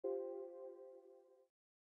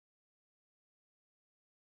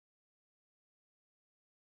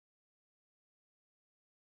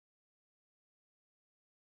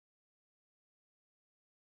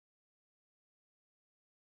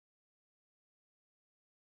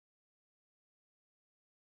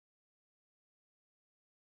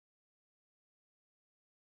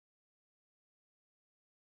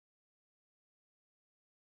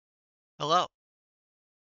Hello,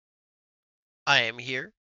 I am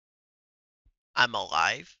here. I'm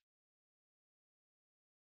alive.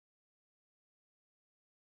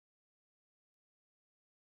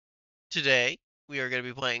 Today, we are going to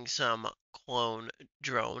be playing some Clone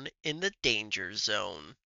Drone in the Danger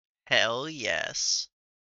Zone. Hell yes.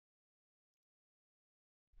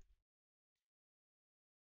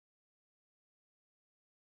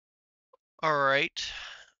 Alright,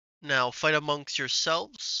 now fight amongst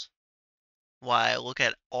yourselves while I look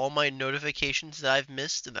at all my notifications that I've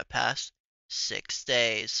missed in the past 6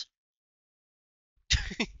 days.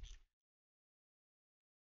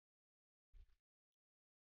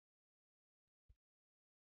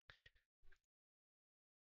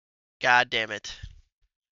 God damn it.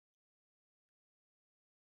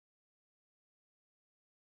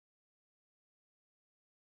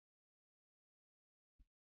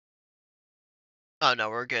 Oh no,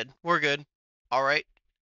 we're good. We're good. Alright,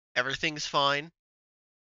 everything's fine.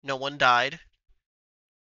 No one died.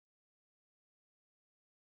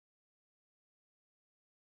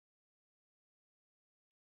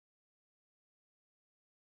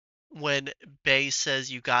 When Bay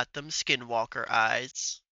says you got them skinwalker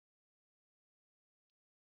eyes.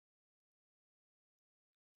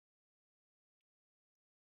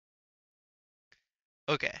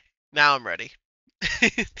 Okay, now I'm ready.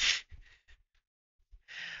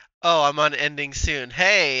 Oh, I'm on ending soon.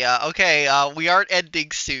 Hey, okay, we aren't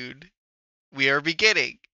ending soon. We are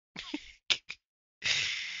beginning.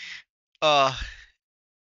 Uh,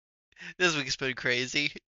 this week's been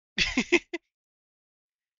crazy.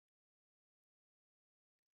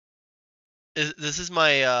 This is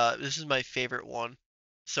my favorite one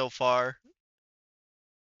so far.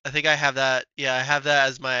 I think I have that. Yeah, I have that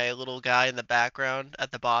as my little guy in the background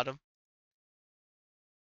at the bottom.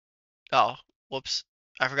 Oh, whoops.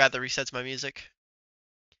 I forgot that resets my music.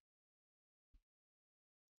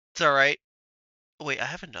 It's alright. Wait, I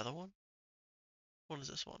have another one? What is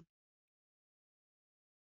this one?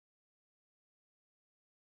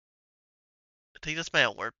 I think that's my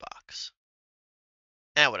alert box.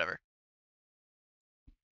 Whatever.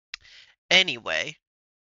 Anyway,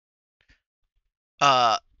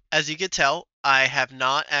 uh, as you can tell, I have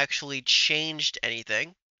not actually changed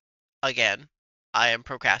anything. Again, I am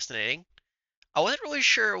procrastinating. I wasn't really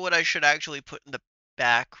sure what I should actually put in the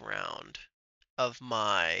background of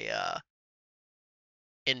my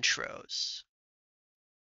intros.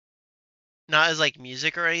 Not as like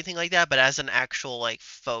music or anything like that, but as an actual like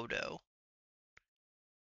photo.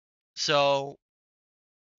 So,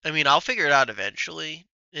 I mean, I'll figure it out eventually.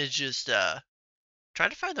 It's just trying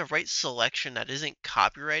to find the right selection that isn't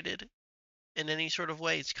copyrighted in any sort of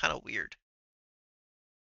way. It's kind of weird.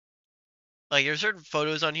 Like there's certain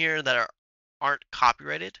photos on here that aren't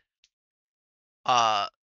copyrighted. Uh,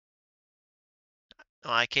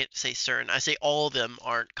 no, I can't say certain. I say all of them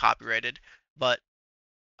aren't copyrighted, but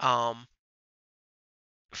um,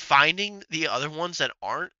 finding the other ones that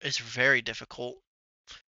aren't is very difficult.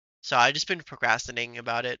 So I just been procrastinating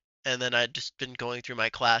about it, and then I just been going through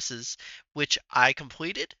my classes, which I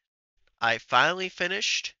completed. I finally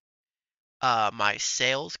finished my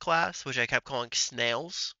sales class, which I kept calling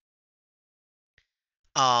snails.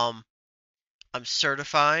 Um, I'm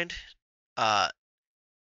certified, uh,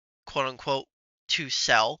 quote unquote, to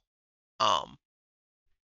sell. Um,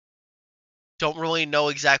 don't really know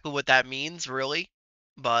exactly what that means, really,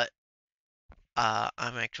 but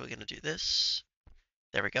I'm actually gonna do this.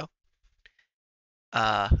 There we go.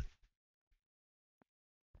 I'm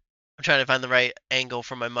trying to find the right angle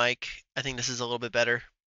for my mic. I think this is a little bit better.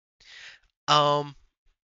 Um,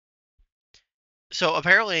 so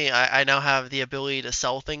apparently I now have the ability to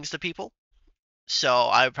sell things to people. So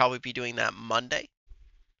I would probably be doing that Monday.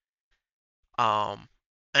 Um,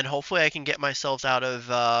 and hopefully I can get myself out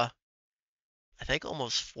of I think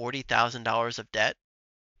almost $40,000 of debt.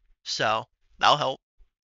 So that'll help.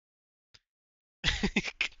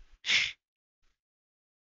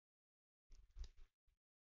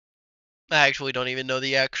 I actually don't even know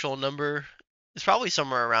the actual number. It's probably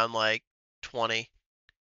somewhere around like 20,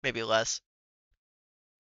 maybe less.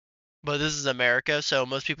 But this is America, so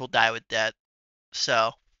most people die with debt.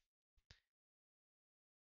 So,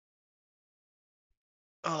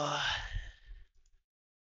 uh,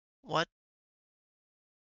 what?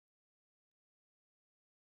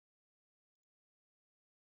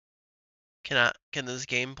 Can this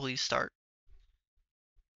game please start?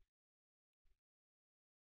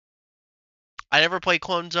 I never played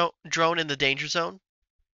Drone in the Danger Zone.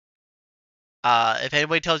 If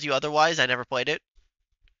anybody tells you otherwise, I never played it.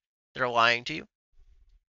 They're lying to you.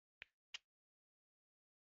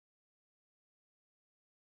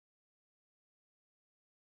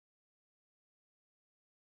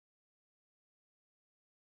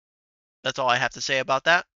 That's all I have to say about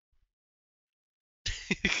that.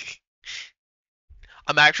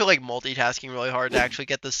 I'm actually like multitasking really hard to actually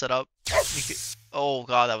get this set up. Oh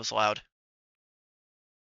god, that was loud.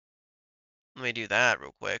 Let me do that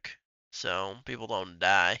real quick so people don't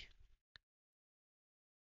die.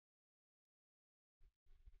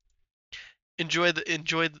 Enjoy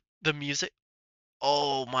the music.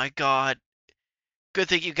 Oh my god. Good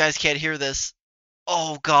thing you guys can't hear this.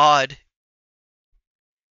 Oh god.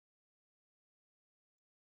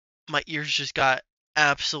 My ears just got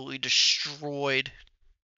absolutely destroyed.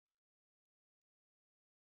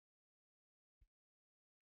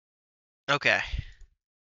 Okay.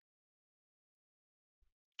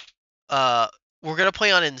 Uh, we're gonna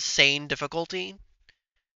play on insane difficulty.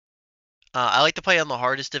 I like to play on the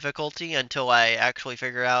hardest difficulty until I actually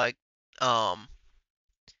figure out like,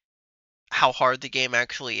 how hard the game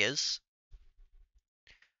actually is.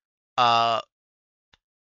 Uh,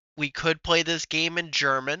 we could play this game in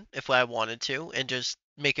German if I wanted to and just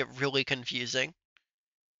make it really confusing,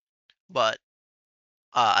 but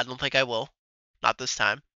I don't think I will. Not this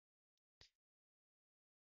time.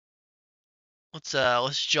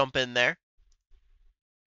 Let's jump in there.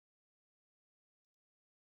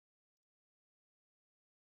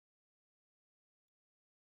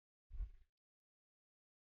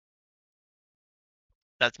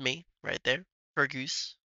 That's me right there.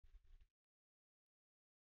 Fergus.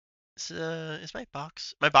 Is my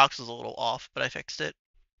box? My box is a little off, but I fixed it.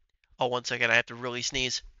 Oh, 1 second. I have to really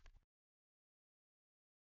sneeze.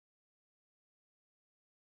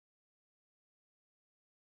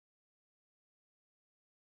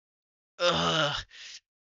 Ugh,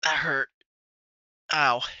 that hurt.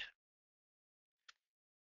 Ow.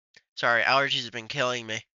 Sorry, allergies have been killing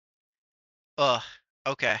me. Ugh.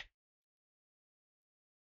 Okay.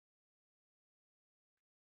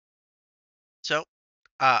 So,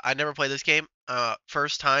 I never played this game.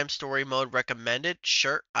 First time story mode recommended.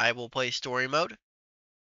 Sure, I will play story mode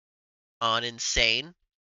on Insane.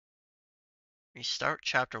 Restart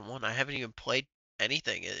chapter 1. I haven't even played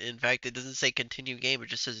anything. In fact, it doesn't say continue game, it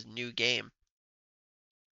just says new game.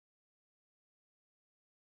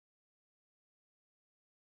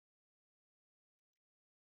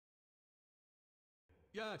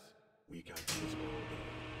 Yes. We can do this all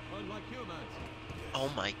day. Unlike humans. Oh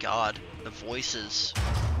my god, the voices.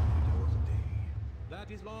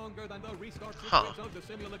 That is longer than the restart Huh. of the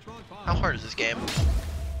Simulacron file. How hard is this game?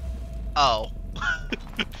 Oh.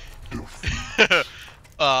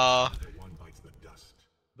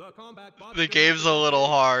 The game's a little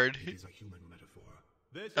hard.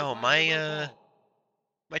 Oh, my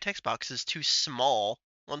text box is too small.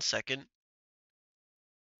 1 second.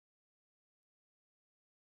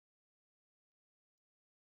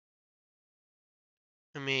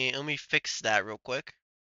 Let me fix that real quick.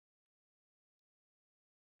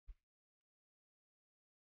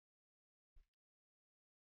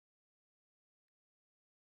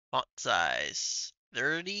 Font size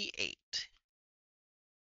 38.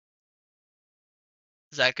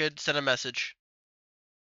 Is that good? Send a message.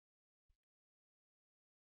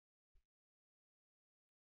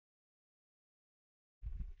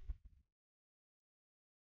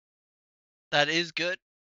 That is good,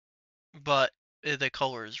 but the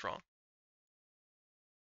color is wrong.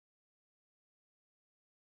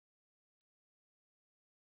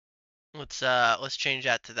 Let's change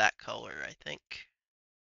that to that color, I think.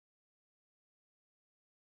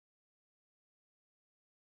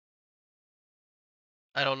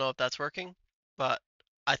 I don't know if that's working, but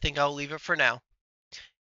I think I'll leave it for now.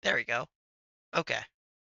 There we go. Okay.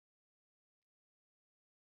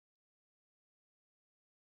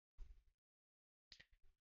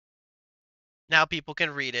 Now people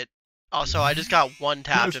can read it. Also, I just got one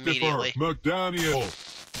tapped immediately. McDaniel.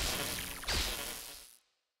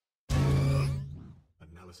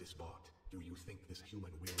 Analysis bot. Do you think this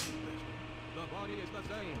human will be better? The body is the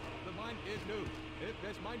same. The mind is new. If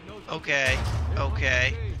this mind knows Okay.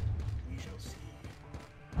 Okay. We shall see.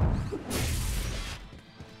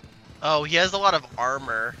 Oh, he has a lot of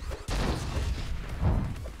armor.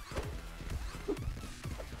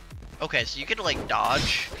 Okay, so you can like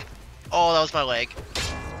dodge. Oh, that was my leg.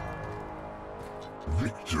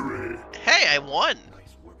 Victory. Hey, I won.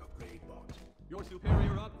 Nice work, upgrade bot. Your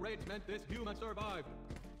superior upgrades meant this human survived.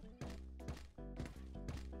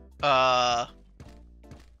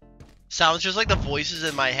 Sounds just like the voices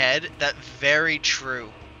in my head. That very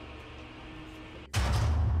true.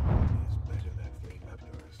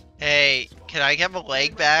 Hey, can I have a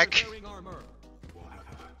leg back?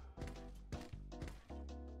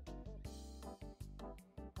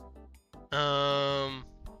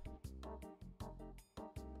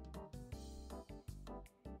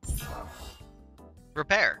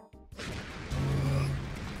 Repair.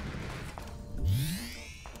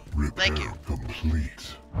 Thank you.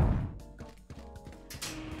 Complete.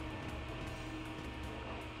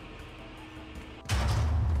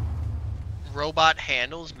 Robot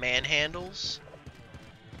handles, man handles.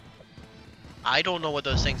 I don't know what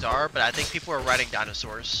those things are, but I think people are riding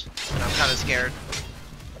dinosaurs, and I'm kind of scared.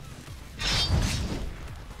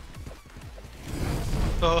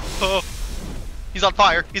 Oh, he's on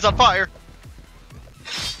fire! He's on fire!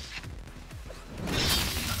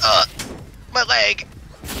 My leg!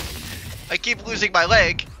 I keep losing my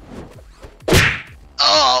leg.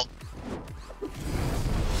 Oh!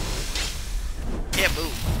 Can't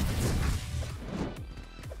move.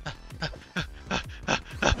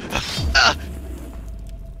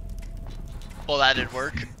 Well, that didn't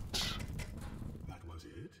work. That was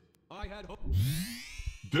it? I had hope.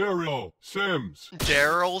 Daryl Sims.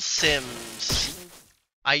 Daryl Sims.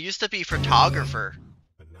 I used to be photographer.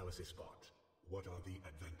 Analysis spot. What are the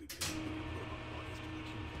advantages of robot bodies to the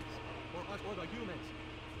humans? For us or the humans?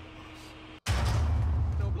 For us.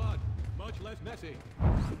 No blood. Much less messy.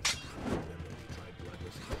 Remember we tried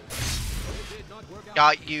bloodless kills. It did not work out.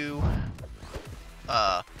 Got you.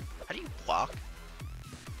 How do you block?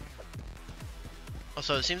 Oh,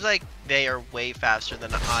 so it seems like they are way faster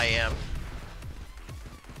than I am.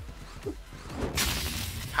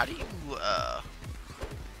 How do you,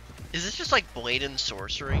 is this just like blatant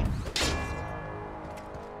sorcery?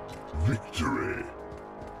 Victory.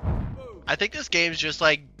 I think this game's just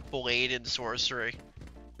like blatant sorcery.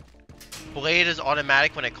 Blade is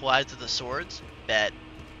automatic when it collides with the swords. Bet.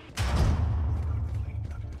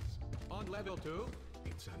 On level 2,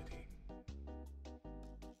 insanity.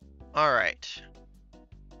 Alright.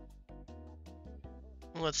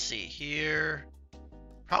 Let's see here.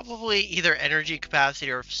 Probably either energy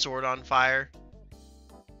capacity or sword on fire.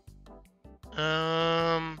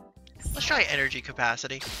 Let's try energy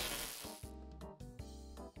capacity.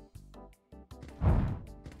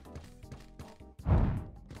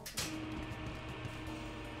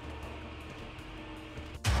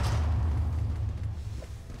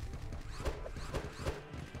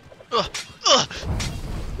 Ugh, ugh.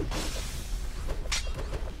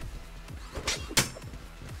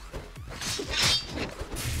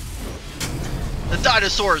 The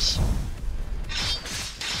dinosaurs.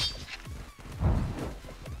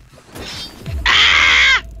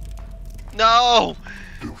 Ah! No.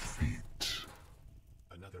 Defeat.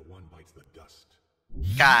 Another one bites the dust.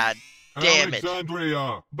 God damn it.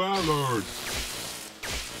 Alexandria Ballard.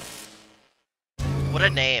 What a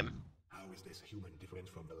name. How is this human different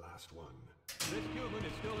from the last one? This human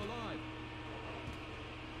is still alive.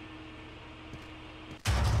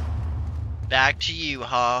 Back to you,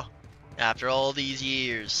 huh? After all these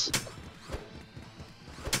years.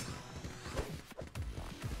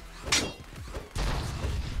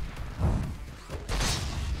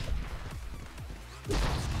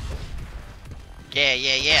 Yeah,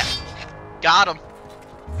 yeah, yeah. Got him.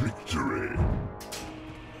 Victory.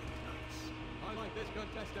 I like this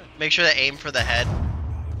contestant. Make sure to aim for the head. I will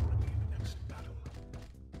remain the next battle.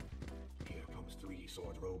 Here comes 3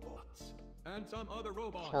 sword robots. And some other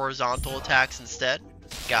robots. Horizontal attacks instead.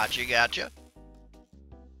 Gotcha, gotcha.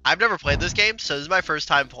 I've never played this game, so this is my first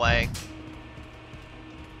time playing.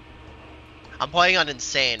 I'm playing on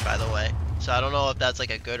Insane, by the way. So I don't know if that's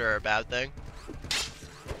like a good or a bad thing.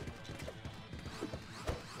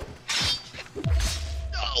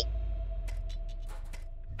 No!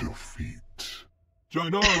 Defeat.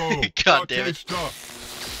 Gennaro God damn it. Batista.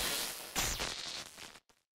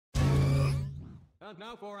 And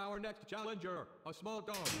now for our next challenger, a small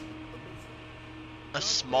dog. A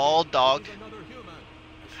small dog? He's another human.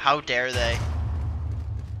 How dare they?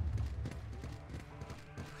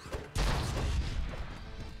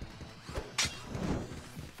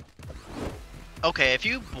 Okay, if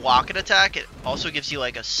you block an attack, it also gives you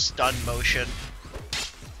like a stun motion.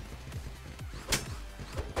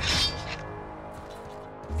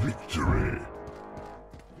 Victory.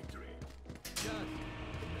 Victory. Yes.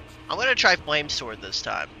 I'm gonna try Flame Sword this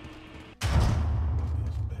time. What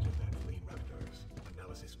is better than flame raptors?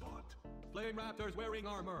 Analysis spot. Flame raptors wearing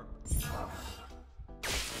armor.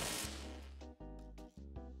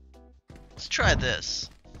 Let's try this.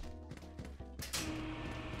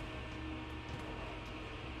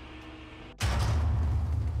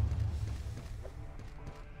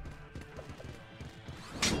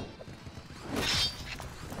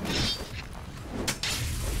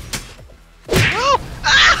 Woo!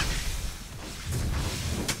 Ah!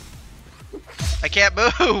 I can't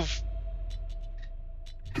move.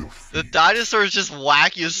 The Defeat. dinosaurs just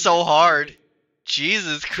whack you so hard.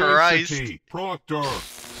 Jesus Christ. Felicity Proctor.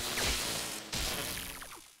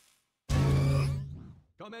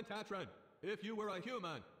 Commentatron, if you were a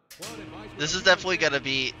human, what advice would This a is human definitely give? gonna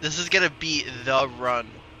be. This is gonna be the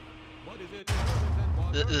run. What is it that humans and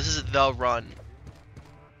water? This is the run.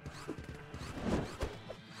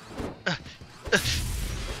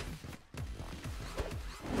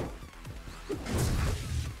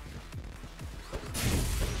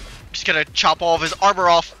 Just gonna chop all of his armor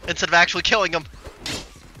off instead of actually killing him.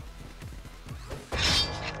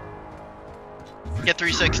 Get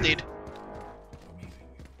 360'd.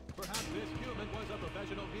 Perhaps this human was a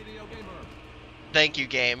professional video gamer. Thank you,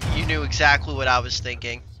 game. You knew exactly what I was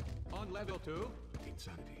thinking. On level 2,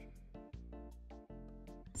 Insanity.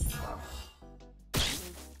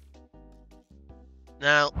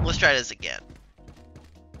 Now, let's try this again.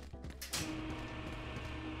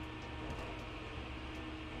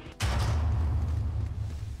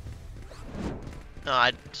 Oh,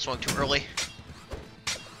 I swung too early.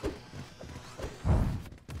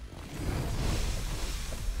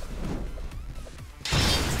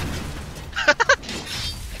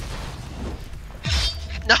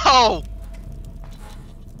 No!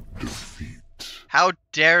 Defeat. How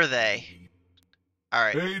dare they?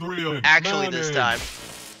 Alright, Adrian. actually this Manning. time.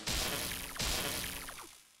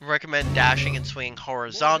 Recommend dashing and swinging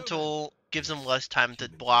horizontal. Gives them less time to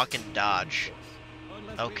block and dodge.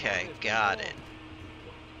 unless we Okay, want this got to it.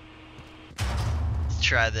 Let's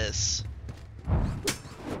try this.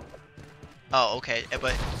 Oh, okay,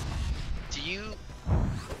 but do you...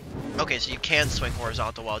 Okay, so you can swing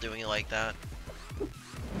horizontal while doing it like that.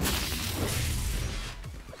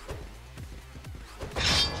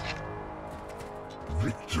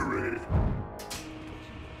 Victory.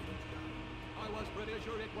 I was pretty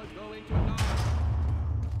sure it was going to die.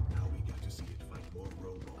 Now we get to see it fight more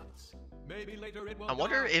robots. Maybe later it will I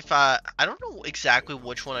wonder die. if I don't know exactly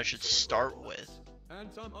which one I should start with.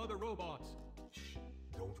 And some other robots. Shh.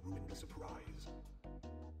 Don't ruin the surprise.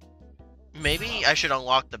 Maybe I should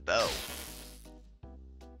unlock the bow.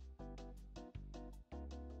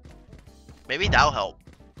 Maybe that'll help.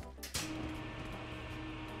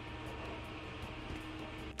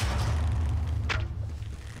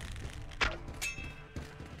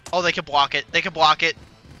 Oh, they can block it. They can block it.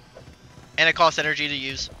 And it costs energy to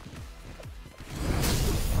use.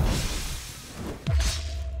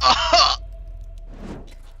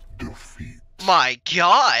 Defeat. My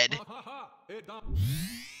god! Ha ha ha! It died.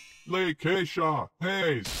 Lakeisha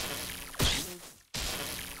Hayes.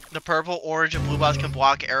 The purple, orange, and blue bots can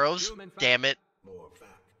block arrows. Damn it. More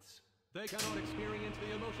facts. They cannot experience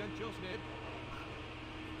the emotion Chilsnip.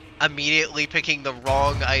 Immediately picking the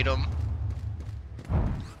wrong item.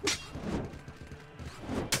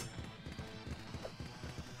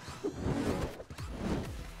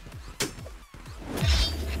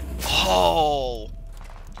 Oh!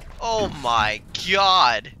 Oh my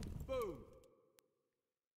god! Boom!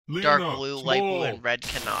 Lena, Dark blue, light blue, Small. and red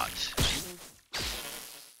cannot.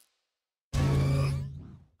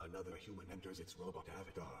 Another human enters its robot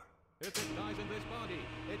avatar. If it dies in this body,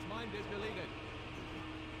 its mind is deleted.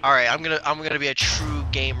 Alright, I'm gonna be a true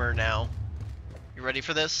gamer now. You ready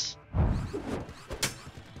for this?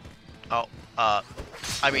 Oh,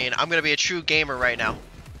 I mean, I'm gonna be a true gamer right now.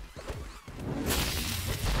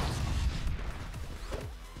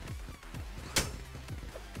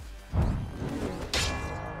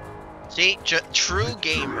 See? True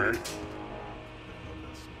gamer.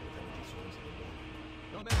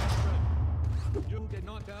 Commentatron, you did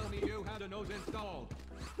not tell me you had a nose installed.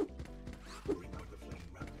 Bring out the flame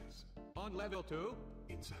raptors. On level 2,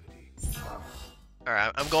 Insanity.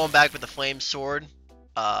 Alright, I'm going back with the flame sword,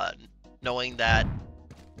 knowing that,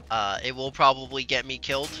 it will probably get me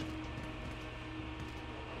killed.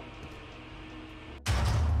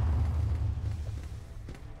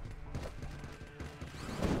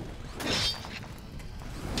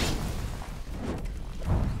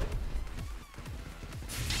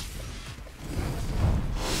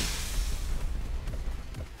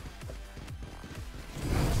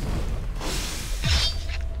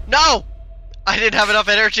 No! I didn't have enough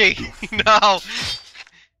energy. No. Ouch.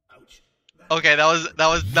 Okay, that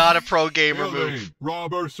was not a pro gamer Elaine move.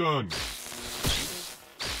 Robertson.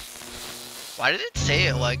 Why did it say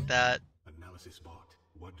it like that? Analysis bot.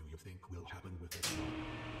 What do you think will happen with this bot?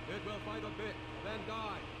 it will fight a bit, then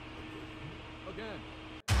die. Again.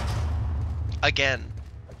 Again.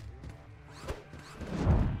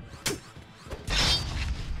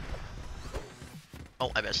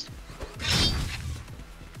 Oh, I missed.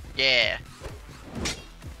 Yeah.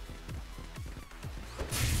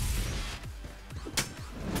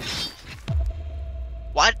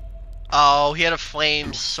 What? Oh, he had a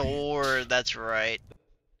flame sword. That's right.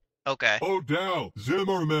 Okay. Odell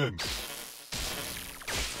Zimmerman.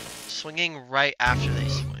 Swinging right after they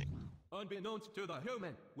swing. Unbeknownst to the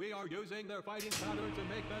human, we are using their fighting patterns to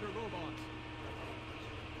make better robots.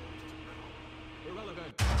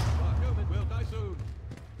 Irrelevant. The human will die soon.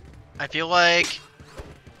 I feel like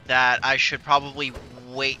that I should probably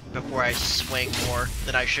wait before I swing more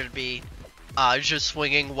than I should be just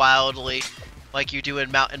swinging wildly like you do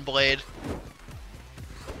in Mountain Blade.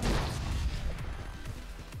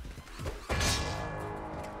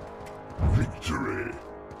 Victory.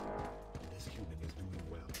 This human is doing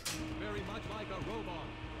well, Very much like a robot.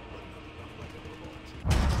 but not enough like a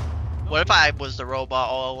robot. What if I was the robot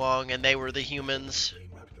all along and they were the humans? Brain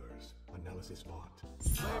Raptors. Analysis bot.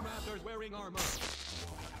 Flame Raptors wearing armor.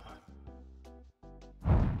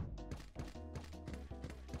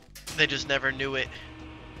 They just never knew it.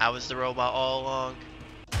 I was the robot all along.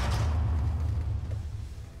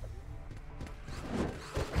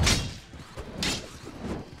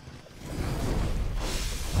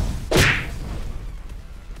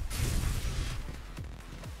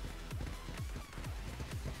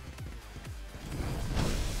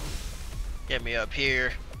 Get me up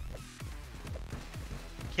here.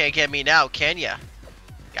 Can't get me now, can ya?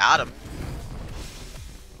 Got him.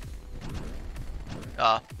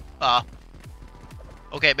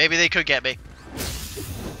 Okay, maybe they could get me.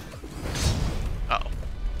 Uh-oh.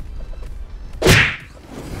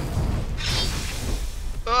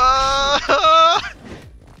 Ah!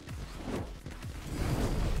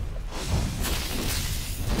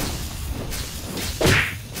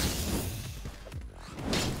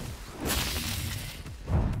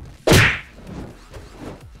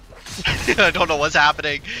 I don't know what's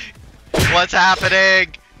happening. What's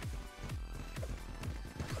happening?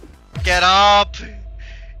 Get up!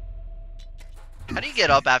 How do you get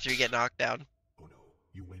up after you get knocked down? Oh no,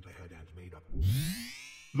 you went ahead and made up.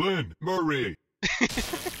 Lynn Murray.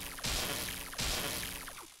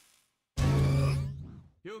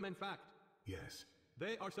 Human fact. Yes,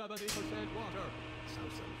 They are 70% water. so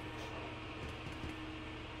selfish.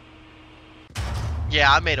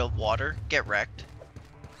 Yeah, I'm made of water. Get wrecked.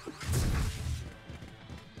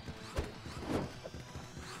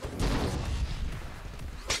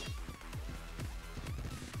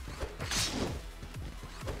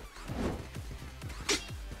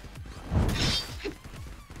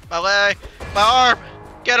 My leg! My arm!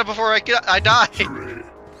 Get it before I die! Victory.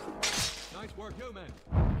 Nice work, human.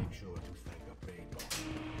 Make sure to thank a brain bot.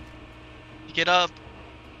 You get up.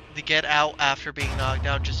 To get out after being knocked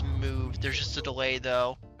down, just move. There's just a delay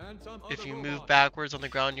though. And some If other you move robots. backwards on the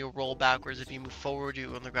ground, you'll roll backwards. If you move forward,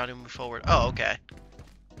 you on the ground, you move forward. Oh, okay.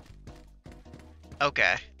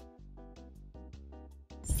 Okay.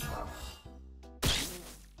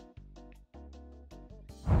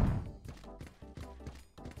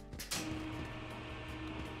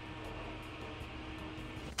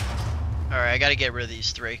 Alright, I gotta get rid of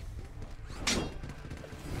these three.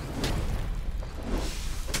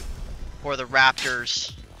 Or the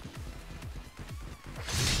raptors.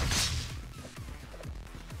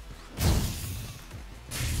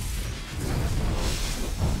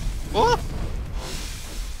 Whoa!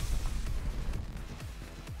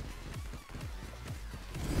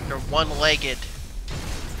 They're one-legged.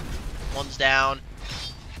 One's down.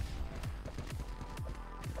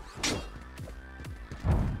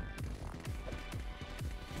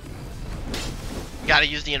 Gotta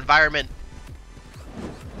use the environment.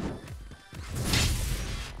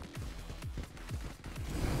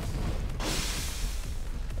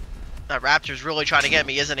 That raptor's really trying to get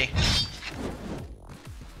me, isn't he?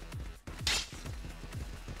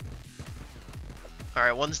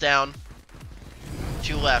 Alright, one's down.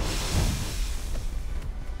 Two left.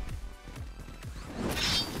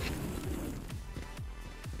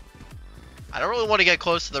 I don't really want to get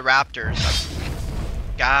close to the raptors.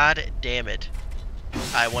 God damn it.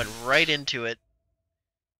 I went right into it.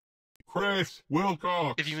 Chris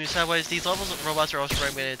Wilcox. If you move sideways, these levels of robots are also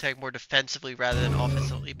programmed to attack more defensively rather than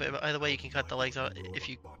offensively. But by the way, you can cut the legs out if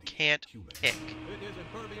you can't kick. It is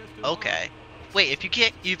impervious to Okay. Wait, if you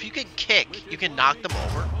can kick, you can knock them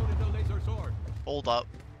over. Laser sword. Hold up.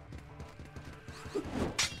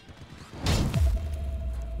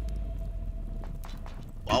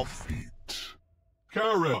 Well,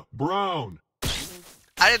 Kara Brown.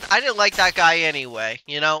 I didn't like that guy anyway,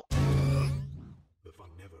 you know? The fun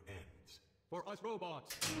never ends. For us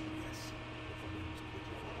robots. Yes, the fun ends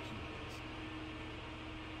quickly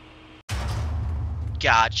for humans.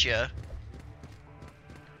 Gotcha.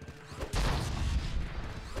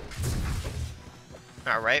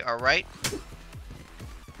 Alright, alright.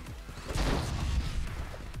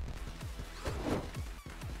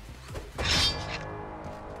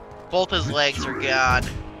 Both his legs are gone.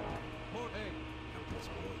 More aim. Countless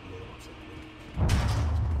more robots at range.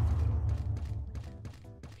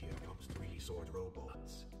 Here comes 3 sword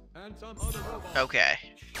robots. And some other robots. Okay,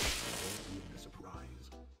 Won't ruin the surprise.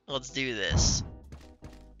 let's do this.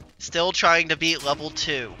 Still trying to beat level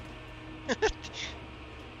 2.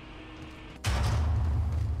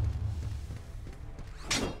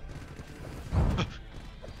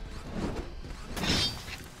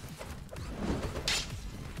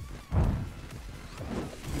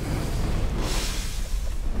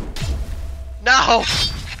 No!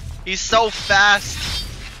 He's so fast!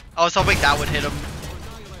 I was hoping that would hit him.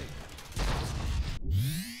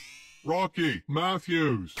 Annihilate. Rocky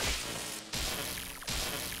Matthews.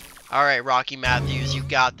 Alright, Rocky Matthews, you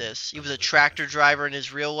got this. He was a tractor driver in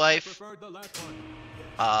his real life. Preferred the last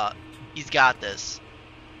one. He's got this.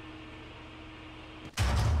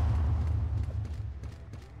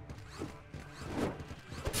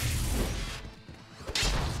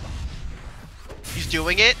 He's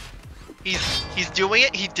doing it. He's doing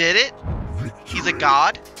it. He did it. He's a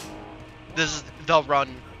god. This is the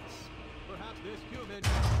run. Perhaps this human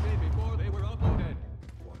made before they were uploaded.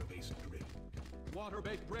 Water-based drink.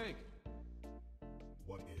 Water-based brink.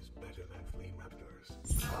 What is better than flame raptors?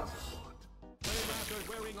 Analysis bot. Flame raptors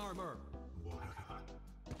wearing armor. Water.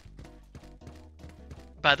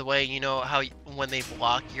 By the way, you know how when they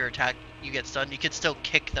block your attack, you get stunned? You can still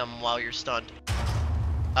kick them while you're stunned.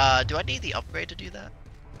 Do I need the upgrade to do that?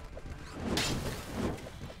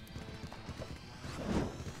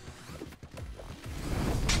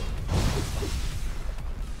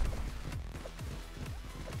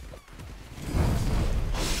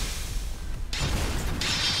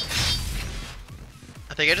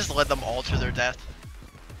 I think I just led them all to their death.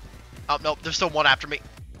 Oh, nope, there's still one after me.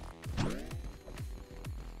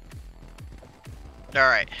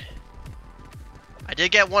 Alright. I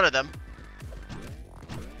did get one of them.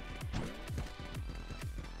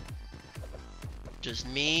 Just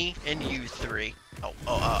me and you 3.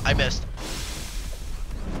 I missed.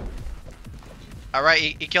 Alright,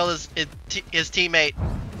 he killed his teammate.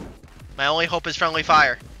 My only hope is friendly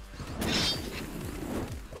fire.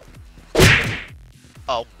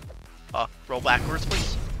 Oh. Roll backwards,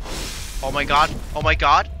 please. Oh my god. Oh my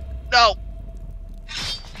god. No!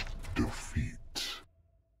 Defeat.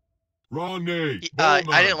 Ronnie. I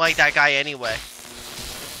didn't like that guy anyway.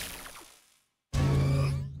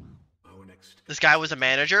 Our next. This guy was a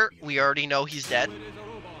manager. We already know he's dead. It is a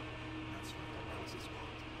robot. That's right. Analysis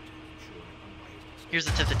bot. To ensure an unbiased Here's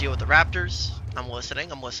a tip to deal with the raptors. I'm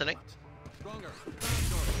listening, I'm listening. Stronger.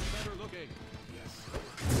 Faster. Better looking. Yes.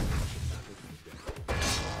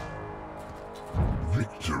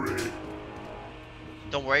 Victory.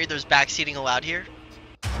 Don't worry, there's backseating allowed here.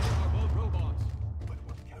 They are both robots. But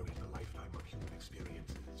what carried a lifetime of human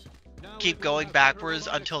experiences? Now Keep we will going have backwards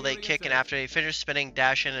better robot until they kick, and experiences. after they finish spinning,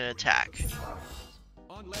 dash in and attack.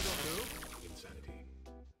 On level 2. Insanity.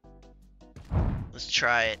 Let's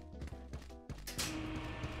try it.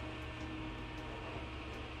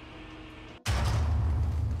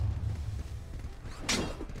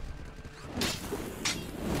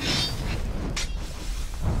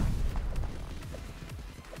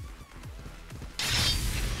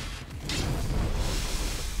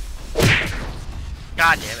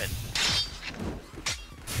 God damn it.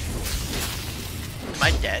 Am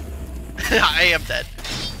I dead? I am dead.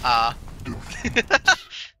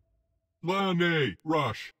 Lanny.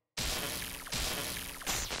 Rush.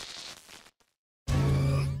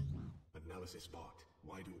 Analysis bot.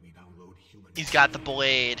 Why do we download human? He's got the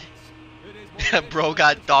blade. It is more Bro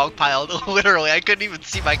got dogpiled. Literally, I couldn't even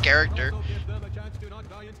see my character. Also give them a chance to not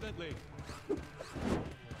die instantly.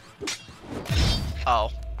 Oh.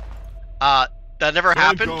 That never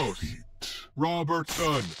happened. Santos.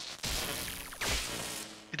 Robertson.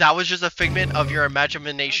 That was just a figment of your And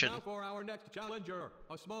imagination. now for our next challenger,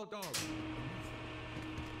 a small dog.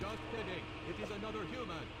 Just kidding. It is another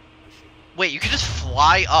human. Wait, you can just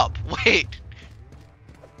fly up. Wait.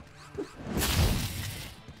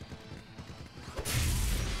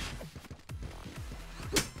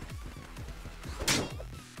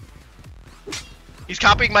 He's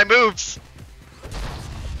copying my moves.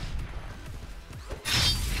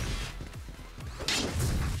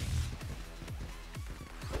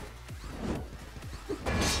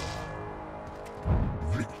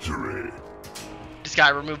 Victory. This guy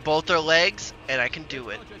removed both their legs, and I can do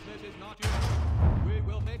it. Consciousness is not useful. We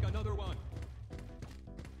will make another one.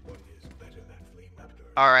 What is better than flame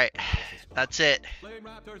raptor? Alright, that's it. Flame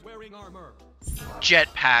raptors wearing armor.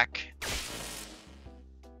 Jetpack.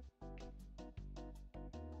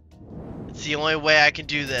 It's the only way I can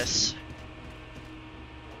do this.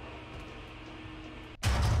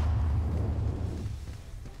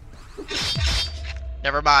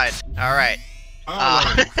 Never mind. Alright.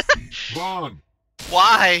 Allen. Vaughn.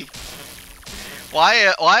 Why? Why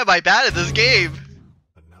am I bad at this game?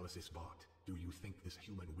 Analysis bot, do you think this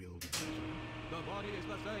human will be better? The body is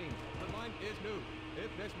the same. The mind is new.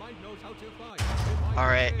 If this mind knows how to fight, it might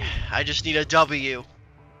Alright, change. I just need a W.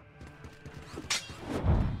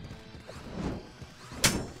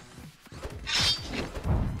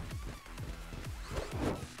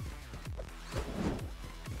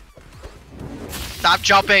 Stop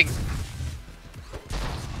jumping!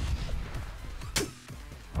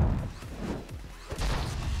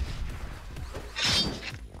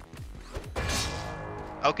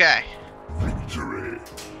 Okay. Victory.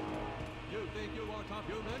 You think you are top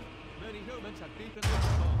human? Many humans have beaten this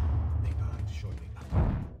level. They died shortly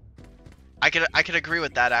after. I can agree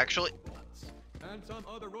with that actually. Robots. And some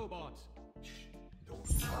other robots. Shh,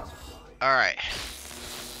 those robots die. Alright.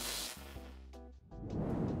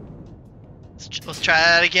 Let's try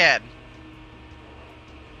that again.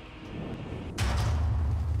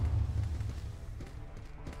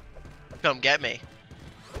 Come get me.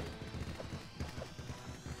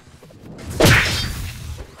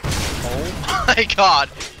 Oh my god.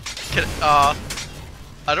 Can, I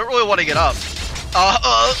don't really want to get up.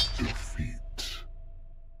 Defeat.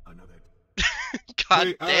 Another God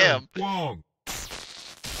Hey, damn. Wong.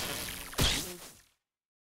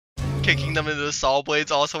 Kicking them into the saw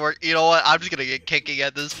blades also work. You know what? I'm just gonna get kicking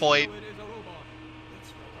at this point. So it is a robot.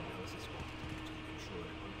 that's right, analysis bot. To ensure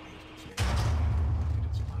it unbiased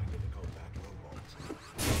its mind in the combat robots.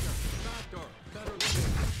 Faster, better looking.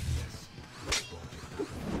 Yes,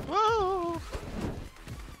 robot. Woo!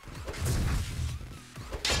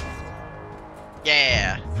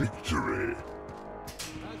 Yeah. Victory.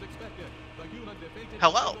 As expected, the human defeated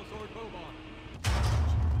Hello. the sword robot.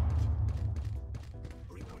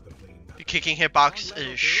 Bring out the flame. The kicking hitbox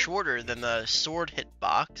is shorter than the sword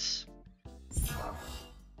hitbox.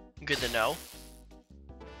 Good to know.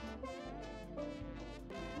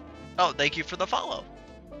 Oh, thank you for the follow.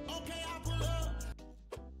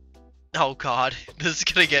 Oh god, this is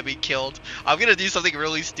gonna get me killed. I'm gonna do something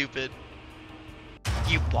really stupid.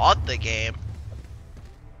 You bought the game.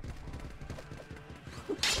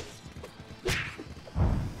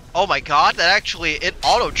 Oh my god, that actually, it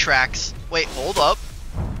auto tracks. Wait, hold up.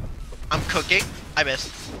 I'm cooking. I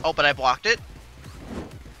missed. Oh, but I blocked it.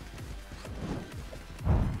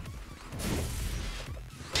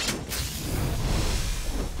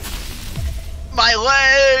 My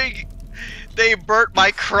leg! They burnt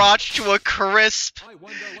my crotch to a crisp. I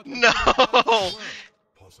wonder what the No. were.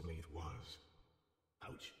 Possibly it was.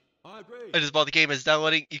 Ouch. I agree. I just bought the game. It's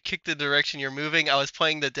downloading. You kick the direction you're moving. I was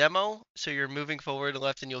playing the demo, so you're moving forward and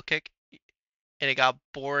left and you'll kick. And it got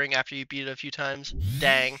boring after you beat it a few times.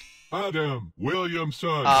 Dang. Adam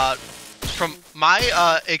Williamson. From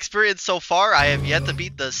my experience so far, I have yet to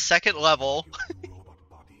beat the second level. Human robot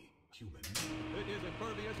body. Human. It is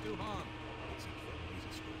impervious to harm, Except for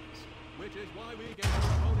laser swords. which is why we gave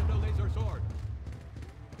your opponent a laser sword.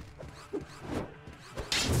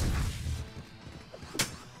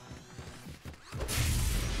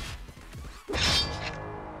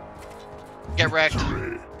 Get wrecked. Victory.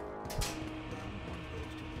 Round one goes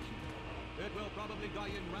to the It will probably die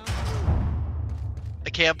in round I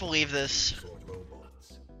can't believe this. human. Sword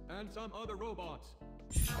robots. 2, and some other robots.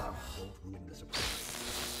 Don't ruin the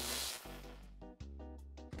surprise.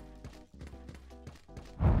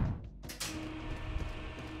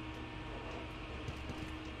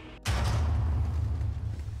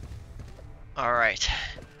 Alright.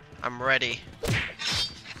 I'm ready.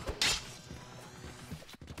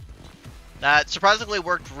 That surprisingly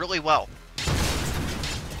worked really well.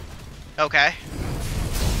 Okay.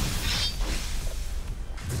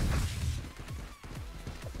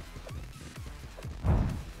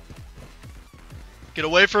 Get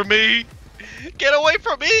away from me! Get away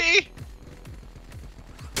from me!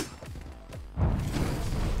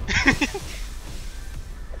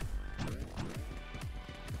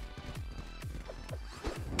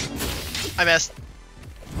 I missed.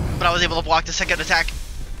 But I was able to block the second attack.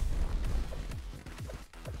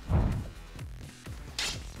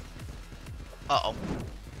 Uh-oh.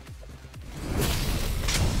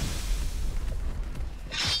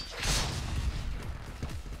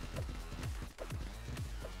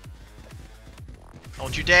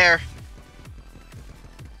 Don't you dare.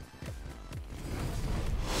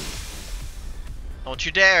 Don't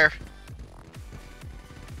you dare.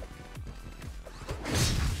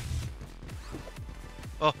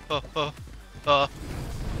 Oh.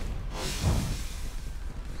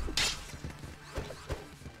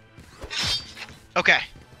 Okay.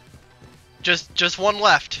 Just one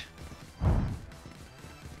left.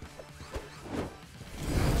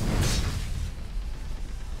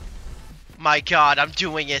 My god, I'm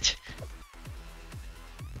doing it.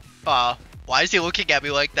 Why is he looking at me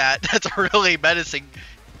like that? That's really menacing.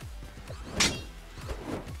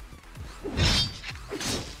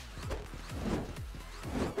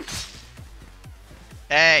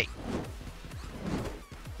 Hey.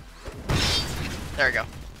 There we go.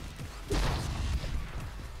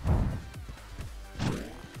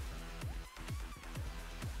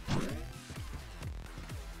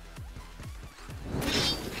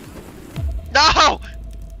 No!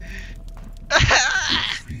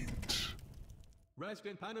 Rest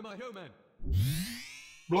in Panama, human.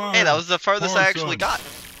 Hey, that was the farthest I actually got.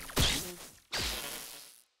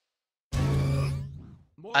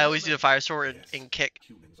 More I always do human. a fire sword and kick.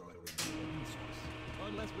 Humans are the renewable resource.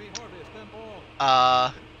 Unless we harvest them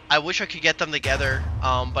all. I wish I could get them together,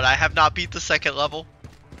 but I have not beat the second level.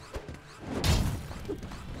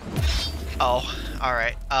 Oh,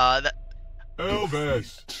 alright.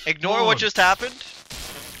 Elvis. Ignore what just happened.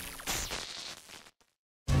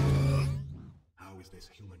 How is this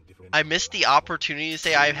human different? I missed the opportunity to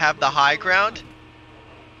say I have the high ground.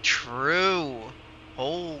 True.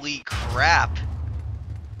 Holy crap.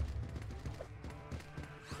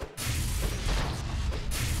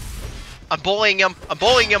 I'm bullying him. I'm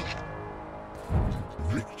bullying him.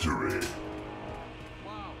 Victory.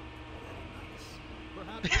 Wow.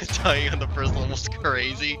 Perhaps Dying on the first level is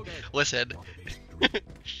crazy. Listen,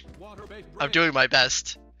 water-based I'm brain. doing my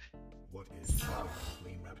best. What is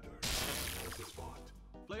Flame Raptor? Analysis bot.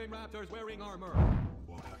 Flame raptors wearing armor.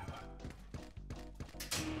 What?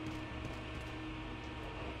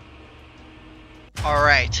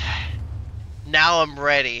 Alright. Now I'm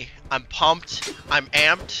ready. I'm pumped. I'm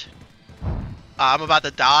amped. I'm about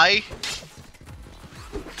to die.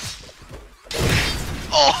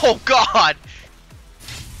 Oh god!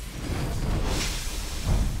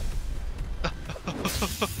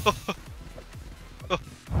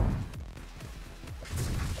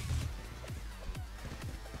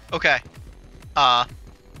 Okay. How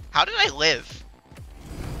did I live?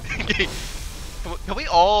 Can we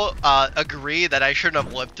all agree that I shouldn't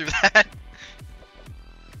have lived through that?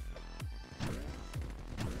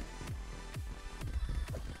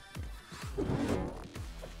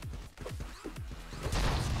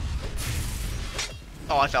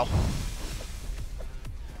 Oh, I fell.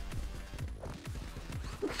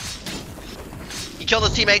 He killed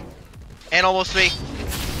his teammate. And almost me.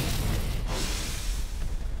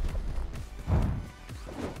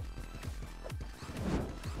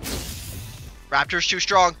 Raptor's too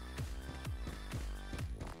strong.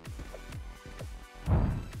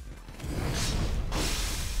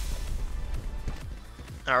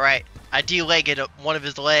 Alright. I de-legged one of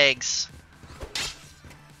his legs.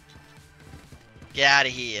 Get out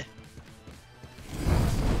of here.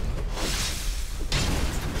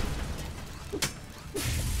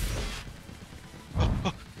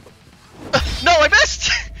 No, I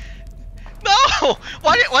missed! No!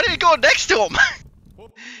 Why did it go next to him?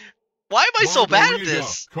 Why am I so bad at Margarita,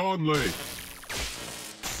 this? Conley.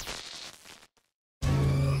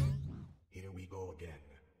 Here we go again.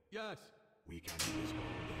 Yes. We can do this all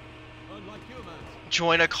day. Unlike humans.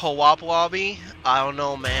 Join a co-op lobby? I don't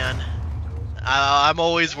know, man. I'm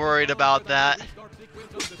always worried about that. Restart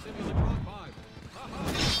sequence of the Simulacron 5. Ha, ha, ha,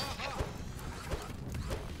 ha.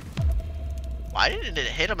 Why didn't it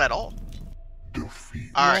hit him at all?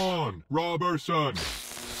 Defeat. Alright. Ron Robertson.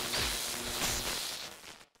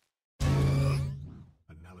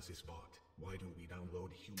 Analysis bot. Why do we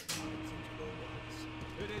download human minds into robots?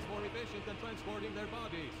 It is more efficient than transporting their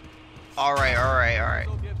bodies. Alright, alright, alright.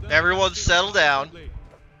 Also gives them Everyone access settle down. instantly.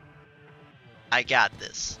 I got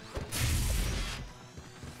this.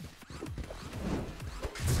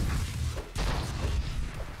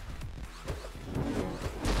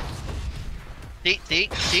 See?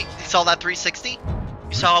 You saw that 360? You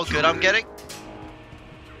saw how good I'm getting?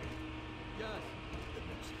 Yes.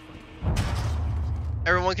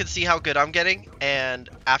 Everyone can see how good I'm getting, and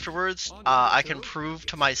afterwards, I can prove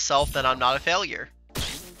to myself that I'm not a failure.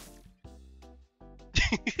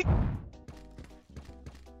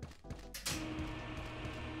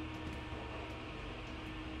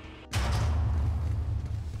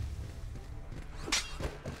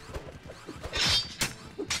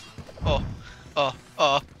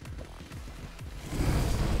 Oh.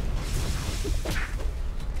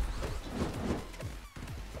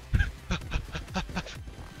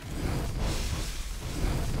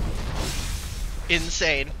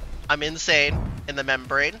 Insane. I'm insane in the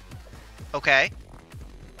membrane. Okay.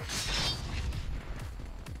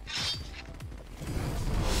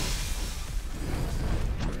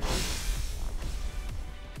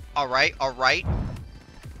 Alright.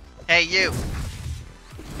 Hey, you.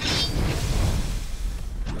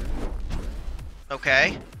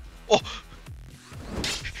 Okay. Oh!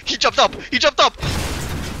 He jumped up! He jumped up!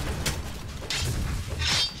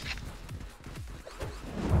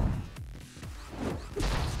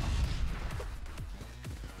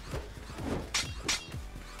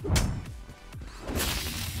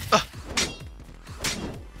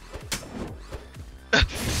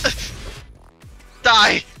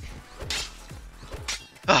 Die!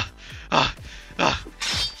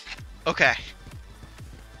 Okay.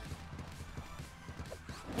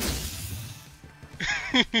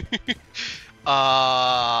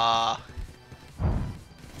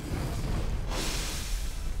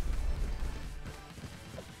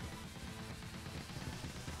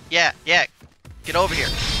 Yeah, yeah. Get over here.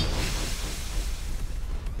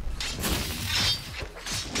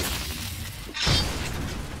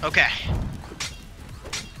 Okay.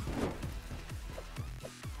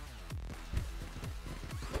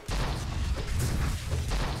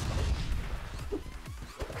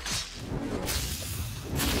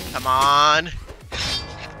 Come on.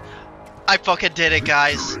 I fucking did it,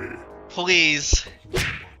 guys. Please.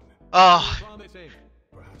 Oh, Promising.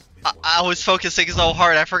 Perhaps this I was focusing so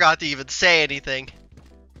hard I forgot to even say anything.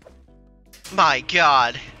 My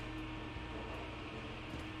god.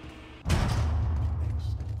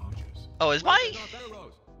 next archers. Oh, is Weapons off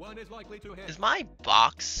arrows. One is likely to hit. my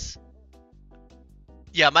box?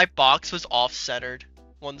 Yeah, my box was off-centered.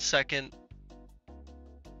 1 second.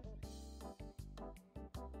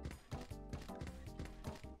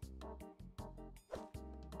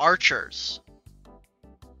 Archers.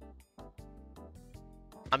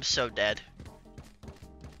 I'm so dead.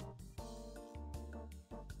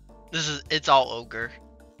 It's all ogre.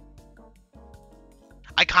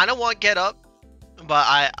 I kind of want get up,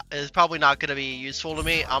 but it's probably not going to be useful to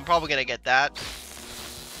me. I'm probably going to get that.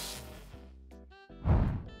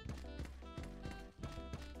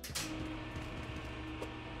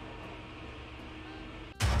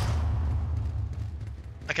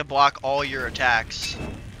 I can block all your attacks.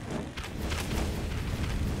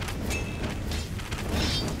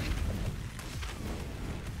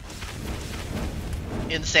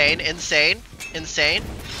 Insane, insane, insane.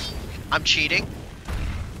 I'm cheating.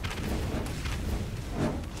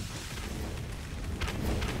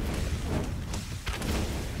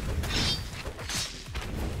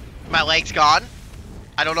 My leg's gone.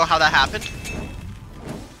 I don't know how that happened.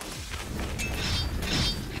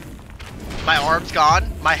 My arm's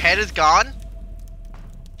gone. My head is gone.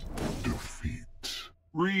 Defeat.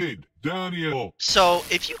 Read, Daniel. So,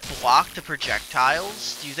 if you block the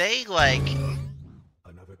projectiles, do they, like,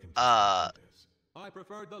 Another contestant enters. I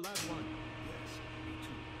preferred the last one. Yes, me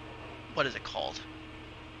too. what is it called?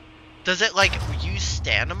 Does it, like, use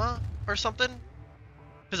stamina or something?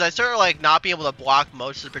 Because I started, like, not being able to block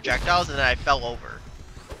most of the projectiles, and then I fell over.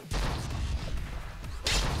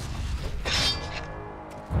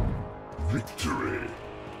 Victory.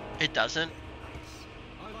 It doesn't?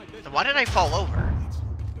 I like this. Then why did I fall over? Let's hope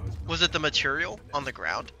it does not Was it the material on the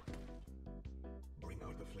ground? bring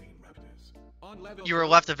out the flame raptors. On level You were 2.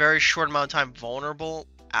 left a very short amount of time vulnerable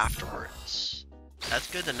afterwards. That's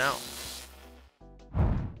good to know.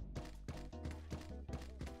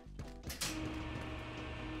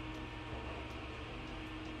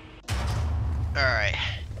 Alright.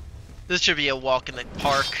 This should be a walk in the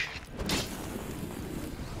park.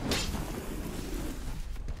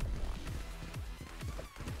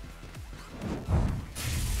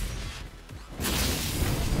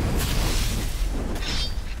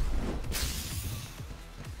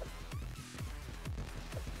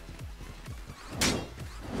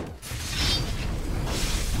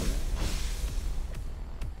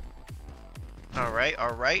 Alright,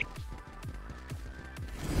 alright.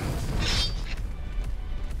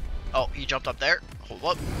 Oh, he jumped up there.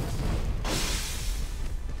 Hold up.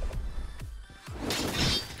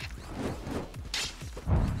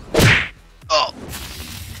 Oh.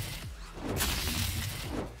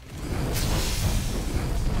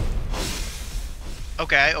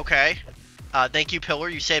 Okay, okay. Thank you, Pillar.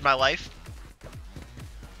 You saved my life.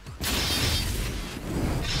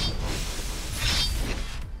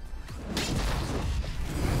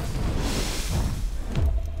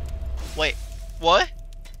 Wait, what?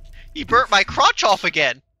 He burnt my crotch off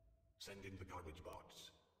again. Sending the garbage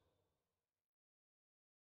bots.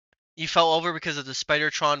 You fell over because of the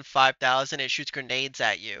Spidertron 5000. It shoots grenades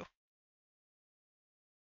at you.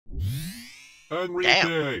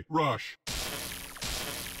 Enrique. Rush.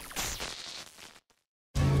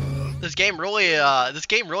 This game really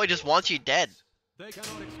just wants you dead. They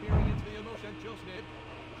cannot experience the emotion just need.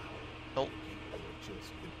 Nope. Capable of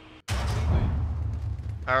just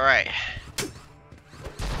Alright.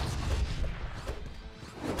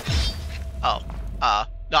 Oh.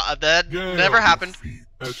 No, that Gale never happened. defeat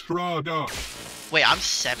Estrada. Wait, I'm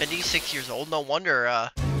 76 years old? No wonder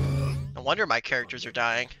my characters are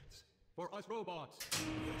dying. For us robots.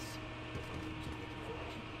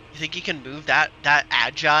 You think you can move that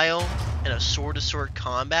agile in a sword-to-sword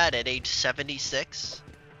combat at age 76?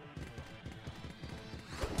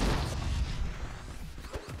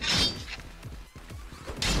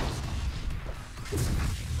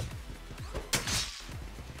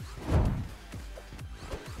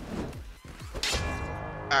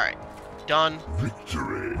 Alright, done.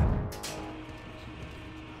 Victory.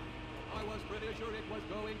 I was pretty sure it was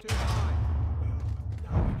going to die.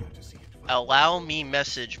 Now we get to see it. Allow me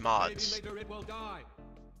message Maybe mods. later it will die.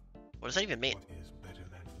 What does that even mean? What is better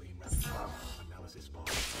than Flame Raptor? Analysis bar.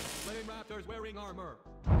 Flame Raptors wearing armor.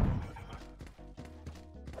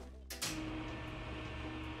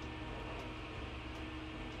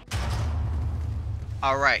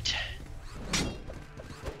 Alright.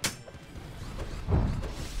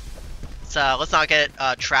 Let's not get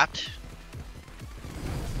trapped.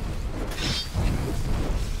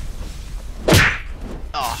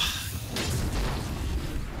 Oh.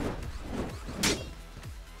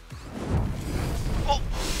 Oh.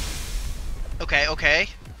 Okay, okay.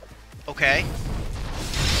 Okay.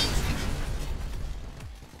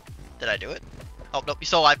 Did I do it? Oh, nope, you're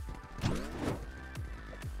still alive.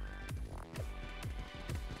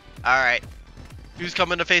 Alright. Who's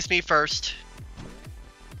coming to face me first?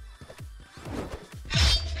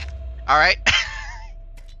 Alright.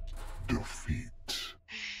 Defeat.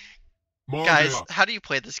 Guys, Maya. how do you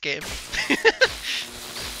play this game?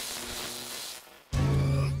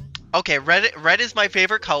 Okay, red is my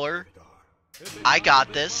favorite color. If it's I not got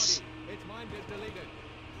in this. its body, its mind is deleted.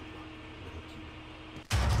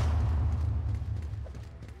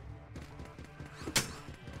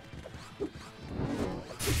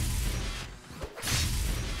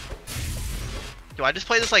 Do I just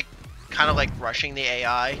play this like, kind of like rushing the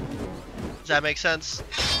AI? Does that make sense?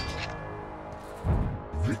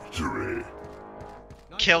 Victory.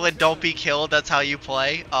 Kill and don't be killed, that's how you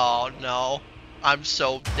play? Oh no. I'm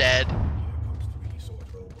so dead. Here comes 3 sword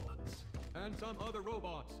robots. And some other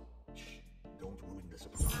robots. Shh, don't ruin the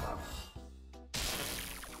surprise.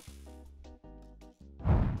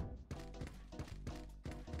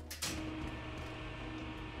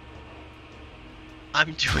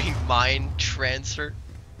 I'm doing mind transfer.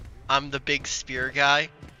 I'm the big spear guy.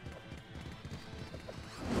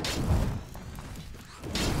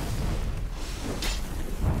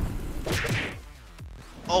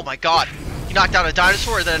 Oh my god. He knocked down a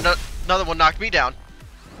dinosaur and then another one knocked me down.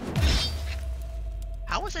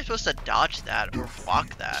 How was I supposed to dodge that or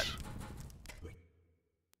block that?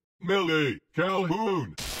 Millie.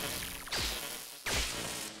 Calhoun.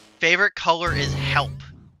 Favorite color is help.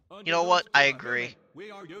 You know what? I agree. We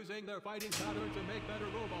are using their fighting patterns to make better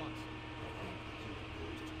robots.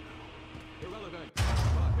 Irrelevant. The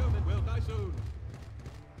human will die soon.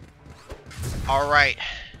 Alright.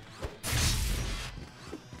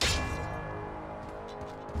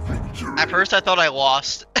 Victory. At first I thought I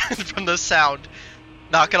lost from the sound.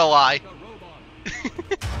 Not gonna lie. The robot.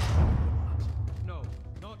 No,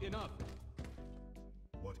 not enough.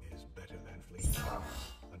 What is better than Flame?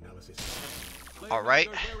 Analysis bar. Flame Alright.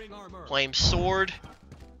 Raptors wearing armor. Flame sword.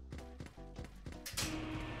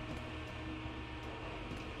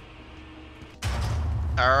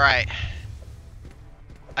 Alright.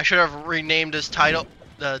 I should have renamed the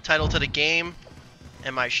title to the game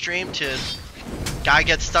and my stream to Guy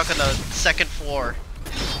Gets Stuck on the Second Floor.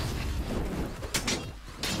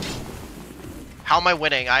 How am I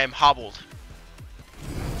winning? I am hobbled.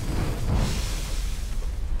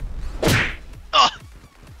 Ugh.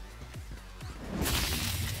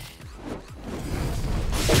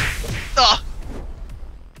 Ugh.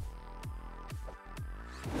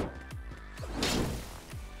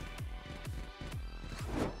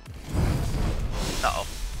 Uh-oh.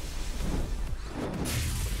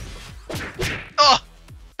 Oh!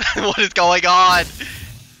 What is going on?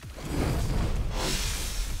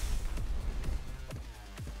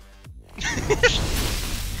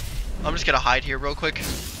 I'm just gonna hide here real quick.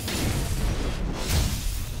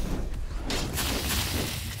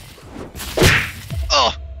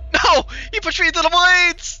 Oh! No! He pushed me into the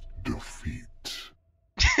blades! Defeat.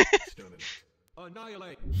 Exterminate.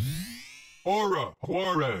 Annihilate. Aura.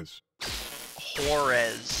 Juarez.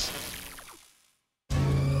 Juarez.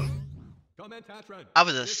 Comment Tatran. I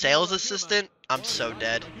was a If sales you are assistant? human, I'm or so died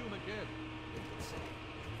dead. with a human gift.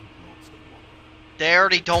 Monster walker. They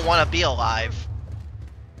already don't want to be alive.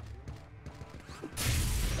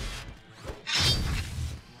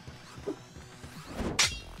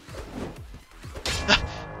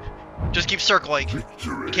 Keep circling. You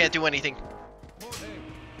Victory. can't do anything. More aim.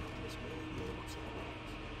 This world will once it was.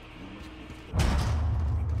 You must be the flame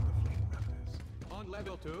ravenous. On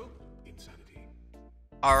level 2. Insanity.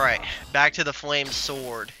 Alright, back to the flame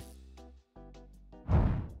sword.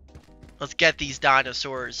 Let's get these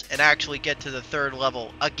dinosaurs and actually get to the 3rd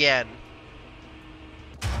level again.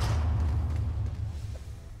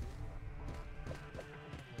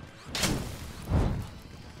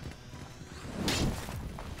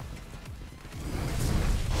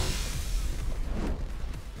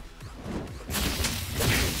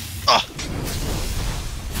 Ugh.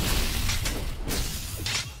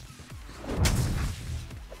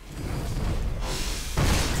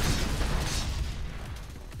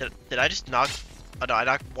 Did I just knock? Oh no, I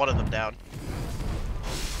knocked one of them down.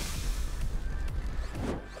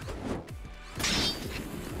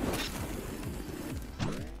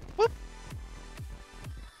 Whoop.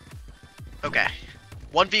 Okay.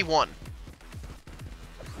 1v1.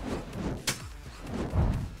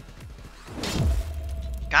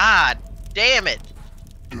 God damn it.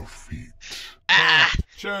 Defeat. Ah.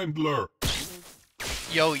 Chandler.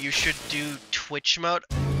 Yo, you should do Twitch mode.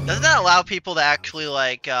 Doesn't that allow people to actually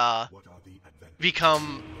like What are the adventures?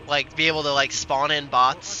 become like be able to like spawn in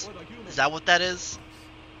bots? For the human. Is that what that is?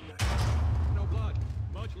 No blood.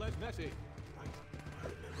 Much less messy. I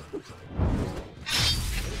remember trying.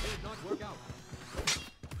 It did not work out.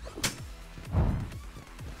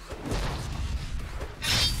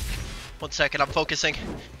 One second, I'm focusing.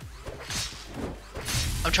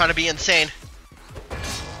 I'm trying to be insane.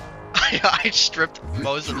 I stripped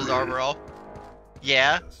most of his armor off.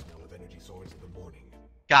 Yeah? The smell of energy swords in the morning.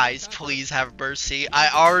 Guys, please have mercy. I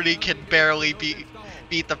already can barely beat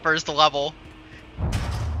the 1st level. Here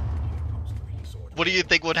comes 3 sword. What do you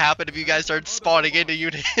think would happen if you guys started spawning into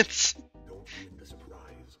units? Don't ruin the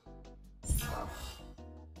surprise.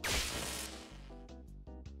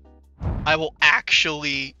 I will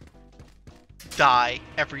actually die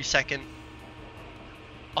every second.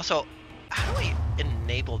 Also, how do I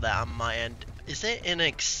enable that on my end? Is it an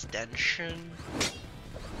extension?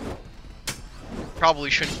 Probably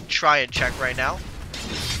shouldn't try and check right now.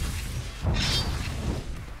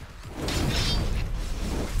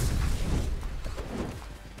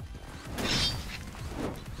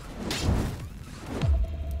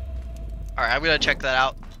 Alright, I'm gonna check that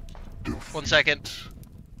out. 1 second.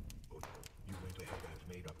 Oh no, you went ahead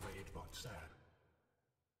and made upgrade bot sad.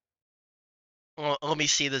 Well, let me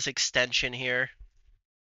see this extension here.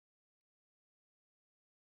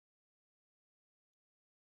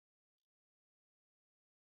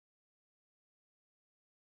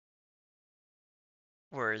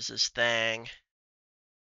 Where is this thing?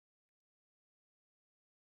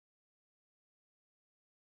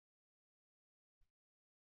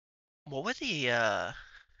 What would the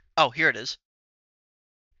oh, here it is.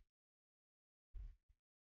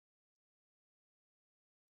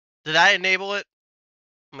 Did I enable it?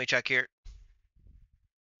 Let me check here.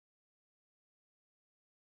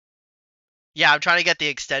 Yeah, I'm trying to get the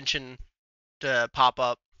extension to pop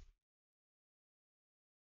up.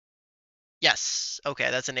 Yes. Okay,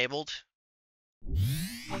 that's enabled.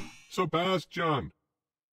 Sebastian.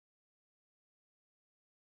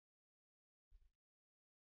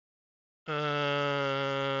 Did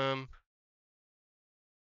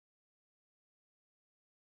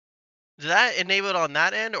that enable it on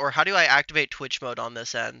that end, or how do I activate Twitch mode on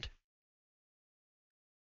this end?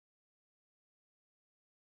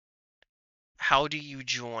 How do you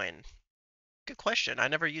join? Good question. I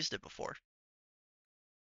never used it before.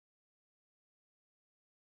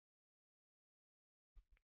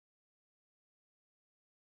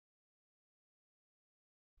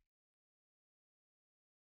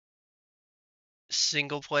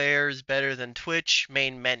 Single player is better than Twitch.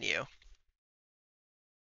 Main menu.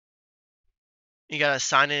 You gotta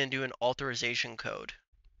sign in and do an authorization code.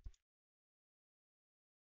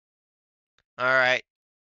 Alright.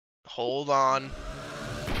 Hold on.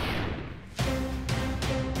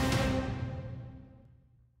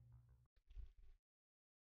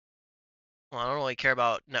 Well, I don't really care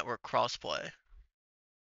about network crossplay.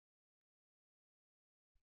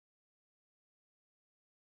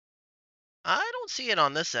 I don't see it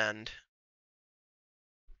on this end.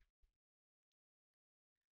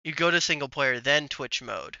 You go to single player, then Twitch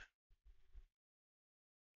mode.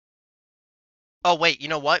 Oh wait, you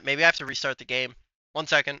know what? Maybe I have to restart the game. 1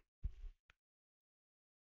 second.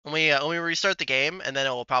 Let me restart the game, and then it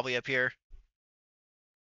will probably appear.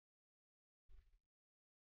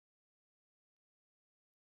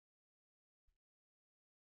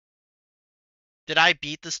 Did I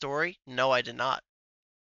beat the story? No, I did not.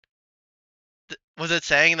 Was it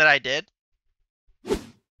saying that I did?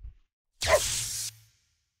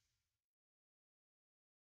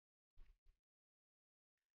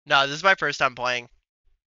 No, this is my first time playing.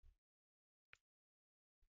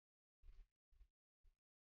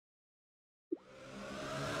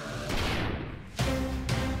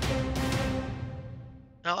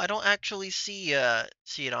 No, I don't actually see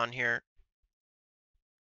it on here.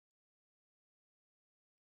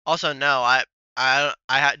 Also, no,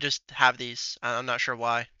 just have these. I'm not sure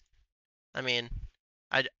why. I mean,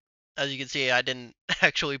 I as you can see, I didn't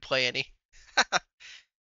actually play any.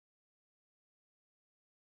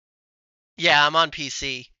 Yeah, I'm on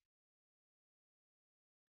PC.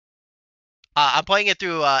 I'm playing it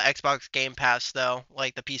through Xbox Game Pass though,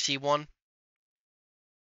 like the PC one.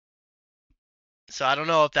 So I don't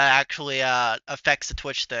know if that actually affects the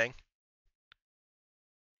Twitch thing.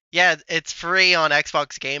 Yeah, it's free on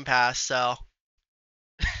Xbox Game Pass, so.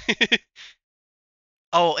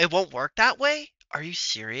 Oh, it won't work that way? Are you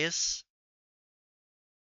serious?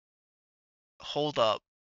 Hold up.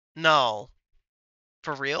 No.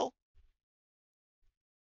 For real?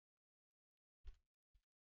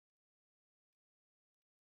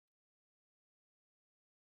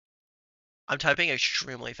 I'm typing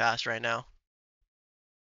extremely fast right now.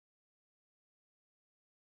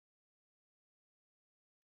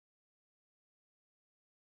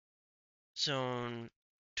 Zone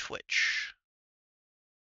Twitch.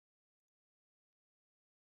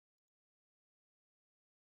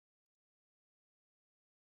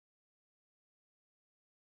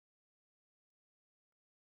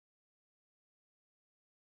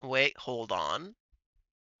 Wait, hold on.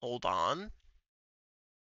 Hold on.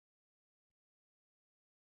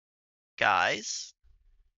 Guys.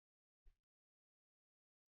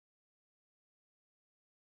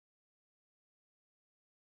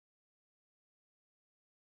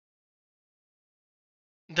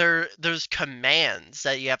 There's commands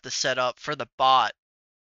that you have to set up for the bot.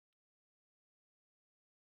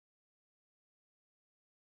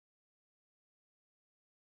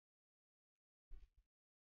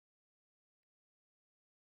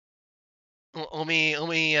 Let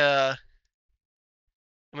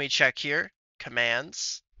me check here.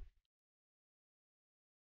 Commands.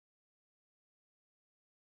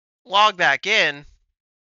 Log back in.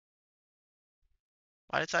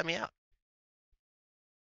 Why did it sign me out?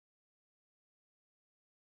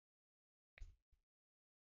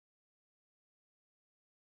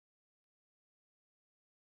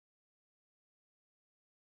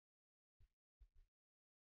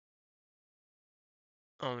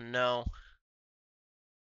 Oh no.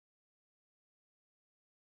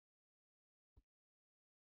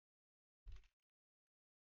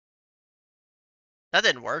 That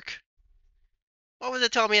didn't work. What was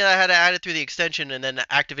it telling me that I had to add it through the extension and then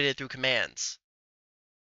activate it through commands?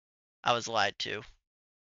 I was lied to.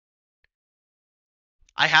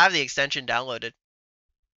 I have the extension downloaded.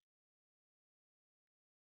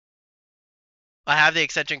 I have the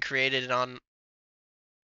extension created and on.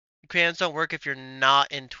 Commands don't work if you're not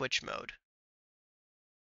in Twitch mode.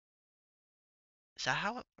 Is that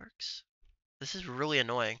how it works? This is really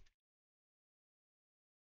annoying.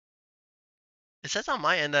 It says on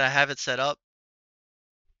my end that I have it set up.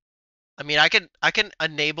 I mean, I can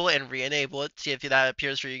enable it and re-enable it. See if that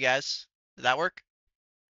appears for you guys. Did that work?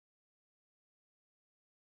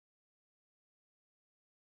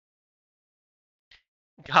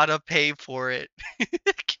 Gotta pay for it.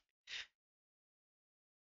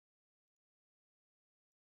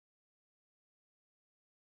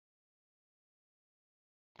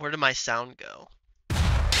 Where did my sound go?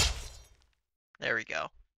 There we go.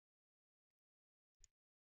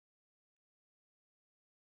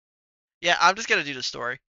 Yeah, I'm just gonna do the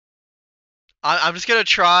story. I'm just gonna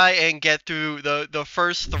try and get through the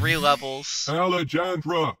first 3 levels,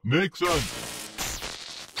 Alejandra Nixon.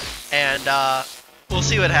 and we'll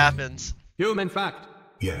see what happens. Human fact.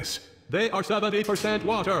 Yes. They are 70%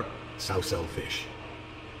 water. So selfish.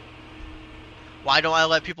 Why don't I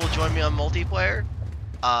let people join me on multiplayer?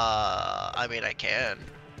 I mean, I can.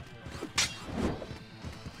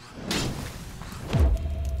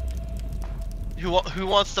 Who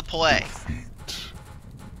wants to play?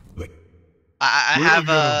 Like,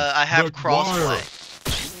 I have crossplay.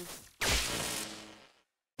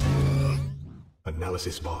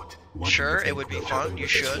 analysis bot. Sure, it would be fun. You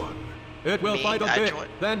should. It will Me, fight a I bit, join.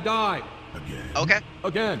 then die. Again. Okay.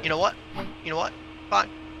 Again. You know what? You know what? Fine.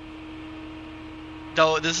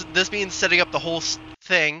 Though this means setting up the whole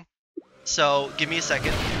thing. So give me a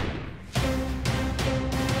second.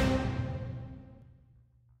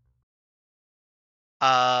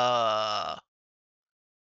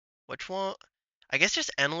 Which one? I guess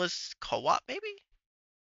just endless co-op maybe?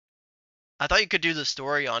 I thought you could do the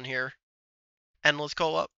story on here. Endless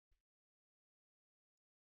co-op.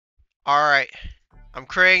 Alright. I'm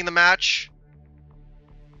creating the match.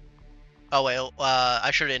 Oh wait, I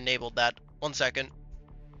should have enabled that. 1 second.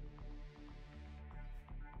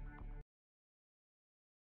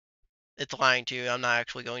 It's lying to you. I'm not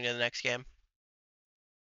actually going to the next game.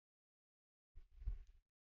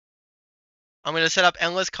 I'm going to set up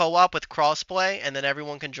endless co-op with crossplay, and then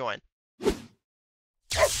everyone can join.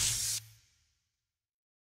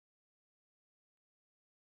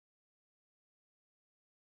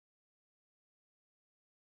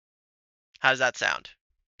 How does that sound?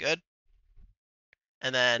 Good?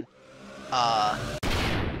 And then, the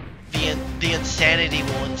insanity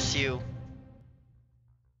will ensue.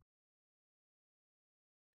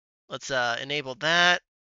 Let's enable that.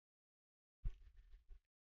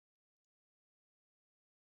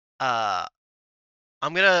 I'm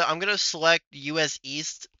gonna select US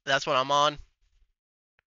East. That's what I'm on.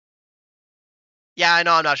 Yeah, I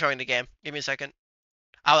know I'm not showing the game. Give me a second.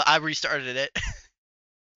 I restarted it.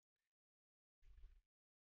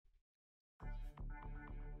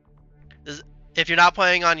 If you're not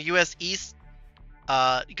playing on US East,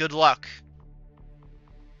 good luck.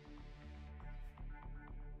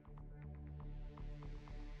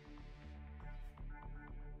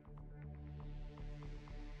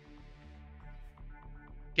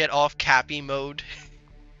 Get off Cappy mode.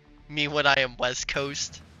 Me when I am West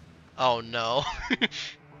Coast. Oh no.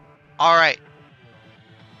 Alright.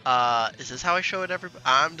 Is this how I show it everybody?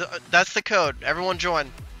 That's the code. Everyone join.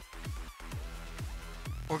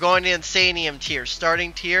 We're going to Insanium tier.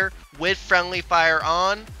 Starting tier with friendly fire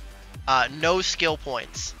on. No skill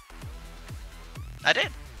points. I did.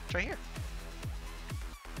 It's right here.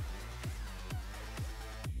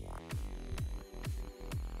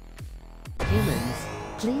 Humans,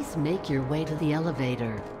 please make your way to the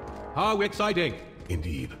elevator. How exciting!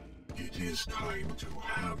 Indeed. It is time to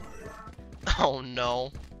hammer. Oh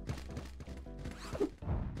no.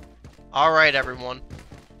 Alright, everyone.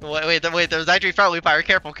 Wait, there's actually friendly fire.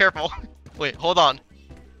 Careful, careful. Wait, hold on.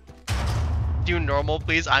 Do normal,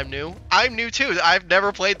 please. I'm new. I'm new too. I've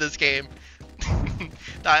never played this game.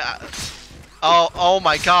 Oh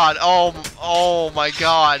my god. Oh my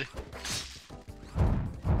god.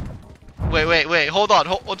 Wait. Hold on.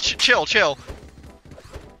 Chill.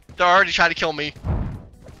 They're already trying to kill me.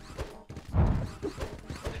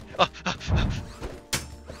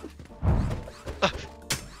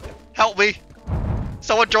 Help me.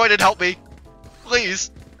 Someone join and help me. Please.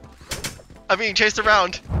 I'm being chased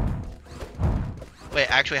around. Wait,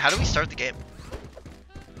 actually, how do we start the game?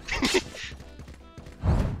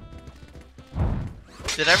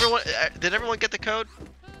 Did everyone get the code?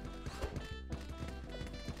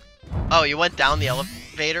 Oh, you went down the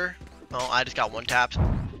elevator? Oh, I just got one tap.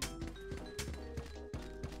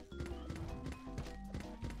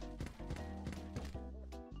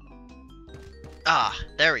 Ah,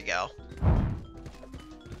 there we go.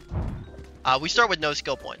 We start with no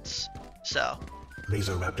skill points, so.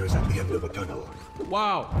 Laser raptors at the end of the tunnel.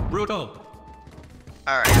 Wow, brutal!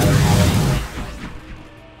 Alright. Everyone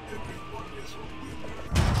is a winner.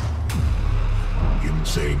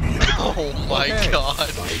 Insania. Oh my Okay.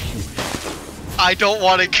 god. I don't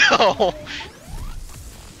want to go.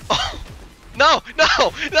 Oh, no!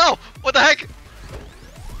 What the heck?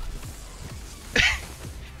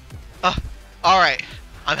 Alright.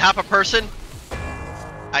 I'm half a person.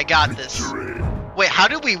 I got this. Victory. Wait, how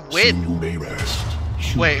did we So win? you may rest.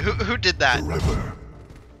 Wait, who did that? Forever.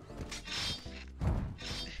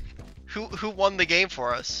 Who won the game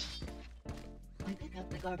for us? I pick up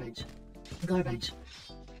the garbage. Garbage.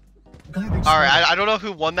 Alright, I don't know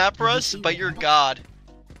who won that for us, but you're God.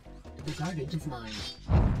 The garbage is mine.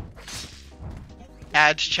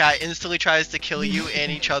 Ads chat instantly tries to kill you and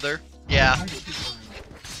each other. Yeah. Garbage is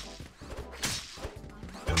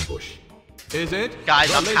mine. Ambush. Is it? Guys,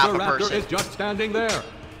 the I'm laser half a raptor person. is just standing there.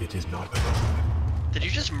 It is not alone. Did you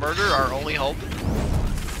just murder our only hope?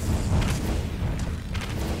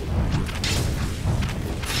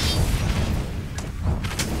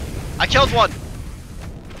 I killed one!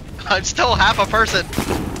 I'm still half a person!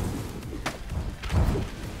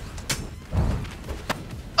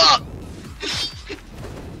 Ugh!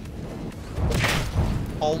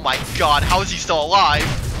 Oh my god, how is he still alive?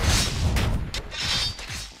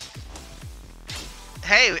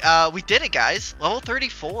 Hey, we did it, guys. Level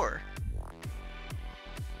 34.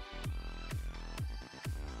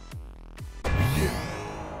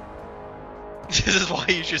 This is why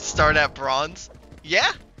you should start at bronze?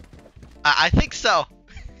 Yeah? I think so.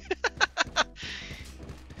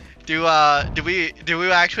 Do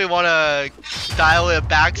we actually want to dial it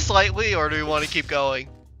back slightly, or do we want to keep going?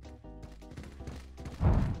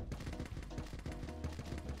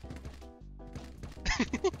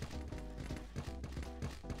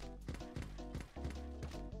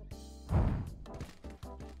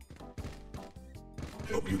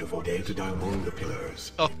 A beautiful day to die among the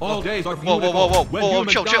pillars. Oh, All days are whoa, beautiful whoa, when whoa,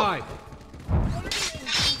 humans chill. die.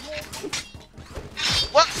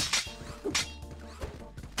 What?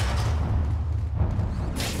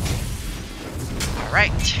 All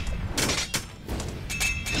right.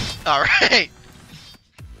 All right.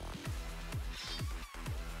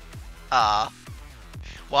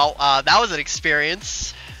 Well, that was an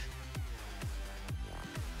experience.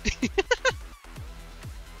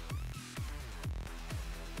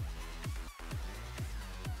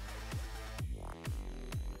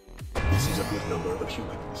 This is a good number of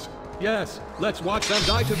humans. Yes, let's watch them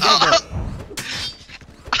die together.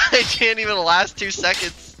 I can't even last 2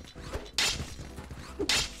 seconds. I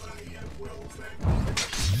am well fed.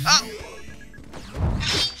 Ah!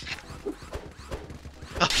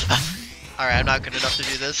 Alright, I'm not good enough to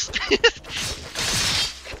do this.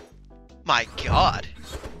 My god.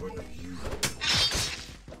 What are you?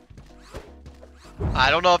 I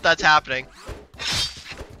don't know if that's happening.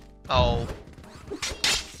 Oh.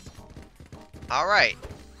 Alright.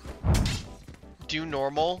 Do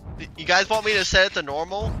normal. You guys want me to set it to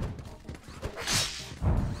normal?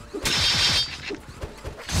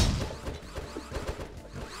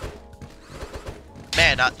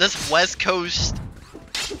 Man, this West Coast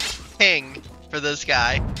ping for this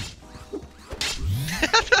guy.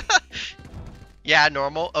 Yeah,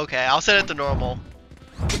 normal. Okay, I'll set it to normal.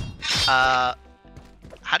 How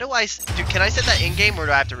do I? Can I set that in game, or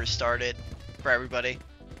do I have to restart it for everybody?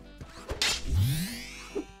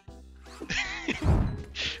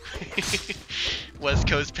 West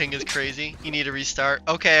Coast ping is crazy. You need to restart.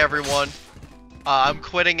 Okay, everyone. I'm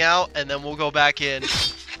quitting out, and then we'll go back in.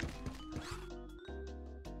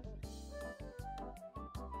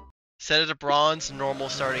 Set it to bronze, normal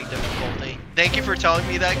starting difficulty. Thank you for telling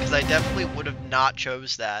me that, because I definitely would have not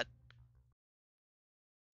chose that.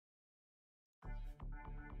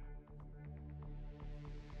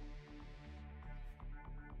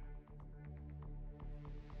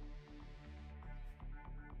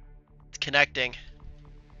 It's connecting.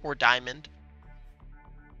 Or diamond.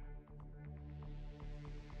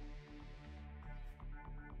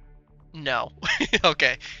 No.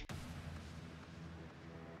 Okay.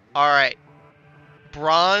 Alright.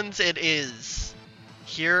 Bronze it is.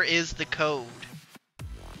 Here is the code.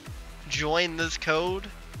 Join this code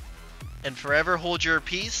and forever hold your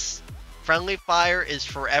peace. Friendly fire is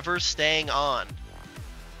forever staying on.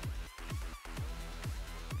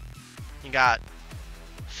 You got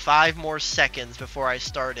 5 more seconds before I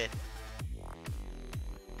start it.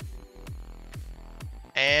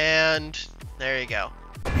 And there you go.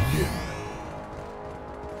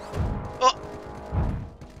 Oh.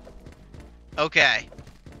 Okay.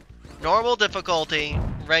 Normal difficulty,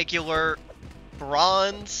 regular,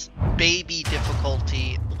 bronze, baby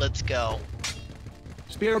difficulty. Let's go.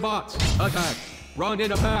 Spear bots, attack. Run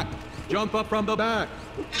in a pack. Jump up from the back.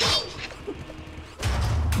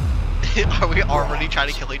 Are we already trying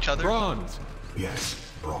to kill each other? Bronze. Yes,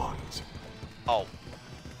 bronze. Oh.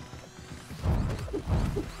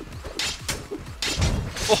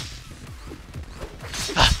 Oh.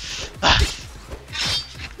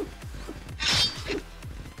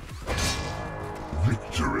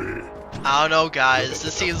 Victory. I don't know, guys.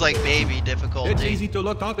 This seems like baby It's difficulty. easy to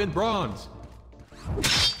look up in bronze.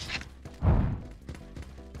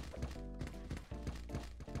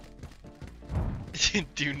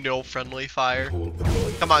 Do no friendly fire. Hold the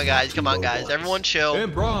glory. Come on, guys. Come on, guys. Everyone chill.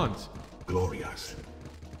 In bronze. Glorious.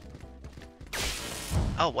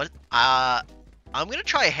 Oh, what? I'm gonna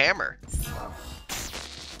try hammer.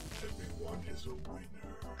 Everyone is a winner.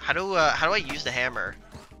 How do I use the hammer?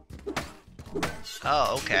 Rest.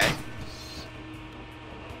 Oh, okay.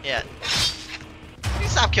 Yeah. Can you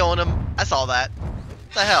stop killing him? That's all that.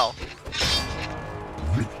 What the hell?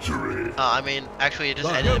 Victory. I mean, actually, it just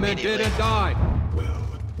The ended human immediately. didn't die. Well,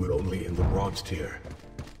 we're only in the bronze tier.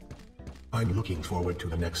 I'm looking forward to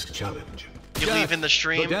the next challenge. You Yes, leaving the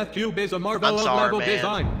stream? The Death Cube is a marvel I'm of sorry, level man.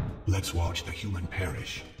 design. Let's watch the human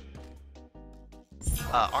perish.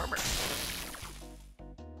 Armor.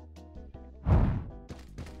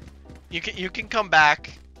 You can come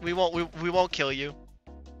back. We won't kill you.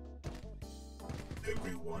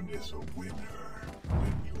 Everyone is a winner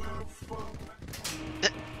when you have fun.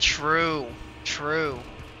 True.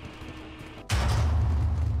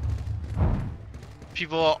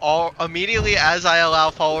 People all immediately as I allow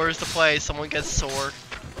followers to play, someone gets sore.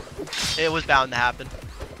 It was bound to happen.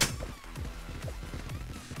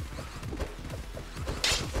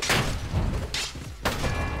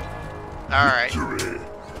 Alright.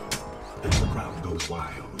 And the crowd goes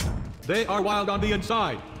wild. They are wild on the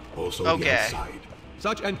inside. Also Okay. the outside.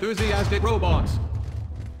 Such enthusiastic robots.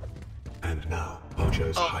 And now,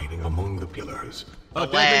 Archer's Oh. hiding among the pillars. A The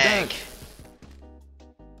deadly leg. dance.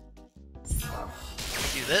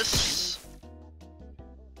 Do this.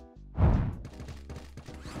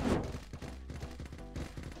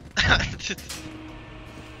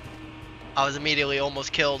 I was immediately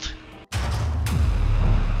almost killed.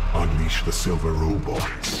 Unleash the silver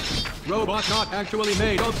robots. Robots not actually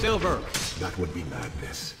made of silver. That would be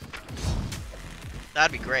madness.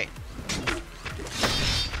 That'd be great.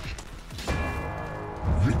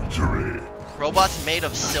 Victory. Robots made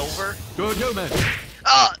of silver? Good human.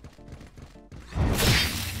 Ah!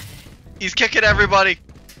 He's kicking everybody.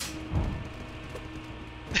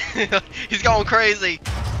 He's going crazy.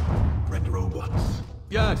 Red robots.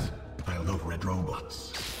 Yes. I love red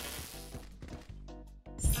robots.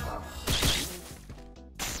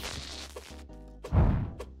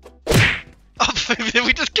 Oh,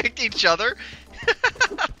 we just kicked each other?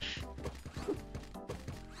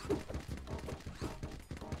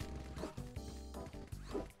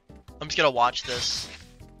 I'm just gonna watch this.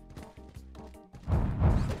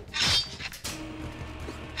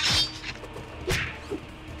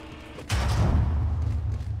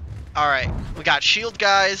 Alright, we got shield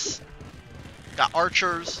guys, got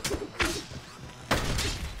archers.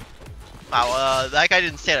 Wow, that guy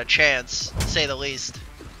didn't stand a chance, to say the least.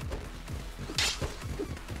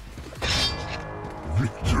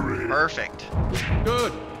 Victory. Perfect.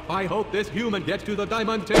 Good. I hope this human gets to the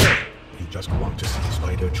diamond tier. You just want to see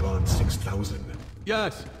Spidertron 6000.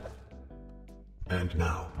 Yes. And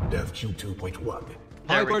now, DevQ 2.1.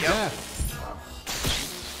 There we Hyper go. death.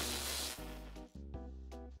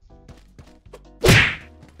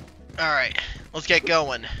 Alright, let's get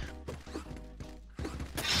going.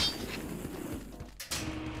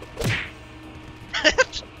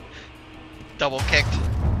 Double kicked.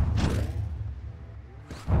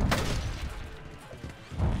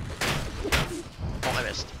 Oh, I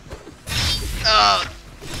missed.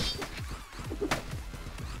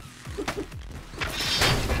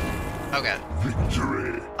 Okay.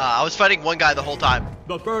 Victory. I was fighting one guy the whole time.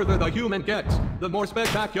 The further the human gets, the more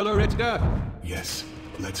spectacular its death. Yes,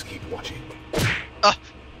 let's keep watching.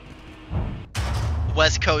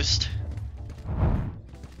 West Coast.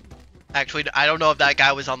 Actually, I don't know if that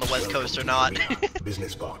guy was on the West Coast or not.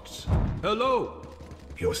 Business bots. Hello.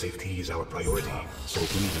 Your safety is our priority, so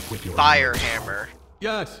please equip your Fire armor. hammer.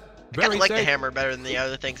 Yes. I kinda Very like safe. the hammer better than the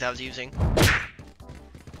other things I was using.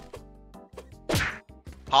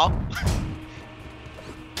 Paul?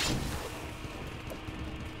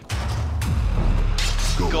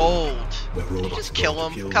 Gold. The Did you robots just go kill to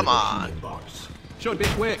him? Come the on. human bots. Should be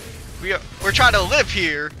quick. We're trying to live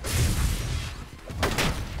here.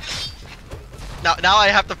 Now I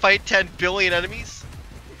have to fight 10 billion enemies?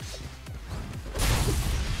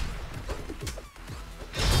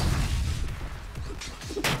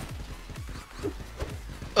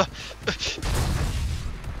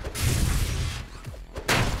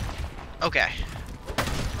 Okay.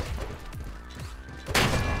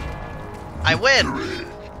 I win!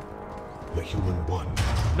 The human won.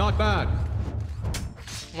 Not bad.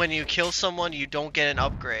 When you kill someone, you don't get an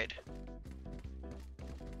upgrade.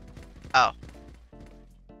 Oh,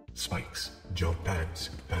 Spikes, jump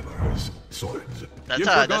pads, hammers, swords. that's You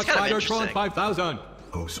that's forgot kind of Spidertron interesting. 5000.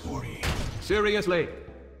 Oh, sorry. Seriously.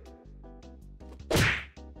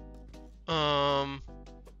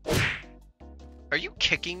 Are you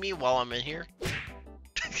kicking me while I'm in here?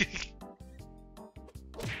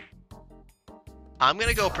 I'm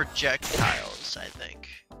gonna go projectiles, I think.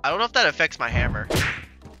 I don't know if that affects my hammer.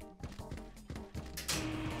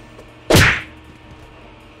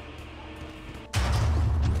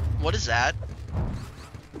 What is that?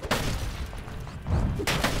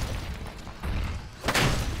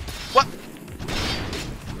 What?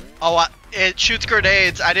 Oh, it shoots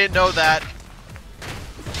grenades. I didn't know that.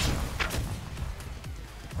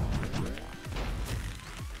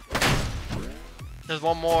 There's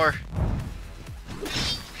one more.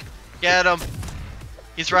 Get him.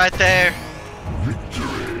 He's right there.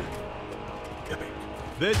 Victory. Epic.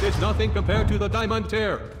 This is nothing compared to the diamond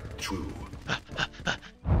tier. True.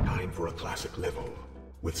 Time for a classic level,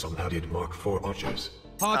 with some added Mark IV archers.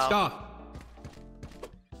 Hot Oh. stuff.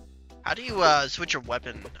 How do you switch your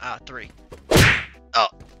weapon? 3. Oh.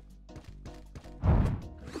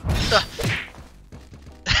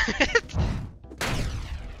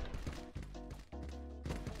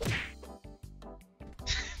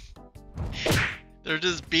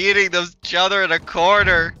 beating each other in a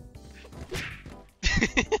corner.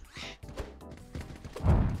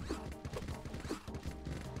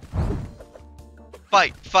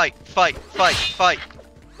 Fight, fight, fight, fight, fight.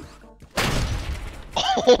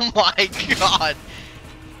 Oh my god.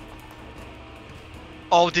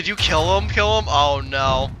 Oh, did you kill him? Kill him? Oh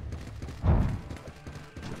no.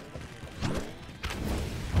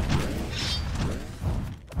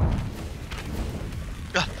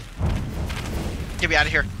 Ugh. Get me out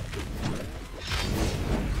of here.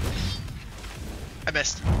 I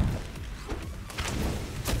missed.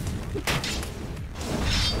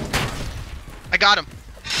 I got him.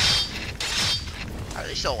 How are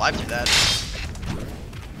they still alive through that?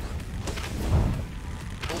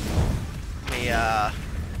 Let me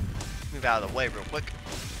move out of the way real quick.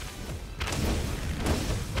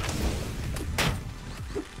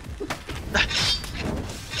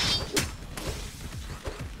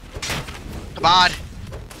 Come on.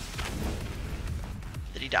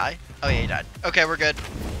 Did he die? Oh yeah, he died. Okay, we're good.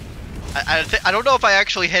 I don't know if I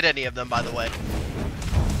actually hit any of them, by the way.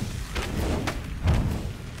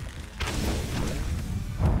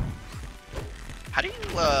 How do you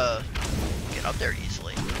get up there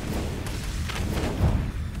easily?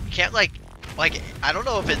 You can't like I don't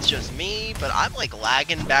know if it's just me, but I'm like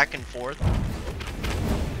lagging back and forth.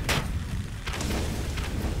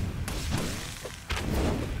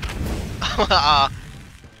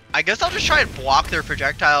 I guess I'll just try and block their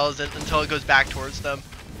projectiles until it goes back towards them.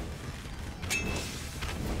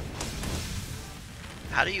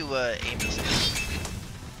 How do you aim this thing?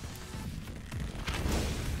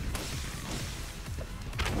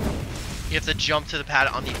 You have to jump to the pad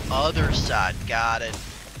on the other side. Got it.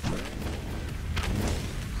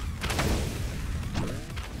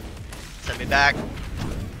 Send me back.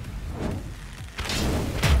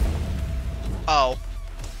 Oh.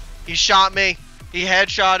 He shot me. He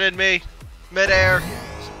headshotted me. Midair.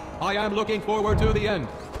 I am looking forward to the end.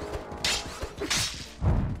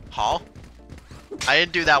 Huh? I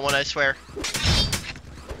didn't do that one, I swear.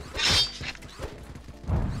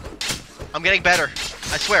 I'm getting better.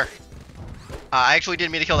 I swear. I actually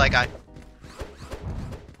didn't mean to kill that guy.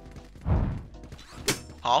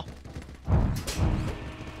 Huh?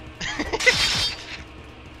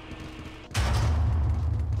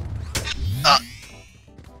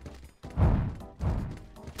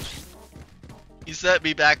 He set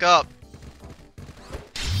me back up.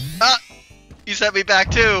 He set me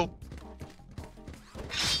back too.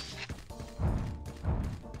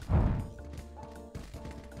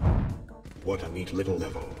 What a neat little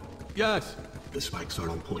level. Yes. The spikes are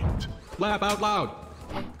on point. Laugh out loud.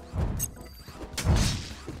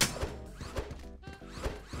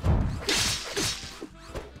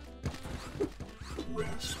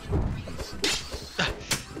 Rest in peace.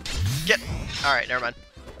 Get. Alright, never mind.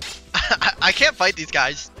 I can't fight these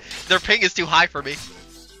guys. Their ping is too high for me.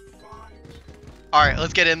 Alright,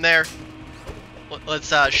 let's get in there. Let's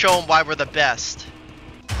show them why we're the best.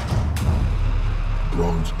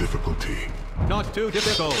 Bronze difficulty. Not too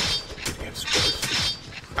difficult. It gets worse.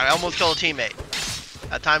 I almost killed a teammate.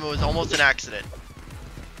 That time it was almost an accident.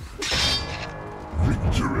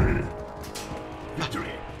 Victory.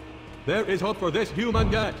 Victory. There is hope for this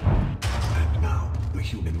human yet. And now, the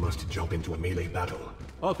human must jump into a melee battle.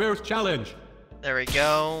 A fierce challenge. There we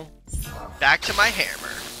go. Back to my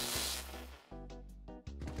hammer.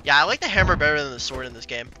 Yeah, I like the hammer better than the sword in this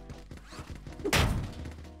game.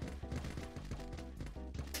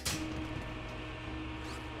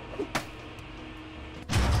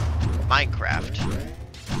 Minecraft.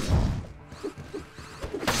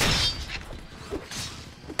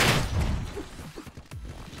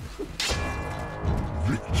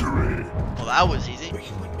 Victory. Well, that was easy. The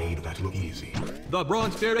human made that look easy. The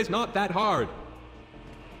bronze spear is not that hard.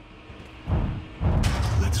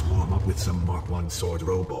 Let's warm up with some Mark 1 sword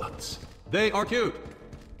robots. They are cute.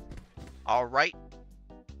 Alright.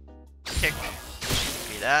 Kick.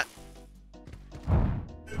 Be that.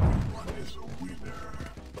 Everyone is a winner.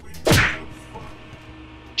 When you have fun.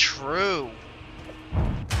 True.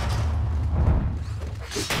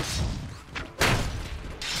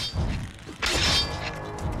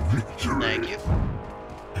 Victory. Thank you.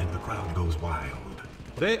 And the crowd goes wild.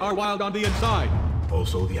 They are wild on the inside.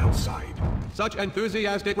 Also the outside. Such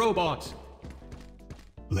enthusiastic robots.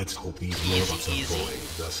 Let's hope these Easy, robots easy. avoid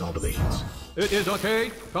the saw blades. It is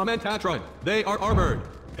okay. Commentatron. They are armored.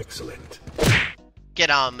 Excellent. Get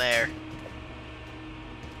on there.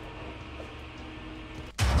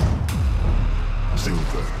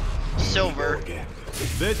 Silver. Silver. Go again.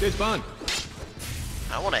 This is fun.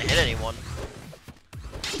 I don't want to hit anyone.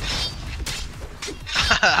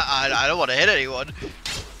 I don't want to hit anyone.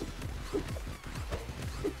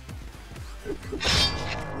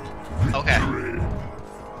 Okay. Hooray.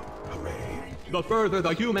 The further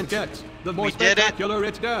the human gets, the more We did it. spectacular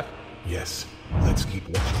its death. Yes, let's keep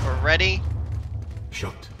watching. We're ready.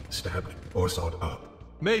 Shot, stabbed, or sawed up.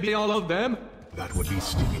 Maybe all of them? That would be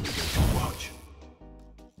stinging to watch.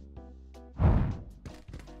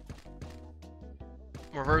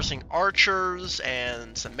 Reversing archers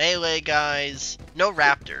and some melee guys. No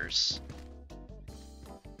raptors.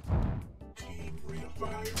 Team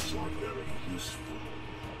revives are very useful.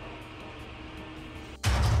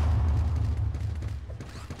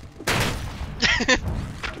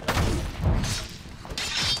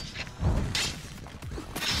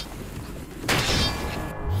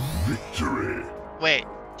 Victory! Wait,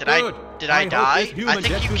 did Good. I I hope die? this human I think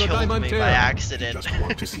gets you to the killed diamond me tier. by accident. Just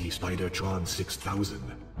want to see Spidertron 6000.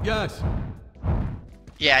 Yes.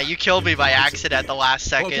 Yeah, you killed me by accident at the last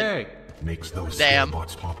second. Okay. Makes those Damn.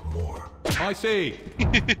 bots pop more. I see.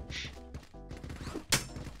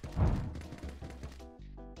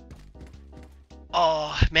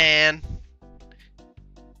 Oh, man.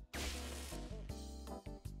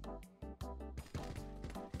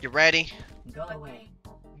 You ready? Go away.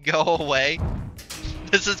 Go away.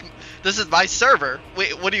 This is my server.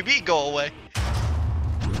 Wait, what do you mean go away?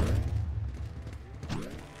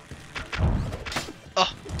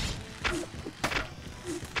 Oh.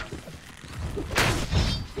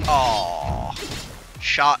 Oh.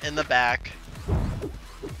 Shot in the back.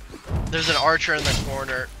 There's an archer in the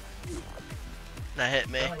corner. That hit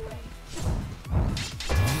me. Go away.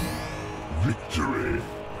 Victory!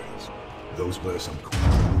 Those were some cool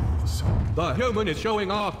moves. The human is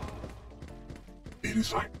showing off. It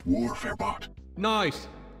is like Warfare Bot. Nice.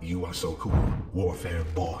 You are so cool, Warfare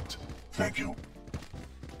Bot. Thank you.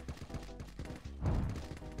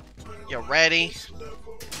 You ready?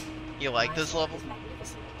 You like this level? Is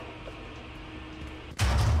magnificent.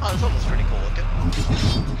 Oh, this level's pretty cool looking.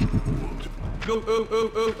 Go,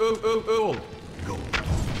 oh. Gold.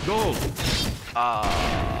 Gold.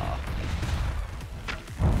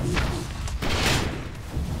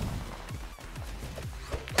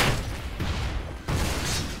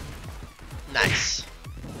 Nice.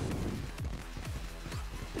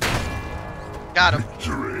 Got him.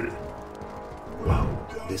 Victory! Wow,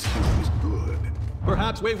 this human is good.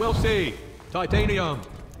 Perhaps we will see. Titanium.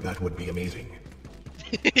 That would be amazing.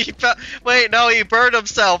 Wait, no, he burned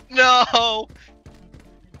himself. No.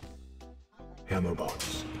 Hammer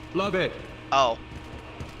bots. Love it. Oh.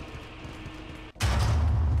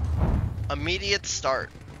 Immediate start.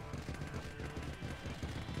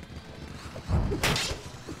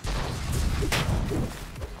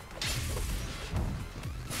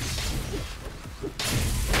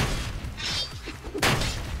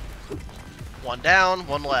 One down,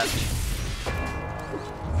 one left.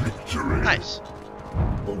 Victory! Nice.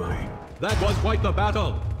 Oh my, That was quite the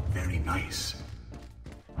battle. very nice.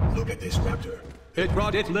 Look at this raptor. It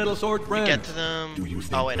brought its little sword friend. Get to them. Do you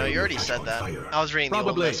think Oh wait, no, they you will already catch said on that. fire? I was reading the old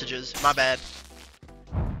Probably. messages. My bad.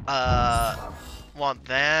 Want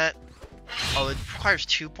that? Oh, it requires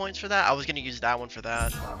 2 points for that? I was gonna use that one for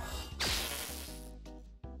that.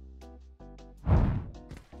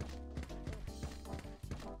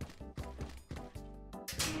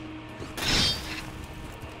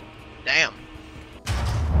 Damn.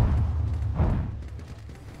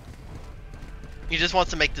 He just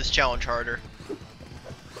wants to make this challenge harder.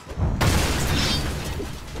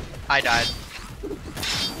 I died.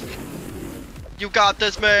 You got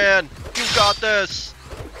this, man! You got this!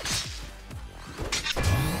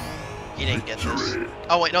 He didn't get this.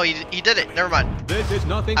 Oh wait, no, he did it. Never mind. This is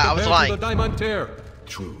nothing I was compared to lying. the diamond tier.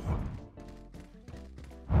 True.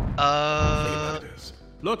 Raptors.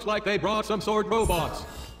 Looks like they brought some sword robots.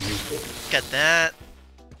 Get that.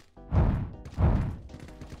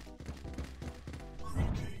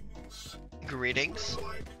 Greetings. Greetings.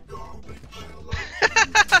 Like garbage.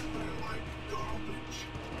 Like garbage.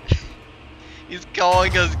 He's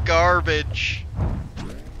calling us garbage.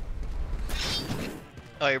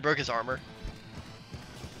 Oh, he broke his armor.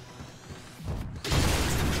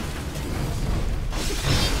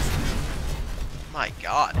 My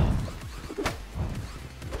god.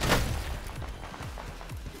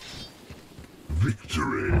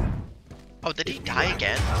 Victory! Oh, did he If we die ran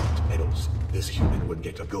again? without medals, this human would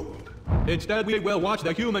get a gold. Instead, we will watch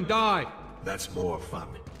the human die. That's more fun.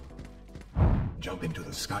 Jump into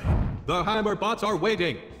the sky. The hammer bots are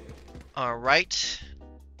waiting. All right.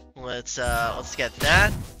 Let's get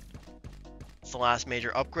that. It's the last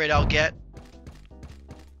major upgrade I'll get.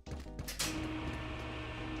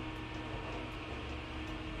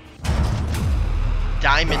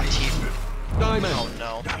 Diamond teeth. Diamond. Oh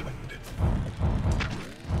no. Diamond.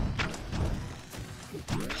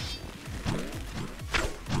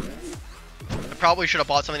 probably should have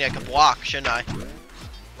bought something I could block, shouldn't I?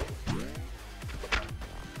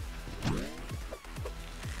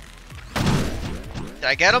 Did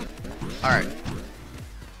I get him? Alright.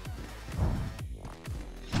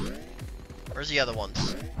 Where's the other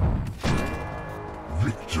ones?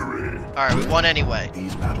 Victory. Alright, we won anyway.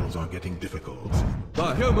 These battles are getting difficult.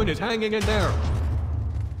 The human is hanging in there.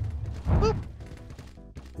 Boop.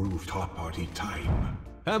 Rooftop party time.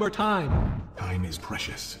 Hammer time. Time is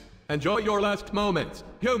precious. Enjoy your last moments.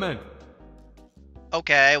 Human.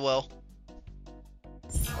 Okay, well.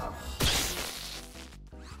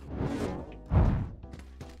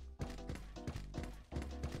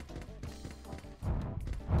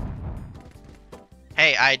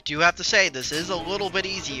 Hey, I do have to say, this is a little bit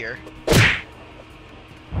easier.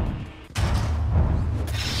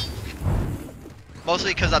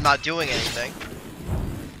 Mostly because I'm not doing anything.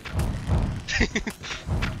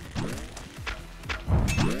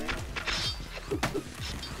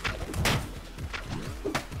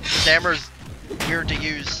 This hammer's weird to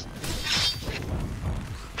use.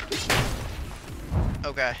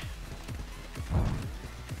 Okay.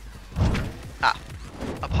 Ah.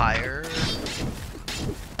 Up higher.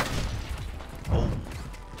 Oh.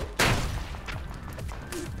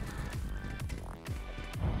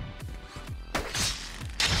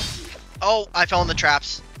 Oh, I fell in the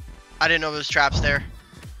traps. I didn't know there was traps there.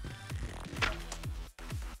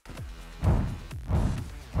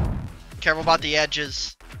 Careful about the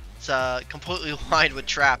edges. It's completely lined with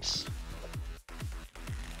traps.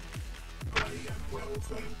 I am well,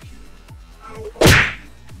 thank you. How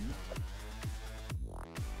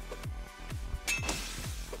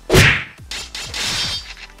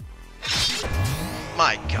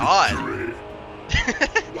My God.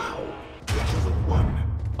 wow. Level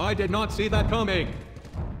 1. I did not see that coming.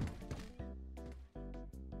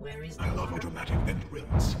 Where is I love dramatic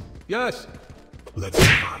entrance. Yes. Let's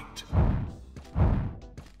fight.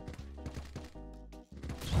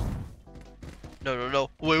 No, no, no.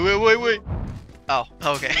 Wait, wait, wait, wait. Oh,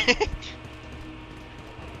 okay.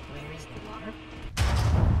 where is the water?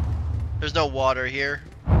 There's no water here.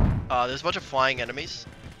 There's a bunch of flying enemies.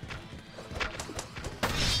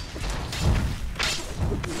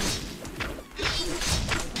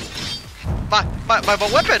 My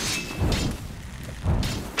weapon!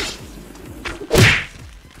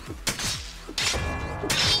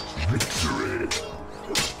 Victory.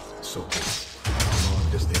 So, how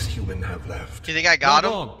long does this human have left? Do you think I got Not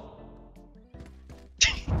him? long.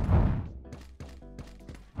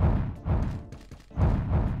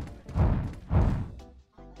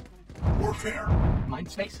 Warfare.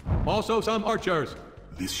 Mind space? Also some archers.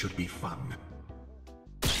 This should be fun.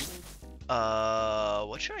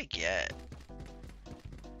 What should I get?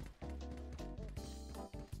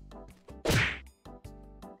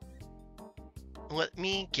 Let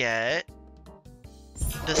me get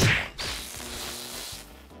this one.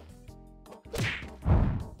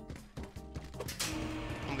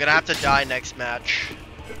 I'm gonna have to die next match.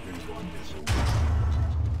 Everyone is aware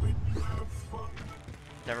when you have fun.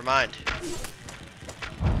 Never mind.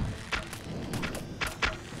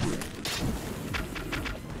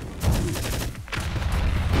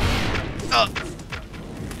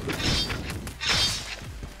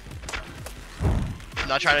 I'm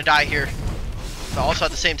not trying to die here. But also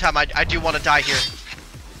at the same time, I do want to die here.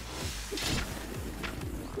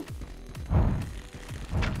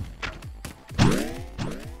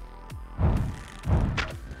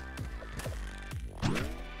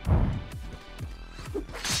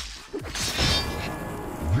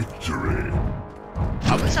 Victory.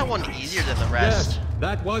 How was that one easier than the rest? Yes.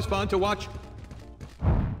 That was fun to watch.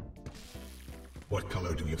 What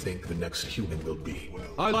color do you think the next human will be?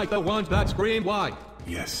 I like the ones that scream why.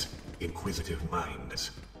 Yes, inquisitive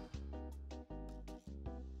minds.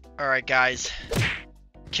 Alright, guys.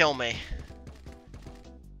 Kill me.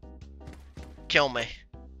 Kill me.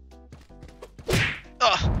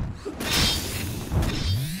 Ugh!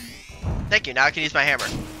 Thank you, now I can use my hammer.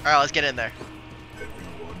 Alright, let's get in there.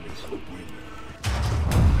 Everyone is a winner.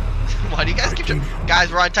 Why do you guys keep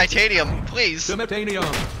guys, we're on titanium, please. Titanium.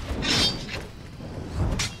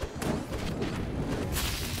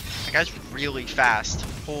 That guy's really fast.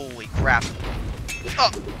 Holy crap.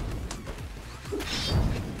 Oh!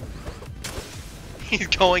 He's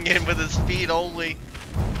going in with his speed only.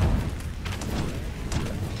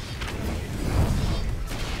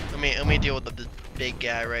 Let me deal with the big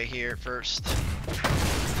guy right here first.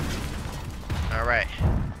 Alright.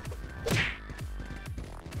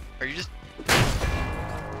 Are you just...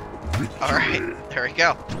 Alright, there we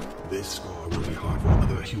go. This score will be hard for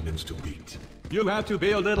other humans to beat. You have to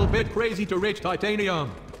be a little bit crazy to reach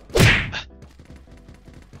titanium.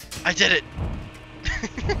 I did it!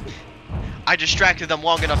 I distracted them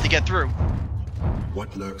long enough to get through.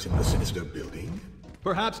 What lurks in the sinister building?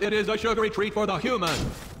 Perhaps it is a sugary treat for the human.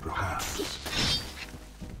 Perhaps.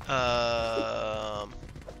 I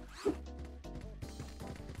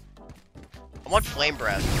want flame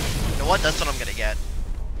breath. You know what? That's what I'm gonna get.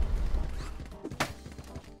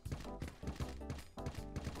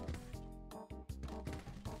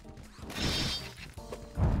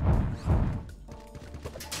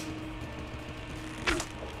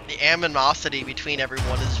 The animosity between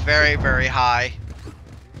everyone is very, very high.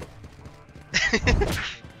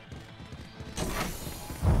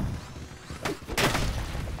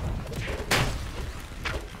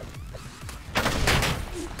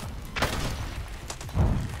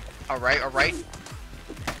 Alright, alright.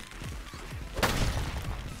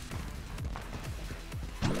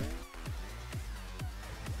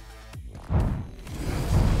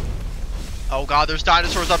 Oh god, there's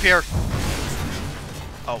dinosaurs up here!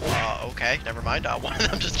 Oh, okay, never mind. One of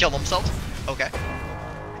them just killed themselves. Okay.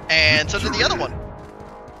 And so did the other one.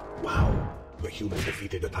 Wow. The human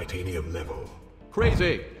defeated the titanium level.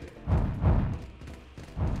 Crazy.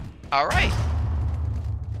 Alright.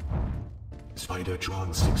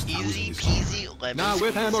 Spider-Tron 6000 Easy is here. peasy lemon Now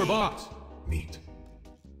with squeezy. hammer box. Neat.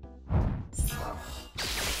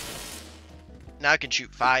 Now I can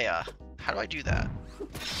shoot fire. How do I do that?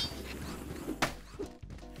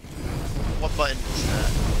 What button is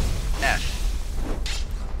that? F.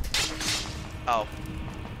 Oh.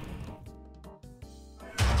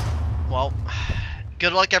 Well,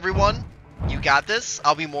 good luck everyone. You got this.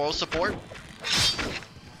 I'll be moral support.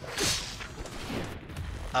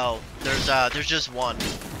 Oh, there's just one.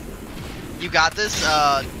 You got this.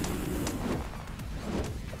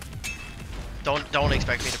 Don't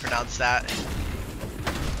expect me to pronounce that.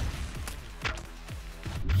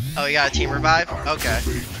 Oh, you got a team revive? Okay.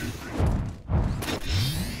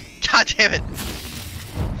 God damn it.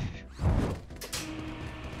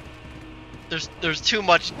 There's too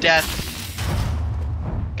much death.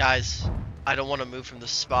 Guys, I don't want to move from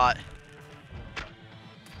this spot.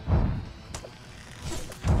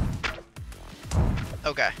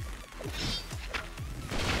 Okay.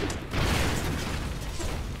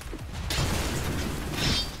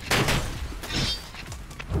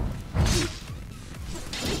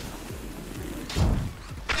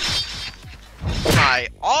 My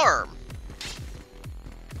arm.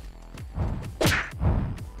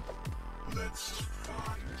 Let's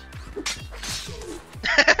find.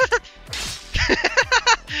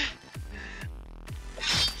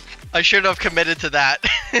 I should have committed to that.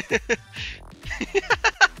 Well,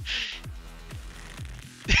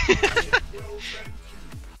 thank you.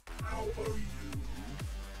 How are you?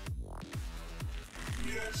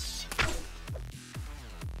 Yes.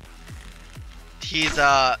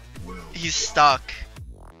 He's stuck.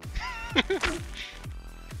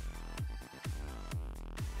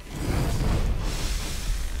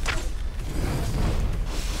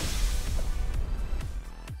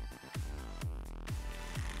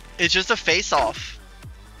 It's just a face-off.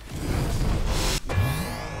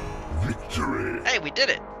 Victory. Hey, we did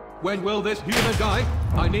it. When will this human die?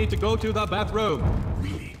 I need to go to the bathroom.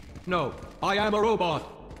 Really? No, I am a robot.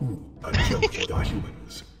 A joke for the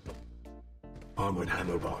humans. Armored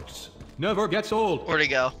hammer bots. Never gets old. Where'd he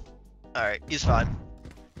go? Alright, he's fine.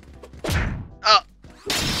 Oh!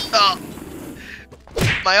 Oh!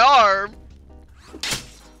 My arm!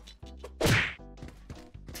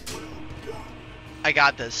 I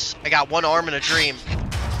got this. I got one arm and a dream.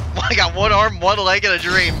 I got one arm, one leg, and a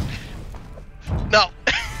dream. No!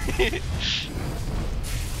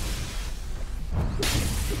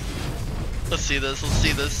 Let's see this, let's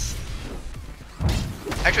see this.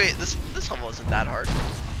 Actually, this one wasn't that hard.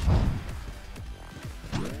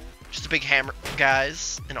 Just a big hammer,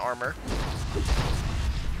 guys, in armor.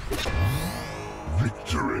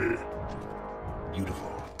 Victory.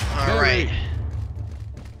 Beautiful. Alright.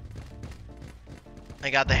 I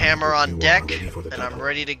got the hammer on You are deck, ready for the and I'm battle.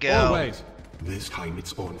 ready to go. Always. This time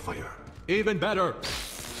it's on fire. Even better.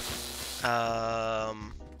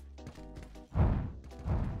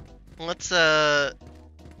 Let's I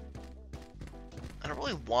don't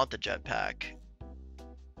really want the jetpack.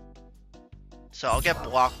 So I'll get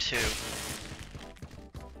block 2.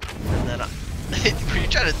 And then were you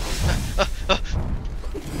trying to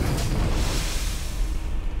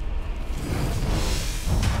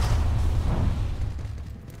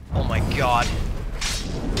Oh my god.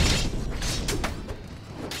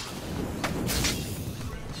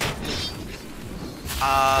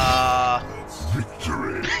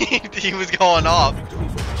 Victory. He was going off. Victory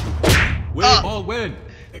for the humans. We all win.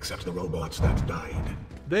 Except the robots that died.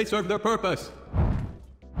 They serve their purpose.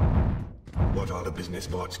 What are the business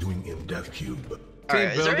bots doing in Death Cube?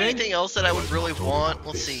 Alright, is there building? anything else that I would really Told want?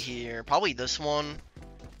 about Let's see this. here. Probably this one.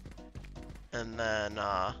 And then,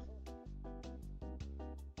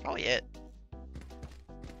 probably it.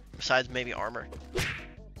 Besides maybe armor.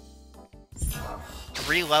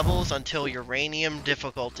 3 levels until uranium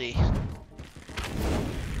difficulty.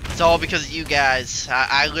 It's all because of you guys.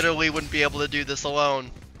 I literally wouldn't be able to do this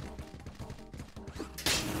alone.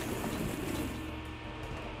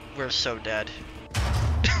 We're so dead.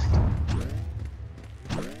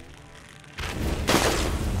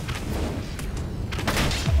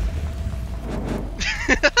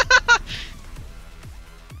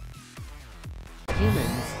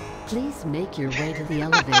 Humans, please make your way to the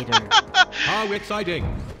elevator. How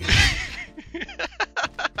exciting!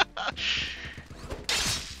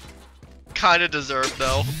 Kinda deserved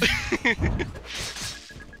though.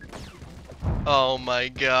 Oh my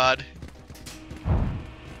god.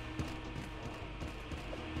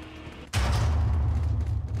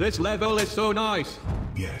 This level is so nice.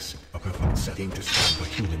 Yes, a perfect setting to stab a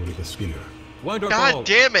human with a spear. Wonderful. God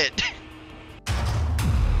damn it!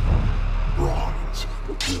 Bronze.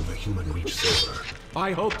 Will the human reach silver?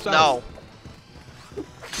 I hope so. No.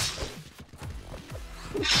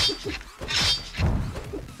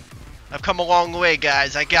 I've come a long way,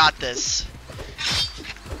 guys. I got this.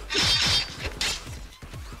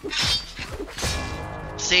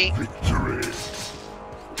 See? Victory.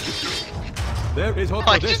 There is hope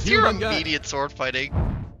I for this just hear human guy. immediate sword fighting.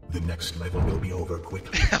 The next level will be over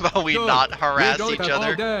quickly. How about we Good. not We harass don't each have all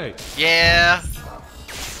other? day. Yeah.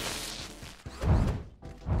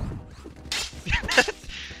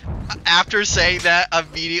 After saying that,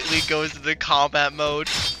 immediately goes into combat mode.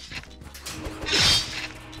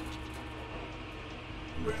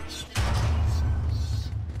 Rest.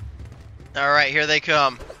 Alright, here they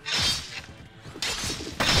come.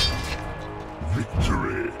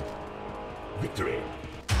 Victory. Victory.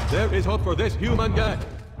 There is hope for this human guy.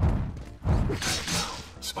 And now,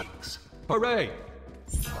 spikes. Hooray!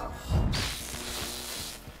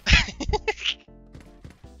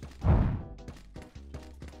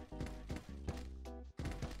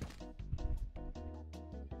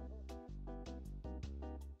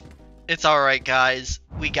 It's alright, guys.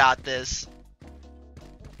 We got this.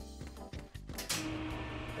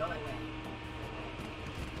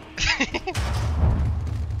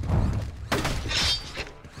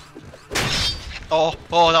 Oh,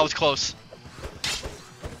 that was close.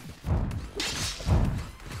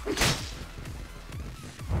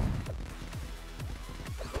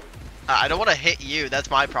 I don't want to hit you. That's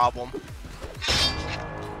my problem.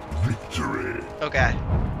 Victory. Okay.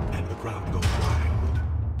 And the crowd goes wild.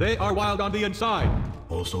 They are wild on the inside.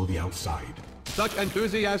 Also the outside. Such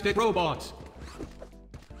enthusiastic robots.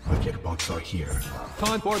 The kickbots are here.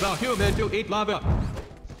 Time for the human to eat lava.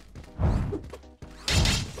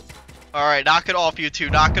 Alright, knock it off, you two.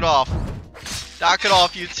 Knock it off. Knock it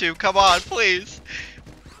off, you two. Come on, please.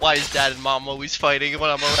 Why is Dad and Mom always fighting when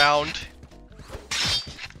I'm around?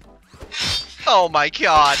 Oh my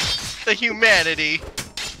god. The humanity.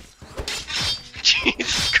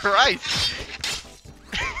 Jesus Christ.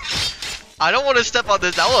 I don't want to step on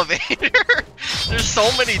this elevator. There's so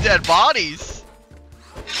many dead bodies.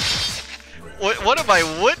 What am I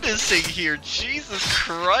witnessing here? Jesus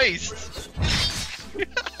Christ.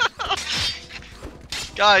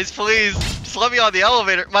 Guys, please, just let me on the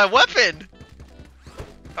elevator. My weapon!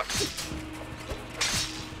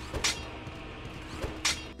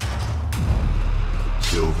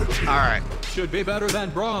 Silver team. Alright. Should be better than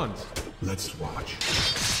bronze. Let's watch.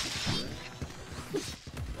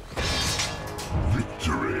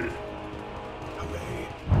 Victory. Hooray.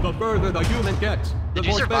 The further the human gets, the Did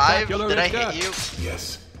you more survive? spectacular Did I its hit death. you?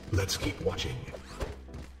 Yes, let's keep watching.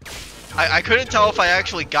 I couldn't tell if I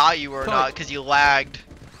actually got you or not because you lagged.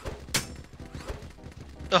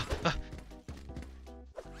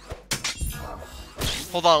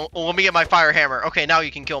 Hold on, let me get my fire hammer. Okay, now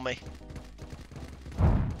you can kill me.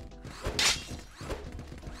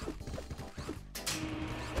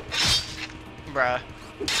 Bruh.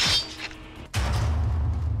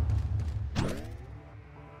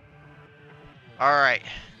 Alright.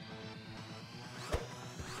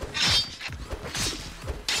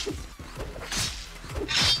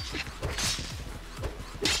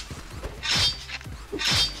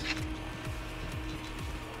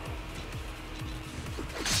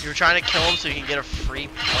 You were trying to kill him so you can get a free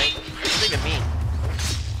point? What does that even mean?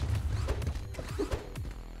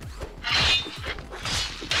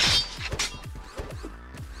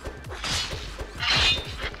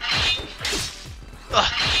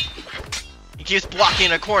 Ugh. You keeps blocking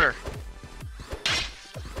in a corner.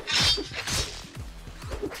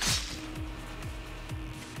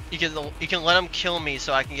 You can let him kill me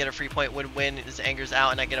so I can get a free point when his anger's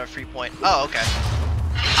out and I get a free point. Oh, okay.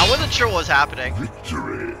 I wasn't sure what was happening.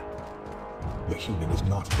 Victory. The human is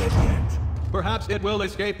not dead yet. Perhaps it will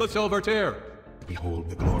escape the silver tier. Behold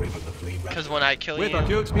the glory of the flame. Because when I kill With you, a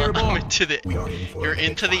cute spear ball. I'm into the. We are in for You're a big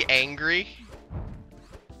into the fight. angry.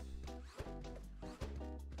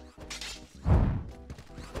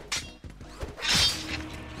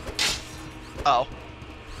 Oh.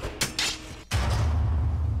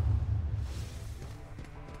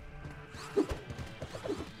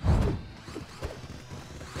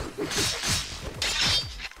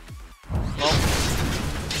 Well,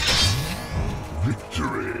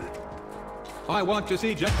 Victory. I want to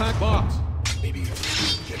see Jetpack Box. Maybe if the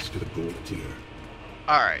human gets to the gold tier.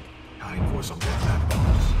 alright. Time for some jetpack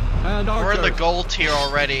bombs. And We're Archer. in the gold tier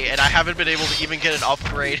already, and I haven't been able to even get an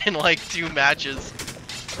upgrade in like 2 matches.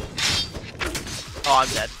 Oh, I'm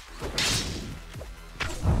dead.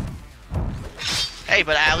 Hey,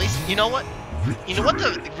 but at least, you know what? You know what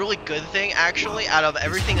the really good thing, actually, out of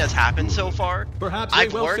everything that's happened so far? Perhaps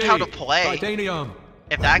I've they will learned see how to play, Titanium.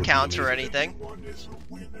 if that counts for anything. One is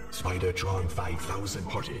a winner. Spidertron 5000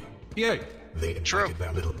 party. Yay. They invited True.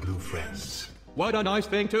 their little blue friends. What a nice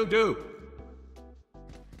thing to do.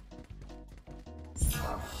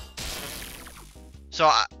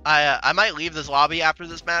 So I might leave this lobby after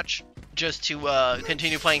this match, just to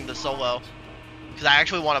continue playing the solo. Because I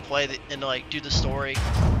actually want to play and like do the story.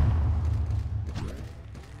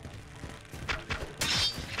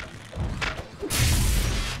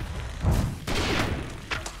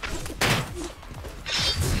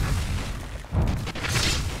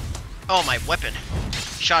 Oh, my weapon.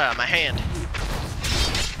 Shot out of my hand.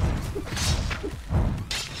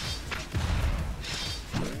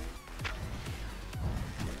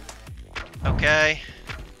 Okay.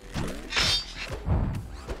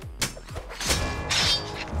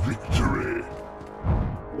 Victory.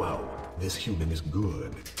 Wow, this human is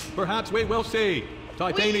good. Perhaps we will see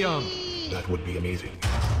Titanium. That would be amazing.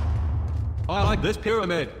 I like this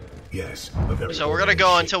pyramid. Yes, a very So we're gonna ornate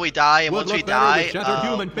go shape. until we die, and Would once we look better die, with shattered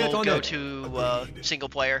human bits we'll on go it. to single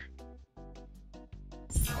player.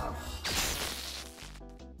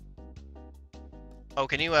 Oh,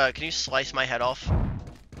 can you slice my head off?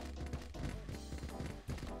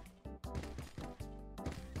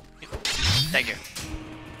 Thank you.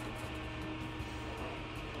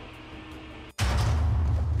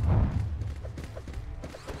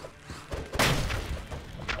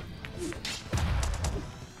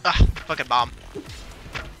 Ah, fucking bomb.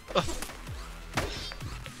 Ugh.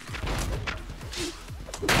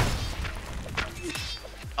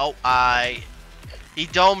 Oh, he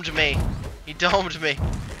domed me. He domed me.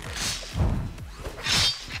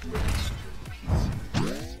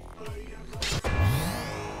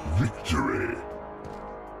 Victory.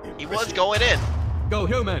 He was going in. Go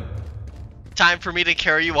human. Time for me to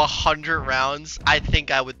carry you 100 rounds. I think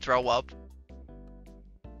I would throw up.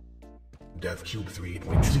 Death Cube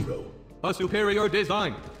 3.0. A superior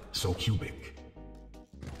design. So cubic.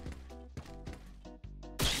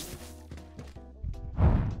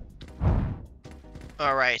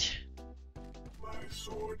 All right. My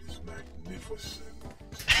sword is magnificent.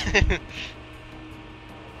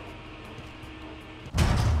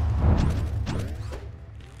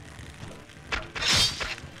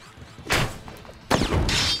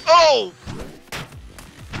 Oh!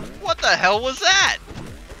 What the hell was that?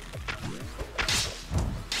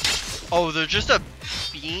 Oh, there's just a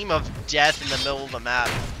beam of death in the middle of the map.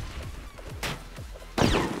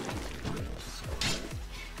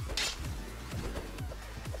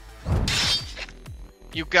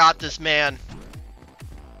 You got this, man.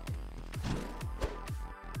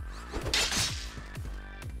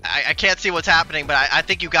 I can't see what's happening, but I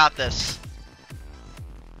think you got this.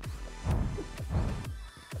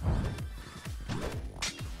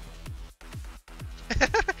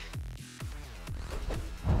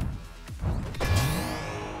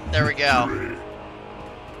 There we go.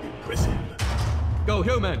 Impressive. Go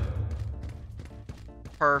human.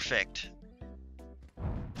 Perfect.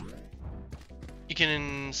 You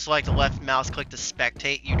can select the left mouse click to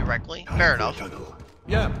spectate you directly. Fair enough. Tunnel.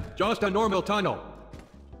 Yeah, just a normal tunnel.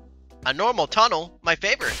 A normal tunnel, my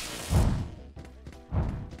favorite.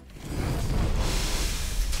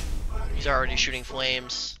 He's already shooting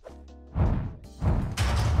flames.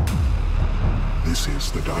 This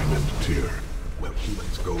is the diamond tier. Well,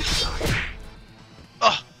 humans go to die.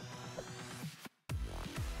 Ugh.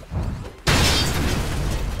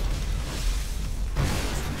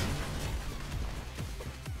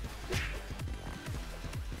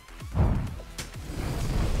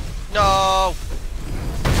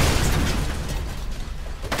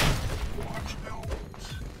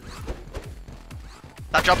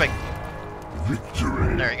 Stop jumping.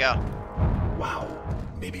 Victory! There you go. Wow.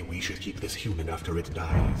 Maybe we should keep this human after it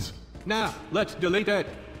dies. Now, let's delete it.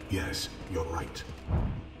 Yes, you're right.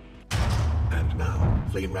 And now,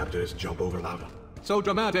 flame raptors jump over lava. So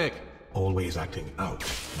dramatic. Always acting out.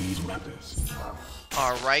 These raptors.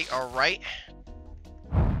 Alright, alright.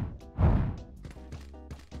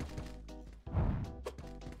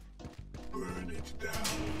 Burn it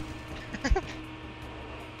down.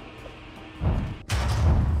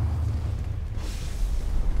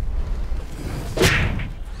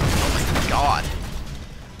 Oh my god.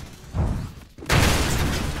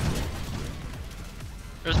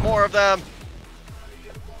 There's more of them.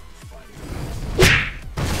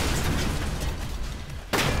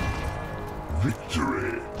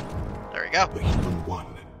 Victory! There we go. The human won.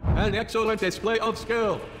 An excellent display of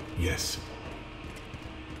skill. Yes.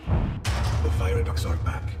 The fire ducks are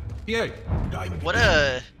back. Yay. Diamond. What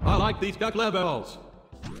a... I like these duck levels.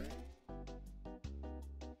 I'm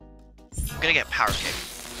gonna get power kick.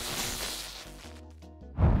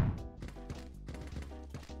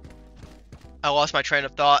 I lost my train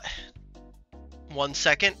of thought. 1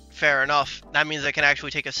 second? Fair enough. That means I can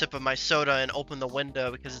actually take a sip of my soda and open the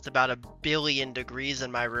window because it's about 1 billion degrees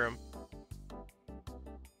in my room.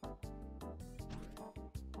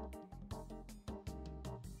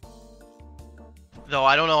 Though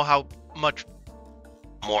I don't know how much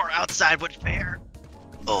more outside would fare.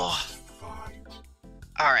 Oh.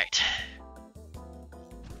 Alright.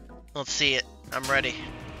 Let's see it. I'm ready.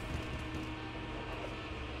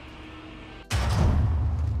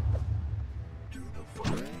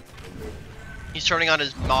 He's turning on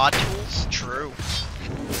his mod tools? True.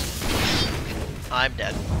 I'm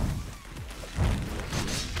dead.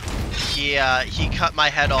 He cut my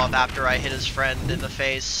head off after I hit his friend in the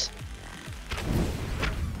face.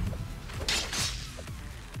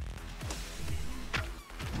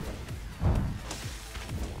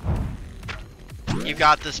 You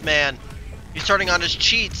got this, man. He's turning on his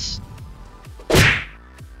cheats.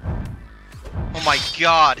 Oh my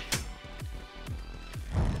god.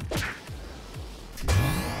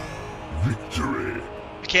 Victory!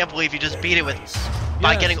 I can't believe you just beat it with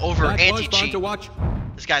by getting over that was fun anti-cheat. to watch.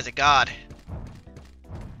 This guy's a god.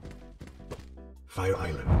 Fire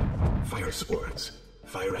Island. Fire swords.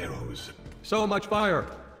 Fire arrows. So much fire.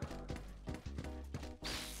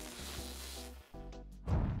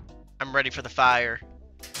 I'm ready for the fire.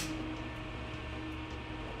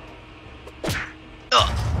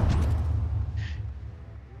 Ugh.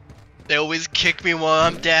 They always kick me while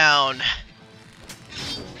I'm down.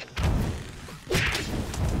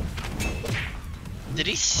 Did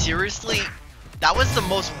he seriously? That was the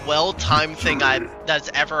most well-timed thing that's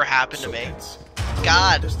ever happened to me. Hence,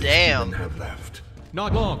 God does this damn. human have left?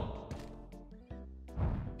 Not long.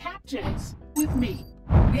 Captains, with me.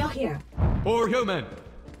 We are here. Poor human.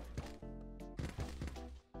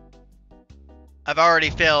 I've already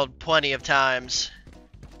failed plenty of times.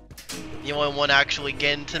 The only one actually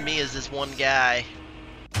getting to me is this one guy.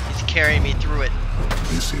 He's carrying me through it.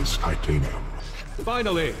 This is titanium.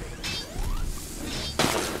 Finally.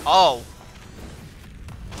 Oh.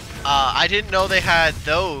 I didn't know they had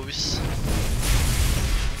those.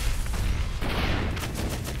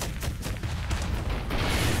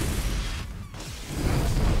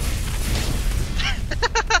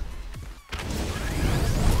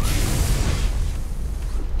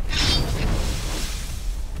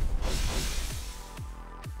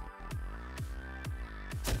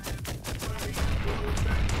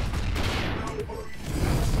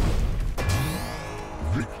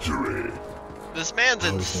 Victory! This man's How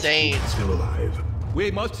is this insane. human still alive?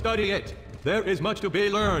 We must study it. There is much to be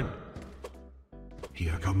learned.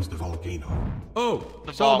 Here comes the volcano. Oh,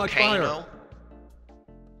 The so much fire. volcano.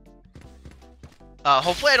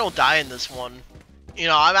 Hopefully I don't die in this one. You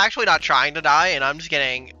know, I'm actually not trying to die, and I'm just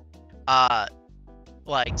getting,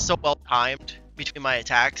 like, so well timed between my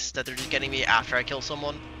attacks that they're just getting me after I kill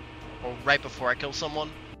someone. Or right before I kill someone.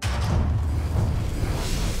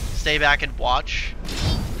 Stay back and watch.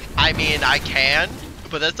 I mean, I can,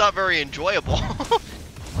 but that's not very enjoyable.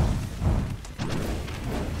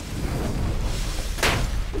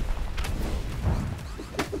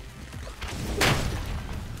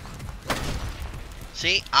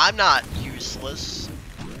 See, I'm not useless.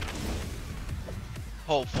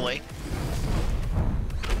 Hopefully.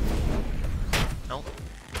 No.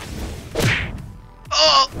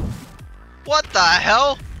 Oh! What the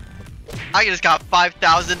hell? I just got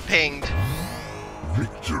 5,000 pinged.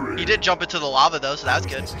 Victory! He did jump into the lava though, so that's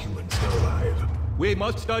How good. is this human still alive? We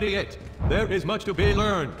must study it. There is much to be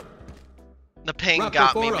learned. The ping Raptor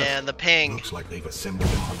got me, for us. man. The ping. Looks like they've assembled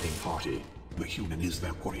a hunting party. The human is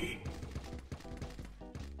their quarry.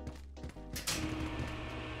 Do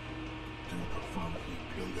the funky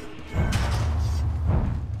pillar dance.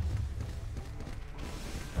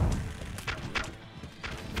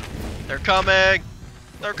 They're coming!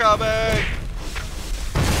 They're coming!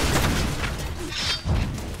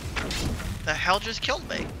 The hell just killed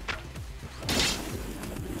me?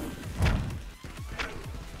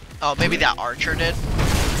 Oh, maybe that archer did.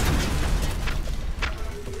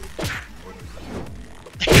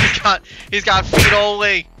 He's got feet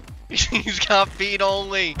only. He's got feet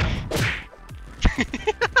only.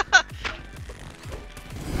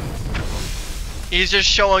 He's just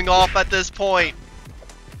showing off at this point.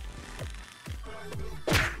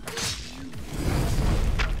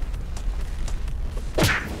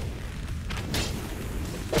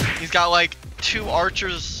 He's got like 2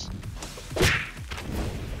 archers.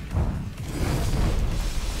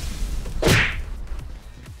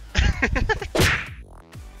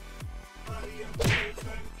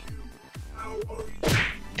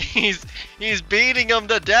 He's beating him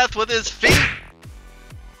to death with his feet.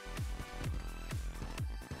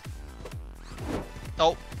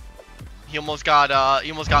 Oh, he almost got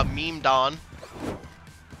memed on.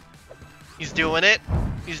 He's doing it.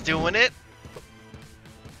 He's doing it.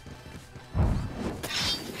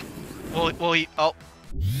 Will he? Oh.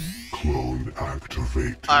 Clone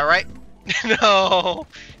activate. All right. No.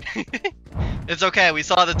 It's okay. We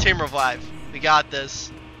saw the team revive. We got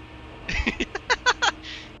this.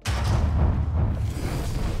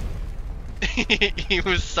 He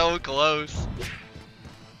was so close.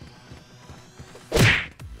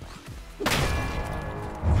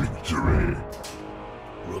 Victory.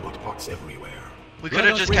 Robot parts everywhere. We could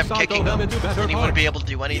have just kept kicking him, and he wouldn't be able to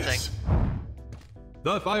do anything. Yes.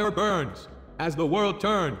 The fire burns as the world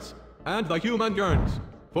turns and the human yearns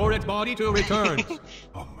for its body to return.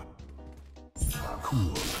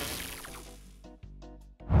 Cool.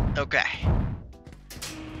 Okay.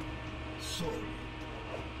 Sorry.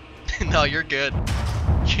 No, you're good.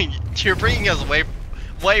 You're bringing us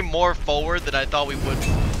way more forward than I thought we would.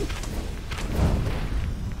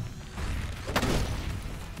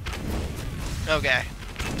 Okay.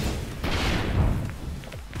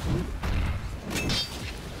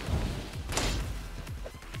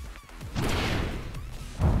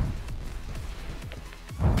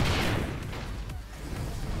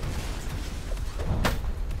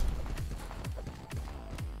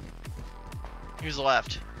 Who's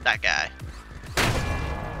left? That guy.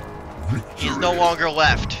 Victory. He's no longer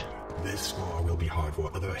left. This score will be hard for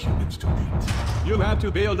other humans to beat. You have to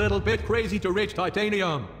be a little bit crazy to reach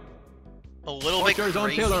titanium. A little bit Tortures on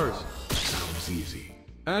crazy. pillars Sounds easy.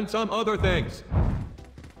 and some other things.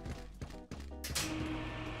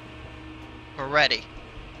 We're ready.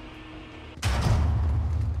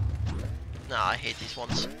 Nah, I hate these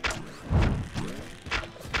ones.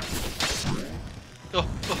 Oh,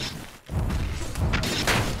 oh.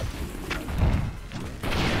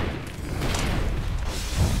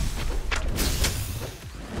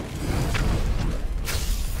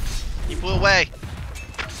 He flew away.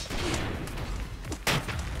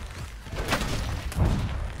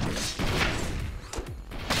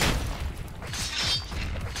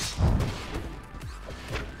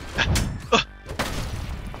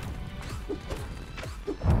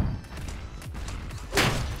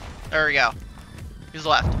 There we go. Who's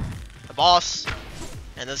left? The boss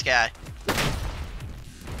and this guy.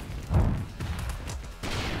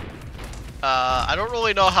 I don't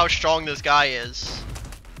really know how strong this guy is.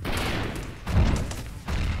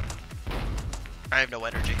 I have no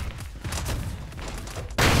energy.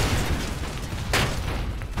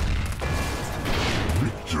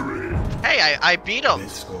 Victory. Hey, I beat him.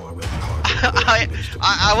 This score will be hard for other humans to beat.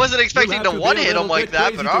 I wasn't expecting You to have be one a hit him little like bit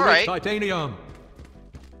that, crazy but to reach alright. titanium.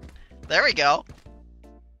 There we go.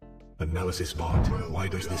 Analysis bot. Why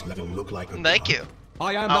does this level look like a Thank gun? you.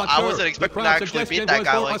 I am I- not I sure. wasn't The expecting to crowd actually beat suggestion that was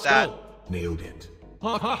guy for like a that. skull. Nailed it.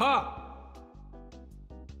 Ha ha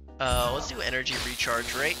ha! Let's do energy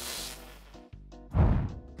recharge rate.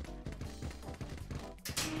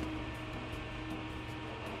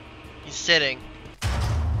 He's sitting.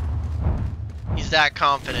 He's that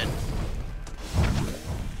confident.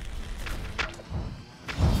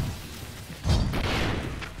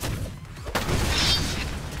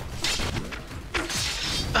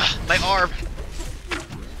 My arm.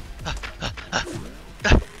 I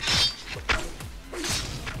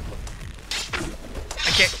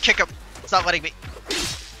can't kick him. It's not letting me.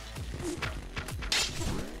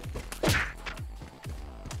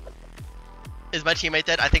 Is my teammate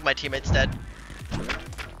dead? I think my teammate's dead.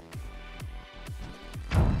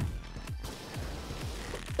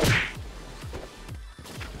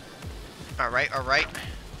 Alright, alright.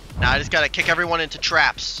 Now I just gotta kick everyone into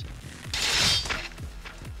traps.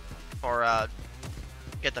 Or,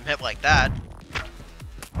 get them hit like that.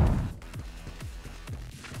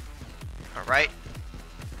 Alright.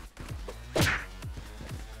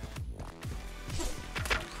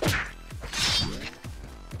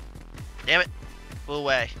 Damn it. Flew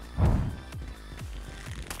away.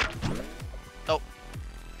 Oh.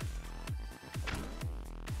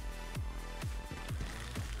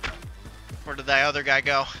 Where did that other guy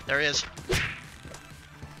go? There he is.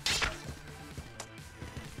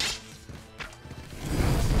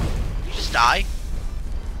 You just die?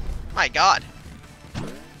 My god.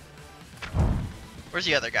 Where's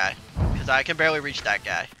the other guy? Because I can barely reach that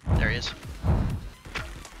guy. There he is.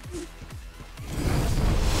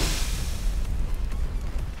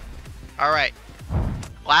 Alright.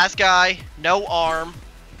 Last guy. No arm.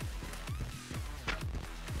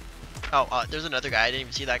 Oh, there's another guy. I didn't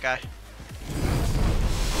even see that guy.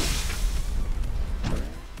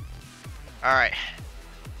 Alright.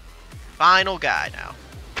 Final guy now.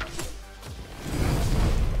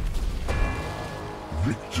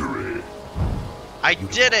 Victory. I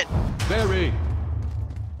did it! Very.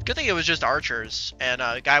 Good thing it was just archers and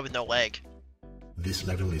a guy with no leg. This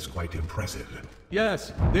level is quite impressive.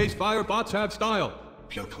 Yes, these fire bots have style.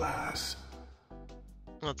 Pure class.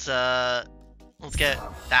 Let's get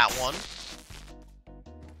that one.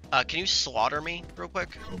 Can you slaughter me real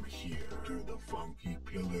quick? Come here to the funky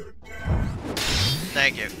pillar dance.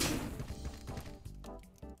 Thank you.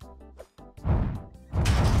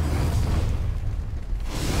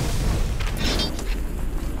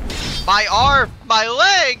 My arm! My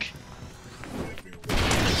leg!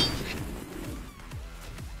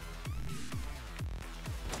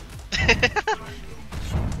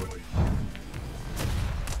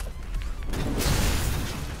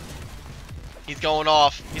 He's going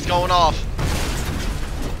off. He's going off.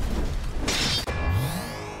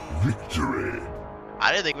 Victory.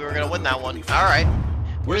 I didn't think we were gonna win that one. All right,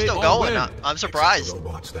 we're We still all going. win. I'm surprised.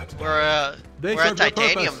 Robots that We're They we're at serve their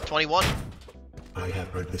titanium purpose. 21. I have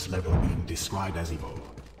heard this level being described as evil.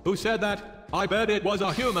 Who said that? I bet it was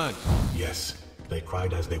a human. Yes, they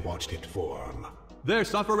cried as they watched it form. Their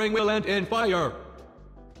suffering will end in fire.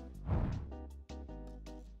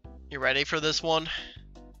 You ready for this one?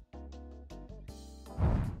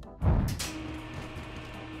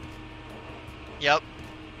 Yep.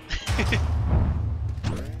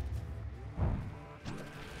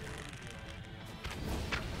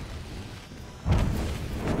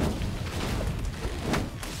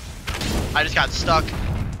 I just got stuck.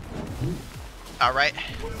 All right.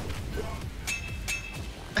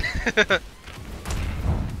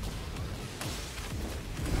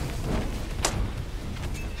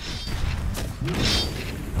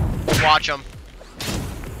 Watch him.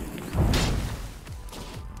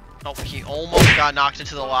 Oh, he almost got knocked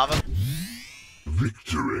into the lava.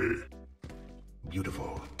 Victory.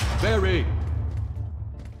 Beautiful. Very.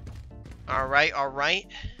 All right, all right.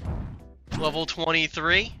 Level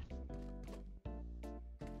 23.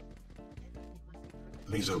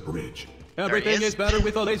 Laser bridge. Everything is. is better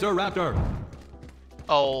with a laser raptor.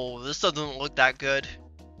 Oh, this doesn't look that good.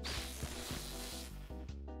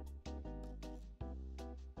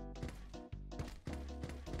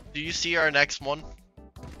 Do you see our next one?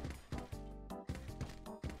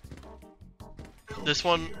 This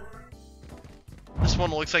one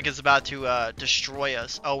looks like it's about to destroy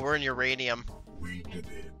us. Oh, we're in uranium. We did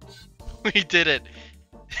it. We did it.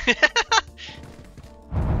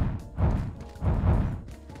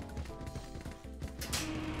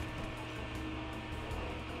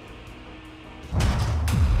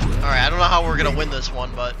 Alright, I don't know how we're gonna win this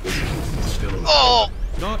one, but... Still alive. Oh!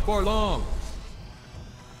 Not for long.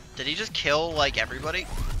 Did he just kill, like, everybody?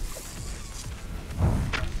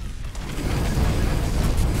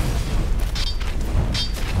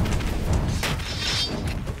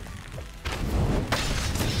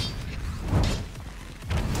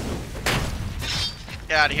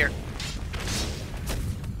 Get out of here.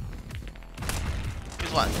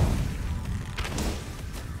 Who's left?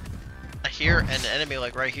 I hear an enemy,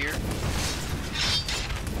 like, right here.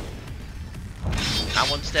 That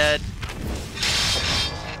one's dead.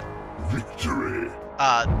 Victory.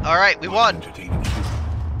 Alright, we won! Entertaining.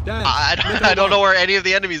 Dance. I don't know where any of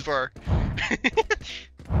the enemies were.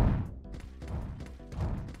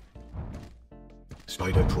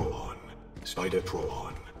 Spidertron.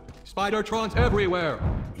 Spidertron. Spidertrons everywhere.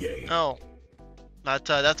 Yay. Oh. That's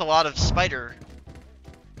a lot of spider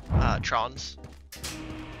trons.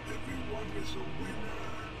 Everyone is a winner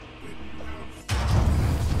when you have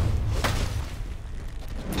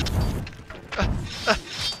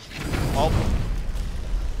Oh,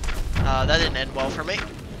 didn't end well for me.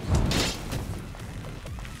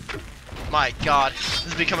 My god, this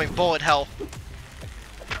is becoming bullet hell.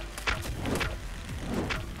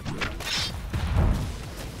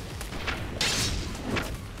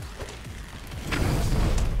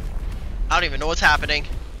 I don't even know what's happening.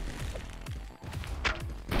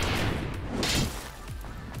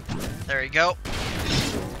 There you go.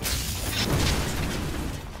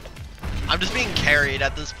 I'm just being carried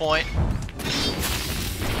at this point.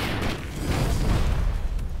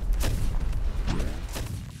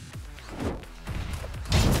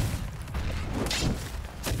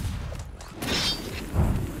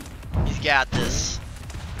 He's got this.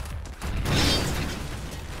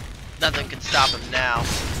 Nothing can stop him now.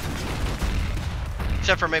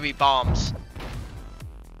 Except for maybe bombs.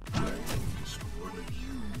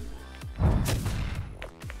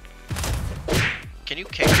 Can you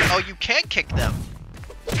kick? Oh, you can kick them.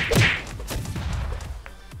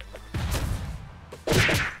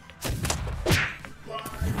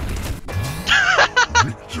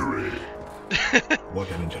 Victory! What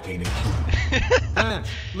an entertaining human. Thanks,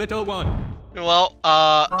 little one. Well,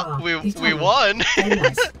 we won. Very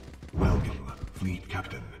nice. Welcome, fleet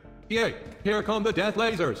captain. Yay, here come the death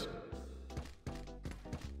lasers.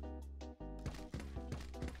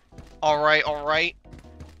 Alright, alright.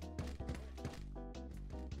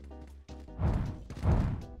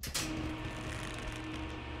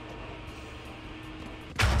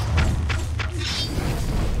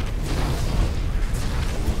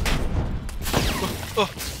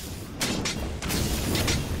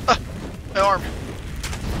 My arm.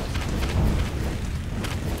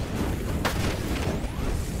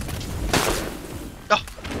 Oh.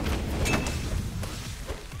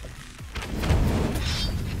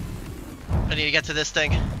 I need to get to this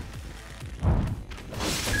thing.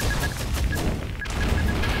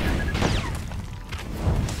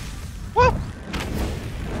 Woo!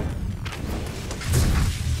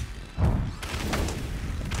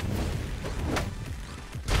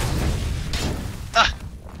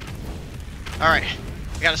 Alright,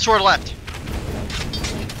 I got a sword left.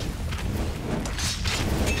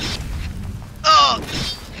 Oh!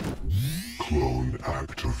 Clone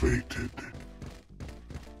activated.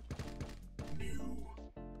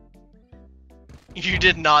 You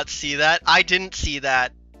did not see that? I didn't see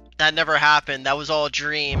that. That never happened. That was all a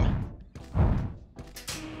dream.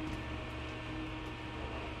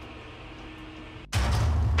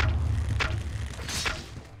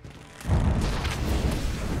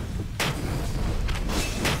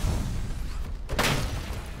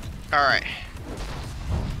 Alright.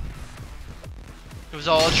 It was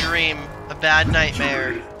all a dream. A bad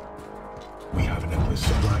nightmare. We have an endless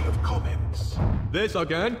supply of comments. This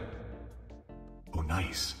again? Oh,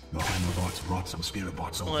 nice. The Hammerbots brought some Spirit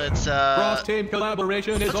Bots over. Let's, Cross-team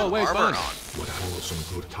collaboration is put some always armor fun. on. What a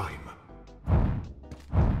wholesome good time.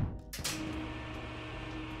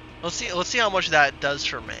 Let's see how much that does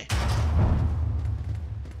for me.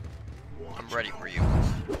 I'm ready for you.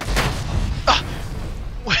 Ah!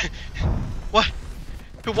 What?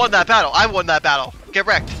 Who won that battle? I won that battle. Get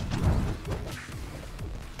wrecked.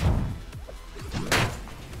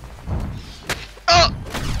 Oh!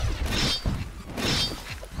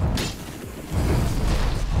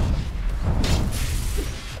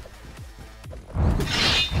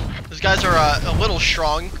 Those guys are a little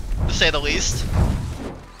strong, to say the least.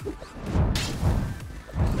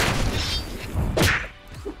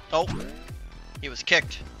 Oh, he was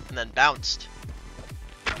kicked and then bounced.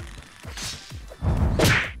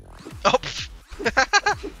 Oh,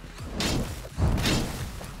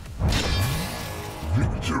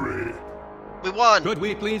 Victory! we won. Could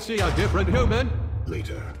we please see a different human?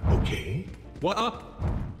 Later, okay? What up?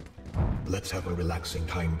 Let's have a relaxing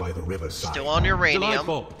time by the riverside. Still on uranium.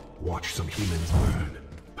 Delightful. Watch some humans burn.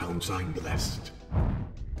 Pound sign blessed.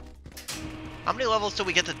 How many levels till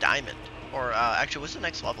we get to diamond? Or actually, what's the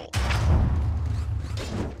next level?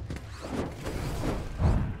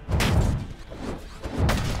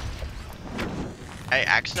 I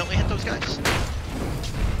accidentally hit those guys.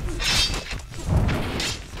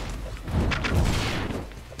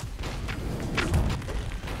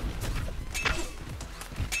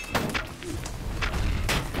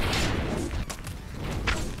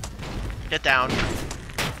 Get down.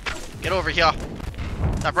 Get over here.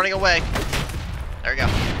 Stop running away. There we go.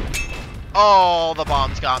 Oh, the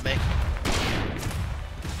bombs got me.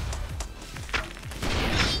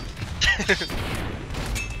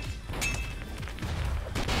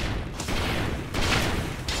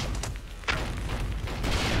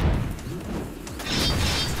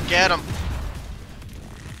 Get him.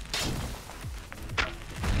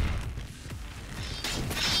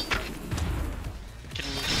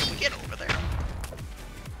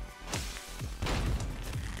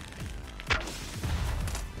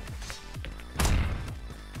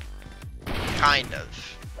 Kind of.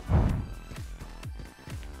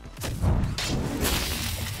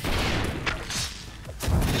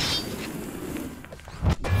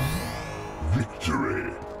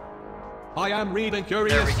 Victory. I am reading There we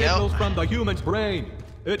curious go. signals from the human's brain.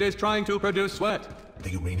 It is trying to produce sweat.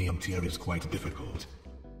 The uranium tier is quite difficult.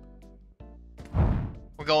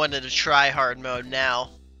 We're going into try-hard mode now.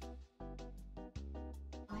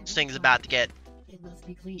 This thing's about to get It must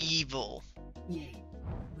be clean. evil. Yay.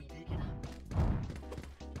 We pick it up.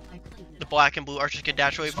 I cleaned The it. black and blue archers can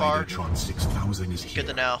dash away far. Spidertron 6000 is here. Good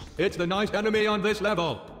to know. It's the nice enemy on this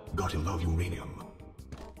level. Gotta love uranium.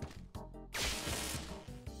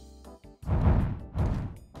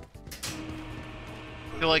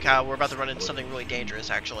 I feel like we're about to run into something really dangerous,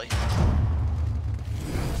 actually.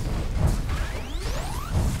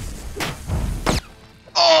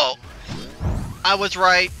 Oh! I was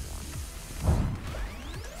right.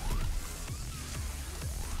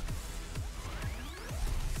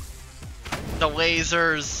 The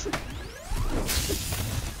lasers.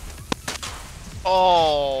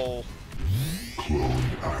 Oh. Clone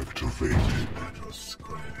activated. At a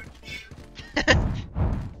scratch.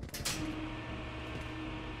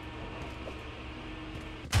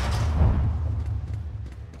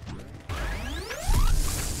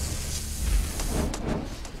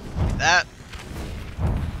 That.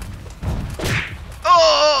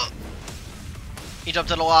 Oh! He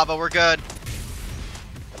jumped in the lava. We're good.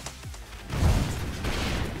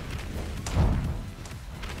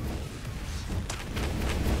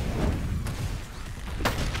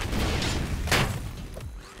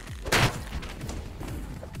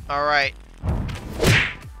 All right.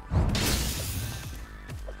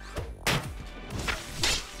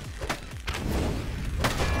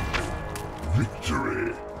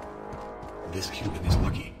 Victory. This human is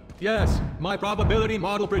lucky. Yes, my probability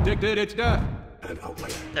model predicted its death. An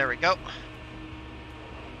outlier. There we go.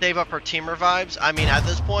 Save up our team revives. I mean, at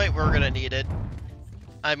this point, we're gonna need it.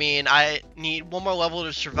 I mean, I need one more level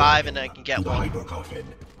to survive, and I can get To the one. hyper coffin.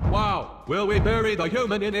 Wow, will we bury the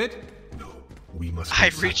human in it? No, we must. I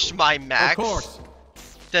recycle. reached my max. Of course.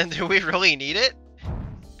 Then do we really need it?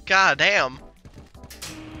 God damn.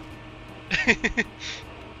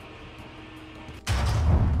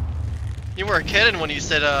 You weren't kidding when you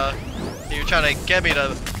said you were trying to get me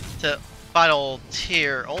to final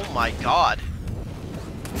tier. Oh my god.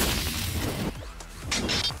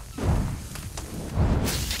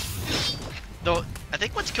 Though I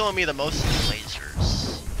think what's killing me the most is the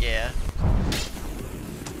lasers. Yeah.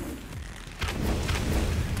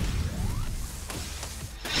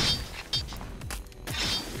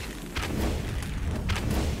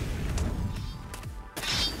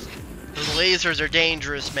 Those lasers are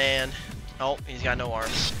dangerous, man. Oh, he's got no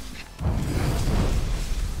arms.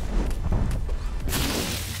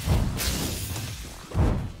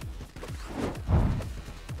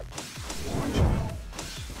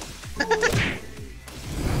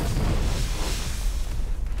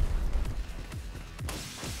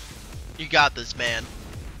 You got this, man.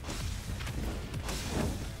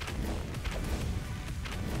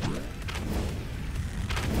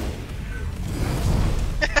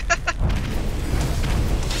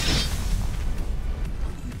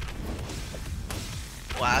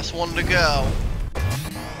 Last one to go.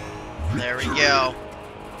 There we go.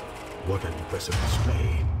 What an impressive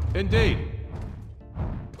display. Indeed.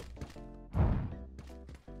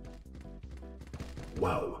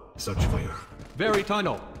 Wow, such fire. Very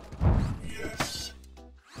tunnel. Yes.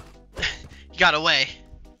 You got away.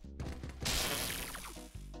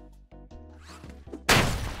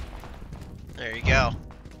 There you go.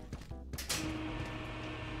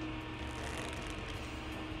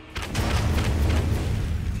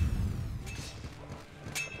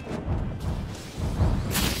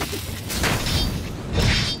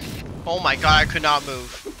 Oh my god, I could not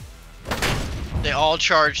move. They all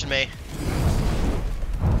charged me.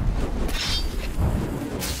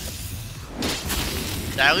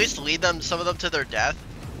 Did I at least lead them, some of them, to their death?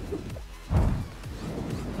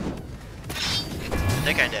 I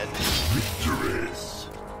think I did. Victorious.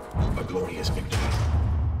 A glorious victory.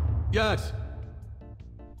 Yes.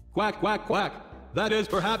 Quack, quack, quack. That is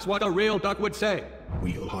perhaps what a real duck would say.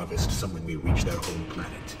 We'll harvest some when we reach their home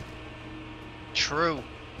planet. True.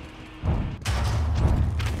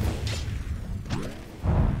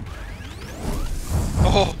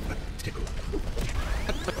 Oh, Tickle.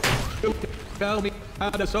 Tell me how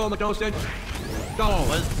the somatosage. Go.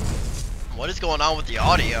 what is going on with the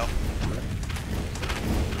audio?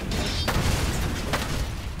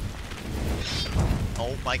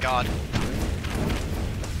 Oh my god.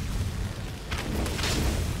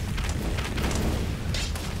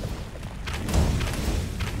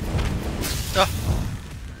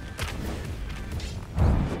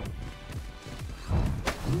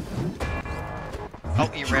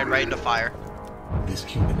 right into fire. This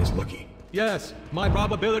human is lucky. Yes, my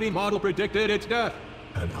probability model predicted its death.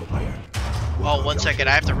 An outlier. Oh, 1 second,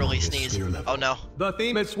 I have to really sneeze. Oh no. The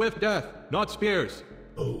theme is swift death, not spears.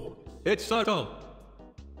 Oh, It's subtle.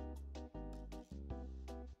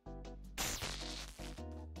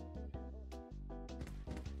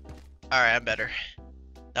 Alright, I'm better.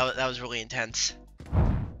 That was really intense.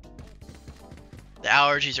 The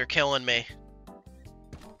allergies are killing me.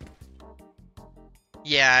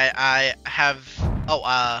 Yeah, I have... Oh,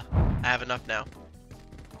 I have enough now.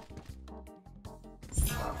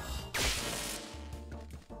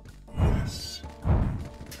 yes.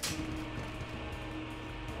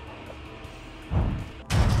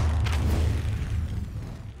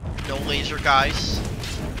 No laser guys.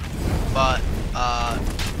 But,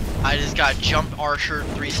 I just got Jump Archer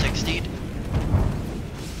 360'd.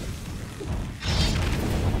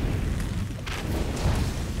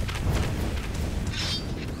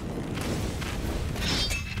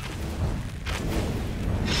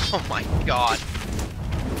 Oh my god.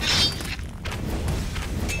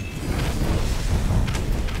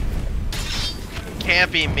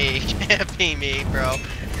 Can't be me. Can't be me, bro.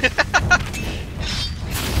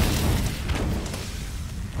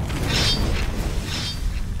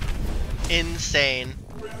 Insane.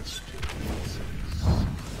 Rest.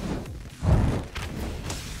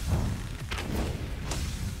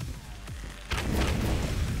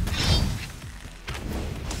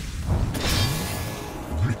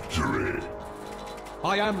 Victory.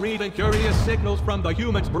 I am reading curious signals from the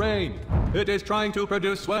human's brain. It is trying to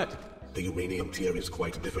produce sweat. The uranium tier is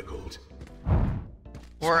quite difficult.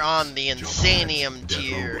 We're on the Insanium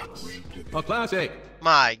tier. A classic.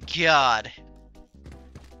 My god.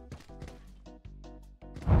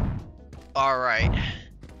 Alright.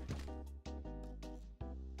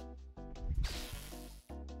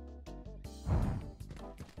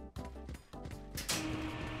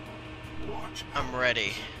 Watch. I'm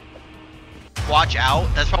ready. Watch out?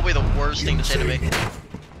 That's probably the worst thing to say to me.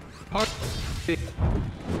 Part-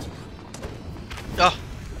 Oh,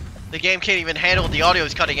 the game can't even handle it. The audio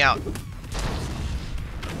is cutting out.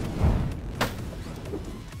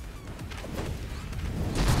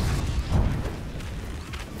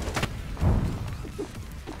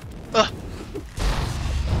 Ugh.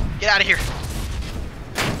 Get out of here.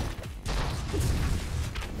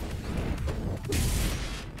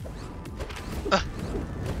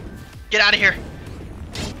 Get out of here.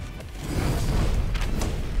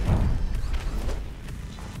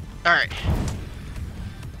 All right.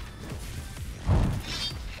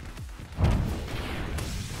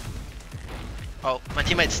 Oh, my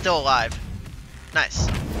teammate's still alive. Nice.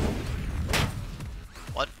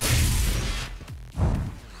 What?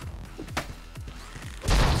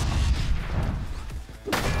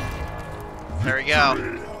 There we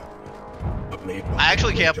go. I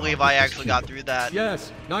actually can't believe I actually got through that.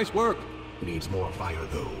 yes, nice work. Needs more fire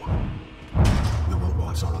though. The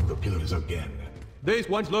robots are on the pillars again. These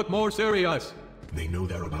ones look more serious. They know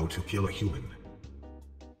they're about to kill a human.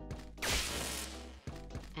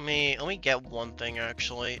 Let me get one thing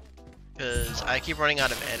actually, because I keep running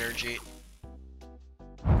out of energy.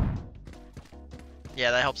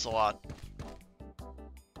 Yeah, that helps a lot.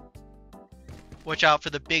 Watch out for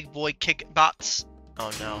the big boy kick bots.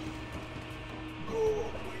 Oh no.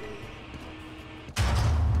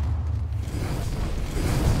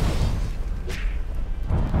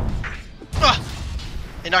 Ah!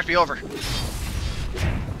 They knocked me over.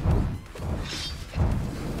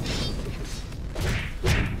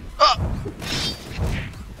 Ah!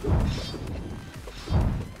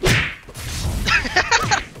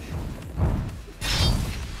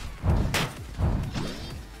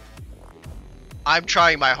 I'm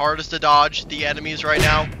trying my hardest to dodge the enemies right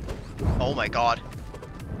now. Oh my god.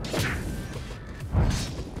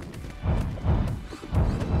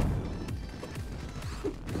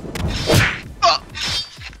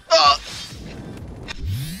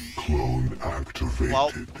 Clone activated.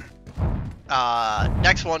 Well,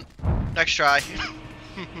 next one. Next try.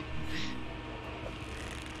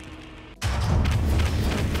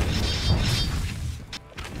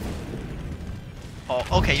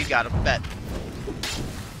 Oh, okay, you got him. Bet.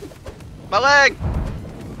 My leg!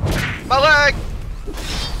 My leg!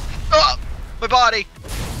 Oh, my body!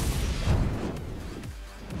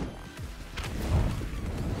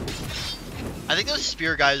 I think those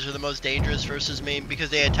spear guys are the most dangerous versus me because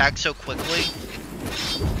they attack so quickly.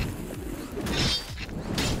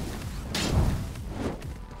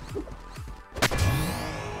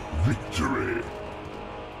 Victory.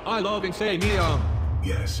 I love Insanium.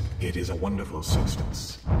 Yes, it is a wonderful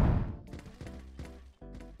substance.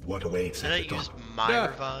 What awaits Did I at the use top? my Death.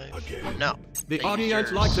 revive? Again. No. The I used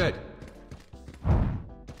audience yours. likes it.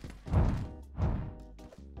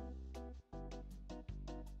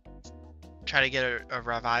 Try to get a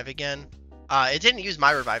revive again. It didn't use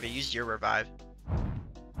my revive, it used your revive.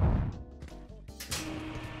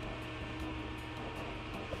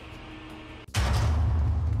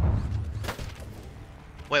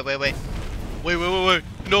 Wait. Wait.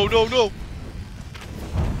 No.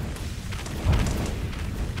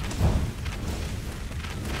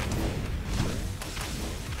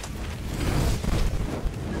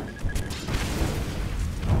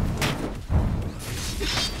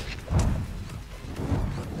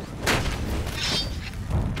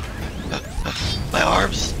 My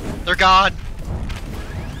arms! They're gone!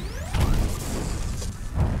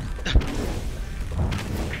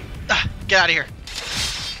 Get out of here!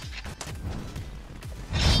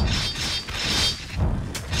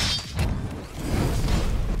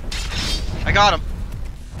 I got him!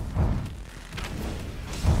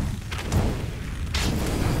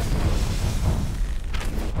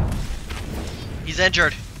 He's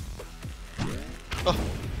injured. Oh,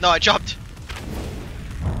 no, I jumped.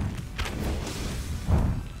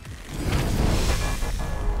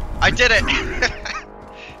 I did it!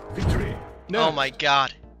 Victory. Oh my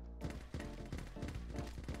god.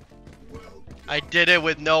 Well, I did it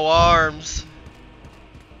with no arms.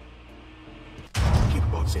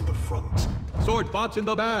 Kickbots in the front. Sword bots in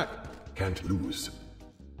the back. Can't lose.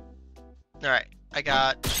 Alright, I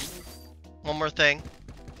got one more thing.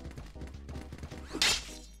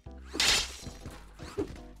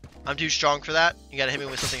 I'm too strong for that. You gotta hit me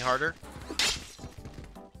with something harder.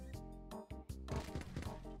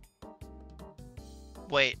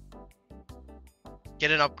 Wait.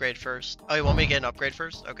 Get an upgrade first. Oh, you want me to get an upgrade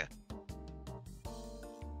first? Okay.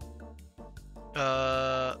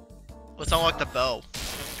 Let's unlock the bow.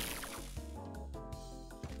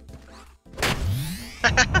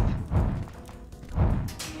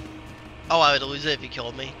 Oh, I would lose it if you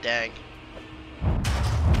killed me. Dang.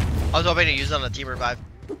 I was hoping to use it on a team revive.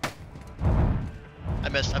 I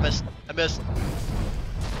missed.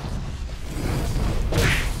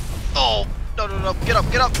 Oh! No. Get up.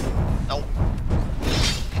 No.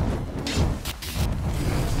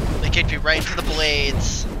 They kicked me right into the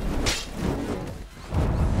blades.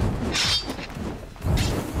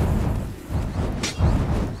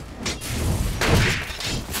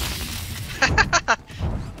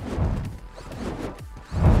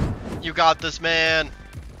 You got this, man.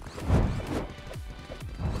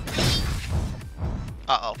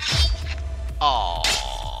 Uh-oh.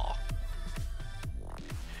 Aww.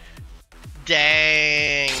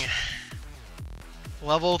 Dang.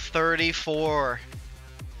 Level 34.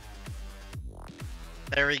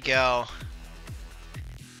 There we go.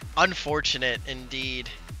 Unfortunate indeed.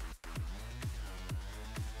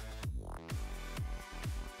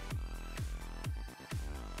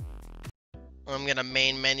 I'm gonna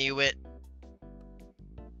main menu it.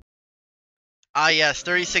 Ah yes,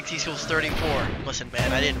 3060 equals 34. Listen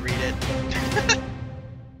man, I didn't read it.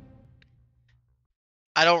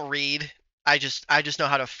 I don't read. I just know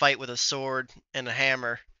how to fight with a sword and a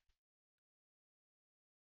hammer.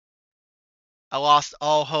 I lost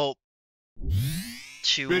all hope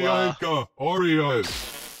to Bianca, Arias.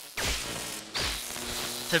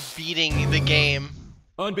 beating the game.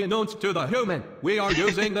 Unbeknownst to the human, we are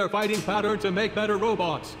using their fighting pattern to make better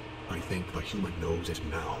robots. I think the human knows it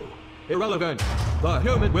now. Irrelevant. The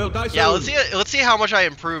human will die soon. Yeah, let's see how much I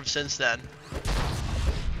improved since then.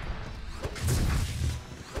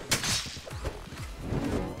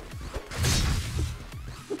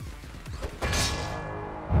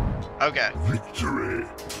 Okay. Victory.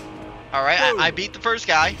 Alright, I beat the first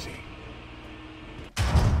guy. Easy.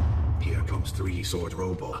 Here comes 3 sword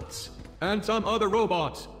robots. And some other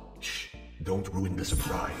robots. Shh. Don't ruin the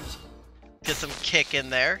surprise. Get some kick in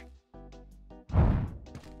there.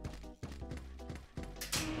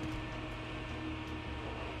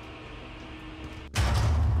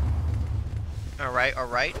 Alright.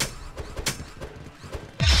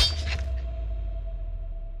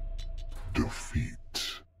 Defeat.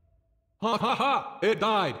 Ha ha ha! It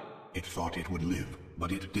died. It thought it would live,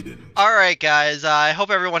 but it didn't. Alright guys, I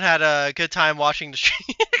hope everyone had a good time watching the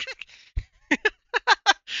stream.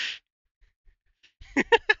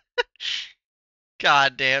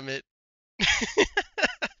 God damn it.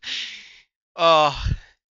 Oh.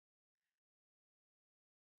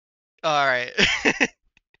 Alright.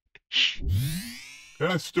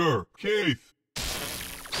 Esther, Keith.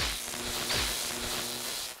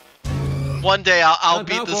 One day I'll And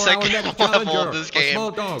beat now the for our second next level challenger, of this a game. small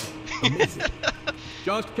dog.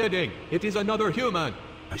 Just kidding. It is another human.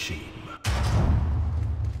 A shame.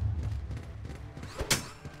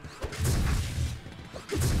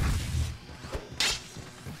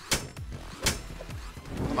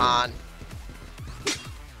 Come on.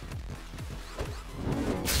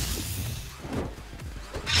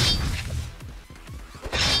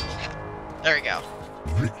 There we go.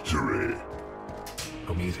 Victory.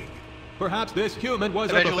 Amazing. Perhaps this human was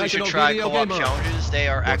a Eventually, you should professional try video co-op gamer. challenges. They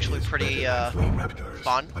are What actually is pretty better than Flame Raptors?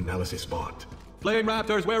 fun. Analysis bot. Flame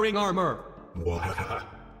Raptors wearing armor. Wahaha.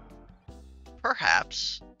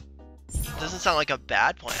 Perhaps. Doesn't sound like a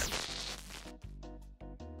bad plan.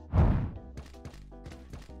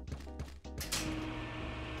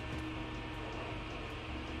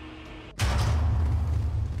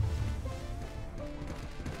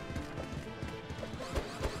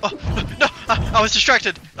 Oh, no! I was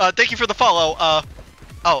distracted! Thank you for the follow.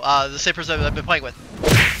 The same person I've been playing with.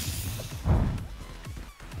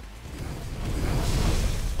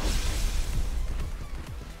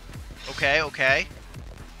 Okay, okay.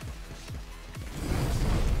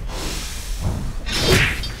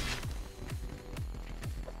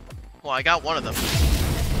 Well, I got one of them.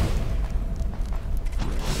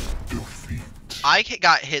 I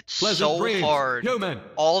got hit Pleasant so dreams, hard. human.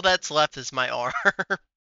 All that's left is my arm.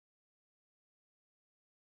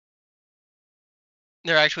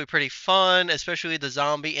 They're actually pretty fun, especially the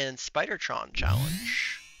zombie and Spidertron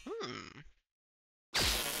challenge.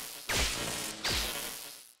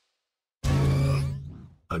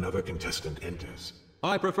 Another contestant enters.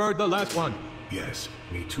 I preferred the last one. Yes,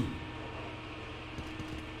 me too.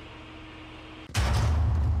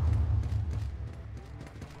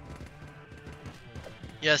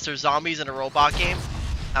 Yes, there's zombies in a robot game.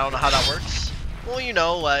 I don't know how that works. Well, you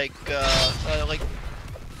know, like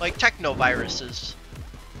techno viruses,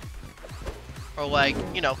 or like,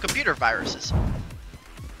 you know, computer viruses.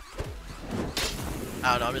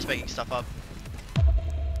 I don't know. I'm just making stuff up.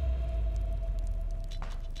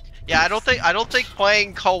 Yeah, I don't think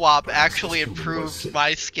playing co-op actually improved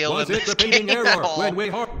my skill Was in it this repeating game at error all. when we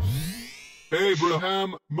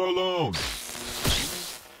Abraham Malone.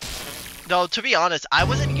 No, to be honest, I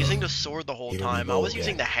wasn't using the sword the whole Here we time. I go was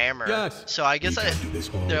using again. the hammer. Yes. So I guess We can do this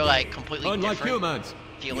all they're day. like completely unlike different humans?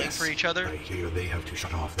 feeling Yes, for each other. I hear they have to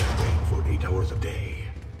shut off their brain for 8 hours a day.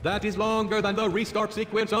 That is longer than the restart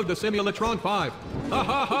sequence of the Simulatron 5. Ha ha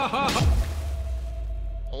ha ha ha!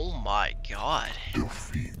 Oh my god.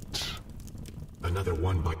 Another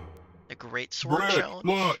one by The Great Sword Brett Challenge.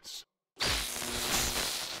 Lutz.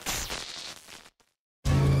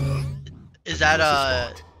 Is that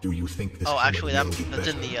analysis bot. Do you think this Oh, human actually, will that's be in the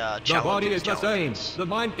better? The body is the same. The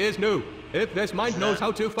mind is new. If this mind knows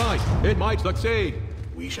how to fight, it might succeed.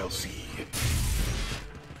 We shall see.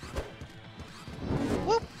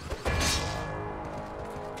 Whoop.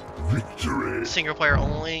 Victory. Single player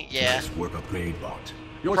only. Yeah. Nice work, upgrade bot.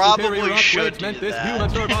 Your Probably superior should upgrades meant do this that. human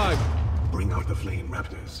survived. Bring out the Flame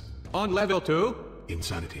Raptors. On level 2,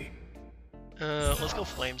 Insanity. Let's go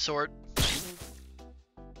flame sword.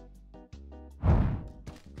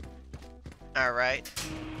 All right.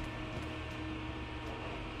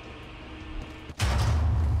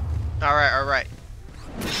 All right. All right.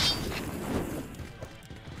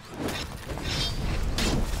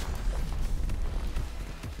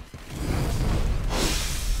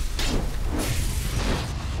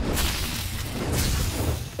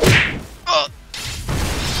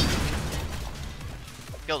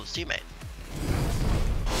 Killed his teammate.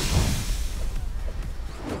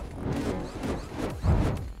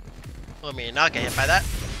 Let me not get hit by that.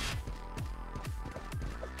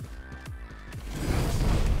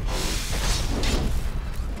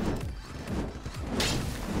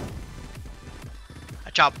 I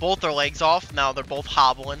chopped both their legs off. Now they're both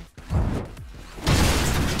hobbling.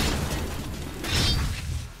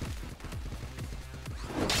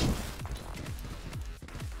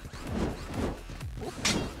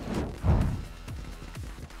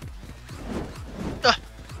 Ugh.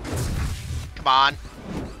 Come on.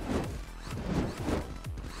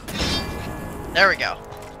 There we go.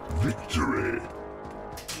 Victory.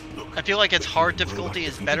 I feel like it's hard difficulty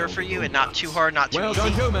is better for you and not too hard, not too well easy.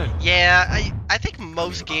 done, human. Yeah, I think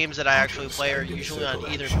most games that I actually play are usually on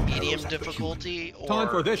either medium difficulty or Time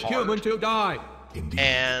for this hard. human to die. Indeed.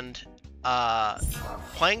 And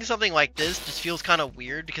playing something like this just feels kind of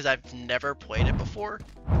weird because I've never played it before.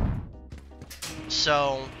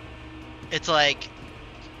 So it's like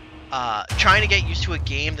trying to get used to a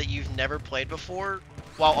game that you've never played before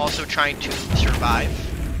while also trying to survive.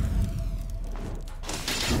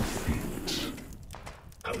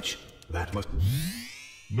 Ouch. That must.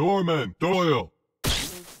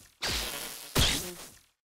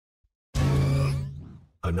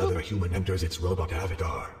 Another human enters its robot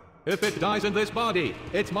avatar. If it dies in this body,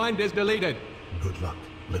 its mind is deleted. Good luck,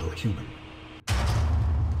 little human.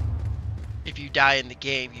 If you die in the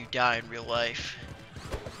game, you die in real life.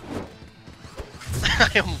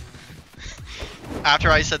 I After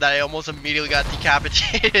I said that, I almost immediately got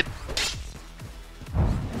decapitated.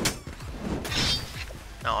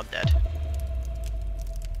 No, I'm dead.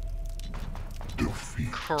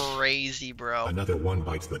 Defeat. Crazy, bro. Another one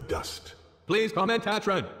bites the dust. Please comment,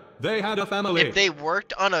 Tatron. They had a family. If they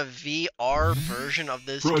worked on a VR version of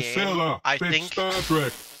this game, I think Star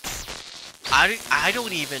Trek. I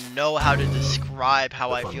don't even know how to describe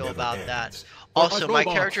how I The fun feel never about ends. that. For Also, us my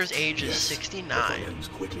robots. character's age is Yes, 69. the fun ends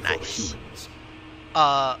quickly for Nice. humans.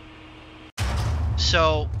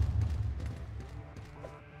 So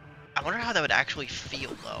I wonder how that would actually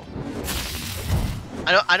feel though.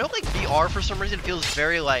 I don't like VR for some reason. It feels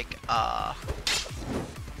very like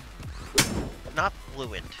not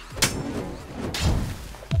fluent.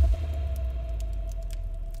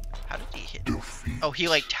 How did he hit? Defeat. Oh, he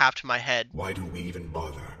like tapped my head. Why do we even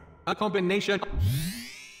bother? A combination.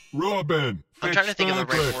 Robin. I'm trying to think of the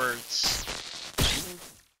right words.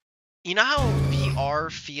 You know how VR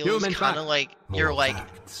feels Human kind of fact. like More you're like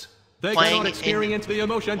facts. They Playing cannot in, experience the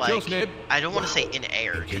emotion, like Killsnib. I don't want to say in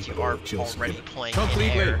air because you Incapable are of chill already snip. playing in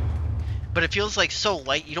Completely. air. But it feels like so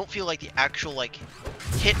light. You don't feel like the actual like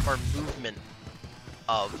hit or movement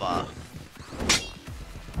of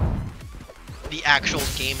the actual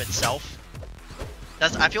game itself.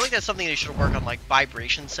 I feel like that's something they should work on, like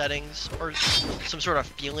vibration settings or some sort of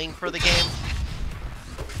feeling for the game,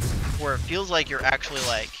 where it feels like you're actually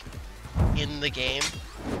like in the game.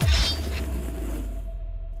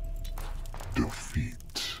 Defeat.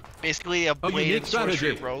 Basically a Blade unique and Sorcery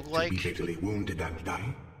strategy. To be roguelike. fatally wounded and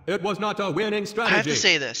die. It was not a winning strategy. I have to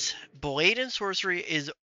say this: Blade and Sorcery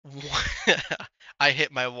is. I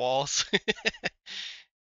hit my walls.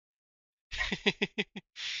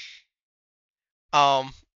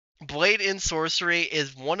 Blade and Sorcery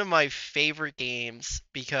is one of my favorite games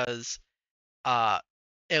because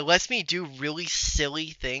it lets me do really silly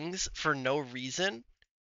things for no reason,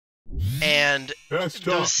 and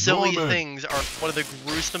those silly things are one of the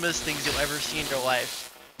gruesomest things you'll ever see in your life.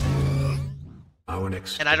 Our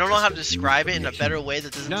next And I don't know how to contestant describe it used in to a be better human. way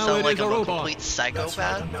that doesn't Now sound it like is a I'm a robot. complete That's psychopath.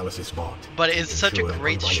 right, analysis bot. But it's such a Ensure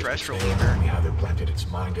great unbiased stress experiment, reliever. We have implanted its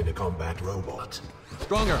mind in a combat robot.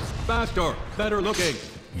 Stronger, faster, better looking.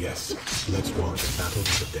 Yes, let's watch a battle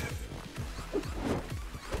to the death.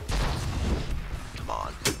 Come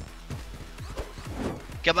on.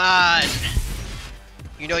 Come on!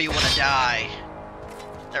 You know you want to die.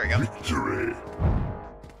 There we go. Victory!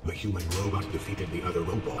 The human robot defeated the other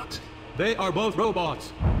robot, They are both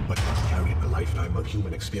robots. but it carried a lifetime of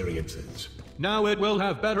human experiences. Now it will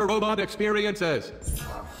have better robot experiences.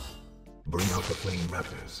 Bring out the flame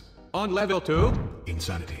raptors. On level 2,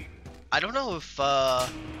 Insanity. I don't know if,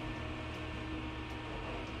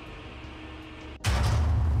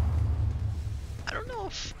 I don't know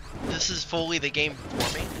if this is fully the game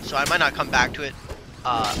for me, so I might not come back to it,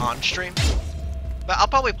 on stream. But I'll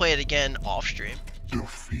probably play it again off stream.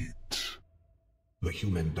 Defeat. The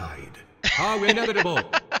human died. how inevitable.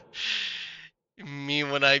 Me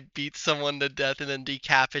when I beat someone to death and then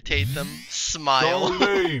decapitate them. Smile.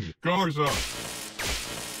 Lane, Garza.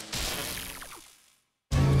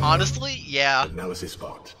 Honestly, yeah. Analysis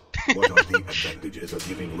bot. What are the advantages of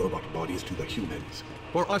giving robot bodies to the humans?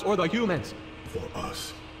 For us or the humans. For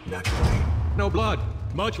us, naturally. No blood,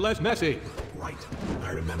 much less messy. Right.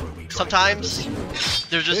 I remember we tried Sometimes to have this-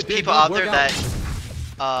 there's just It did people not out there work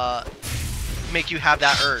out. that make you have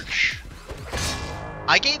that urge.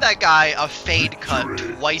 I gave that guy a fade cut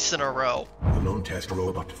twice in a row. The lone test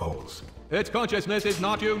robot falls. Its consciousness is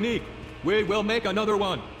not unique. We will make another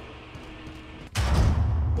one.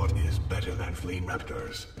 What is better than flame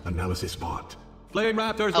raptors? Analysis bot. Flame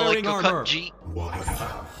Raptors I like wearing to armor. cut G. What?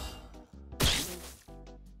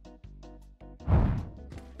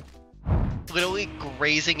 Literally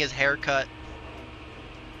grazing his haircut.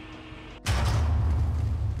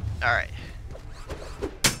 Alright.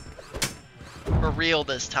 For real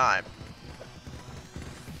this time.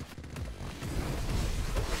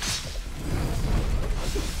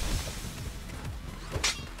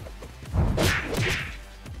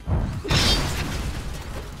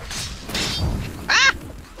 Ah!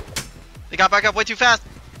 They got back up way too fast.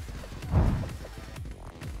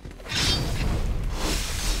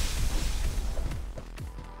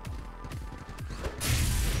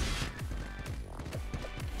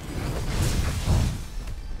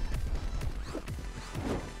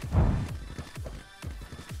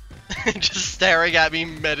 Just staring at me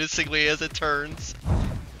menacingly as it turns.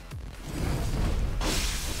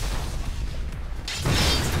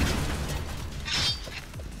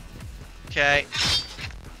 Okay.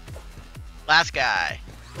 Last guy.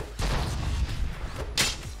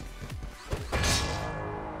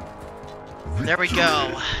 There we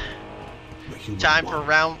go. The human Time for one.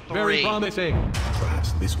 round Very 3. promising.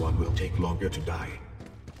 Perhaps this one will take longer to die.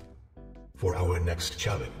 For our next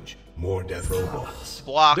challenge, more death robots.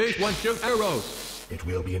 Block. These ones shoot arrows. It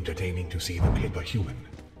will be entertaining to see them hit a human.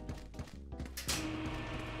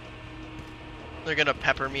 They're gonna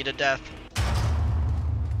pepper me to death.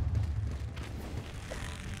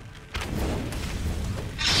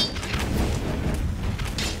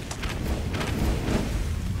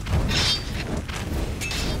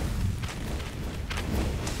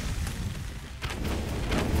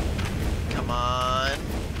 Come on.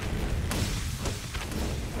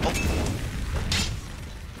 Oh.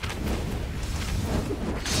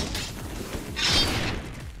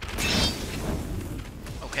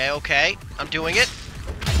 Okay, I'm doing it.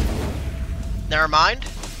 Never mind.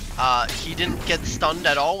 He didn't get stunned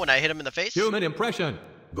at all when I hit him in the face. Human impression.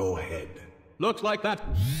 Go ahead. Looks like that.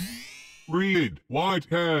 Reed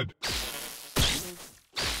Whitehead.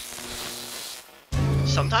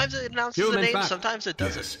 Sometimes it announces the Human name, fact. sometimes it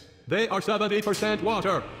doesn't. Yes. They are 70%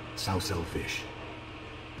 water. Sow selfish.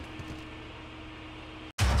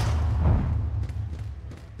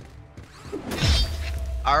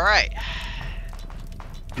 Alright.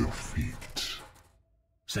 Defeat.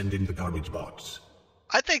 Send in the garbage bots.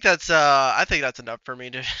 I think that's enough for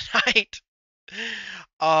me tonight.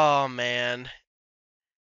 Oh man.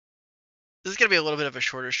 This is gonna be a little bit of a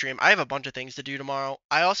shorter stream. I have a bunch of things to do tomorrow.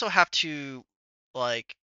 I also have to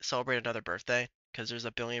like celebrate another birthday because there's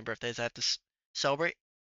a billion birthdays I have to celebrate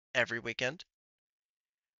every weekend.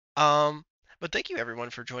 But thank you everyone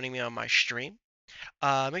for joining me on my stream.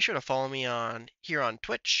 Make sure to follow me here on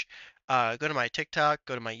Twitch. Go to my TikTok,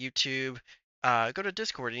 go to my YouTube, go to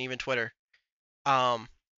Discord and even Twitter.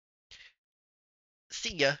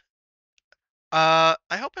 See ya. I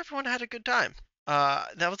hope everyone had a good time.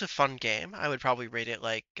 That was a fun game. I would probably rate it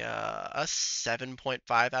like a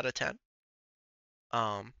 7.5 out of 10.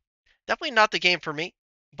 Definitely not the game for me,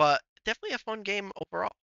 but definitely a fun game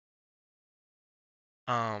overall.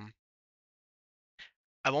 I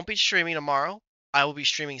won't be streaming tomorrow. I will be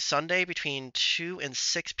streaming Sunday between 2 and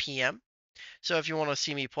 6 p.m. So if you want to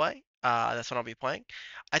see me play, that's when I'll be playing.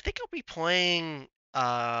 I think I'll be playing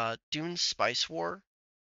Dune Spice War.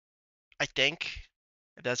 I think,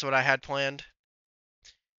 if that's what I had planned.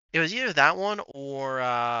 It was either that one or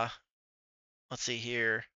let's see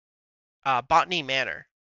here, Botany Manor.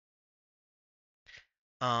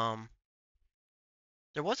 There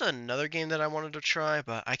was another game that I wanted to try,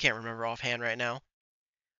 but I can't remember offhand right now.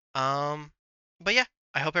 But yeah,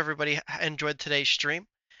 I hope everybody enjoyed today's stream,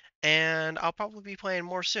 and I'll probably be playing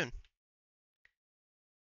more soon.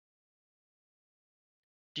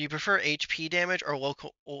 Do you prefer HP damage or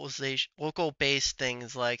local based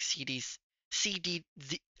things like CDDZ?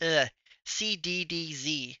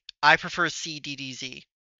 I prefer CDDZ.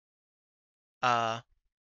 But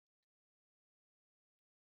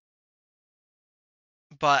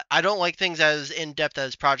I don't like things as in-depth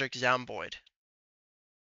as Project Zomboid,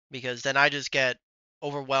 because then I just get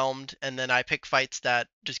overwhelmed and then I pick fights that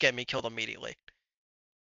just get me killed immediately.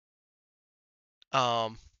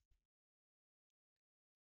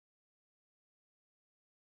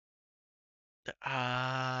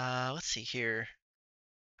 Let's see here.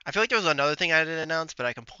 I feel like there was another thing I didn't announce, but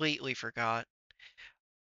I completely forgot.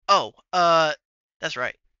 Oh, that's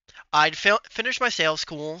right. I'd finished my sales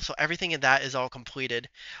school, so everything in that is all completed.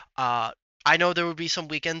 I know there would be some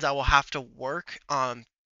weekends I will have to work on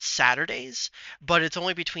Saturdays, but it's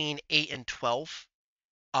only between 8 and 12.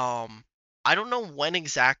 I don't know when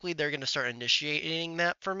exactly they're going to start initiating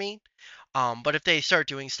that for me. But if they start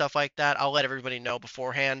doing stuff like that, I'll let everybody know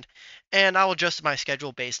beforehand, and I'll adjust my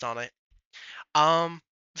schedule based on it.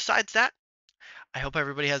 Besides that, I hope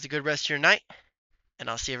everybody has a good rest of your night, and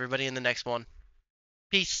I'll see everybody in the next one.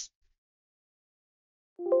 Peace.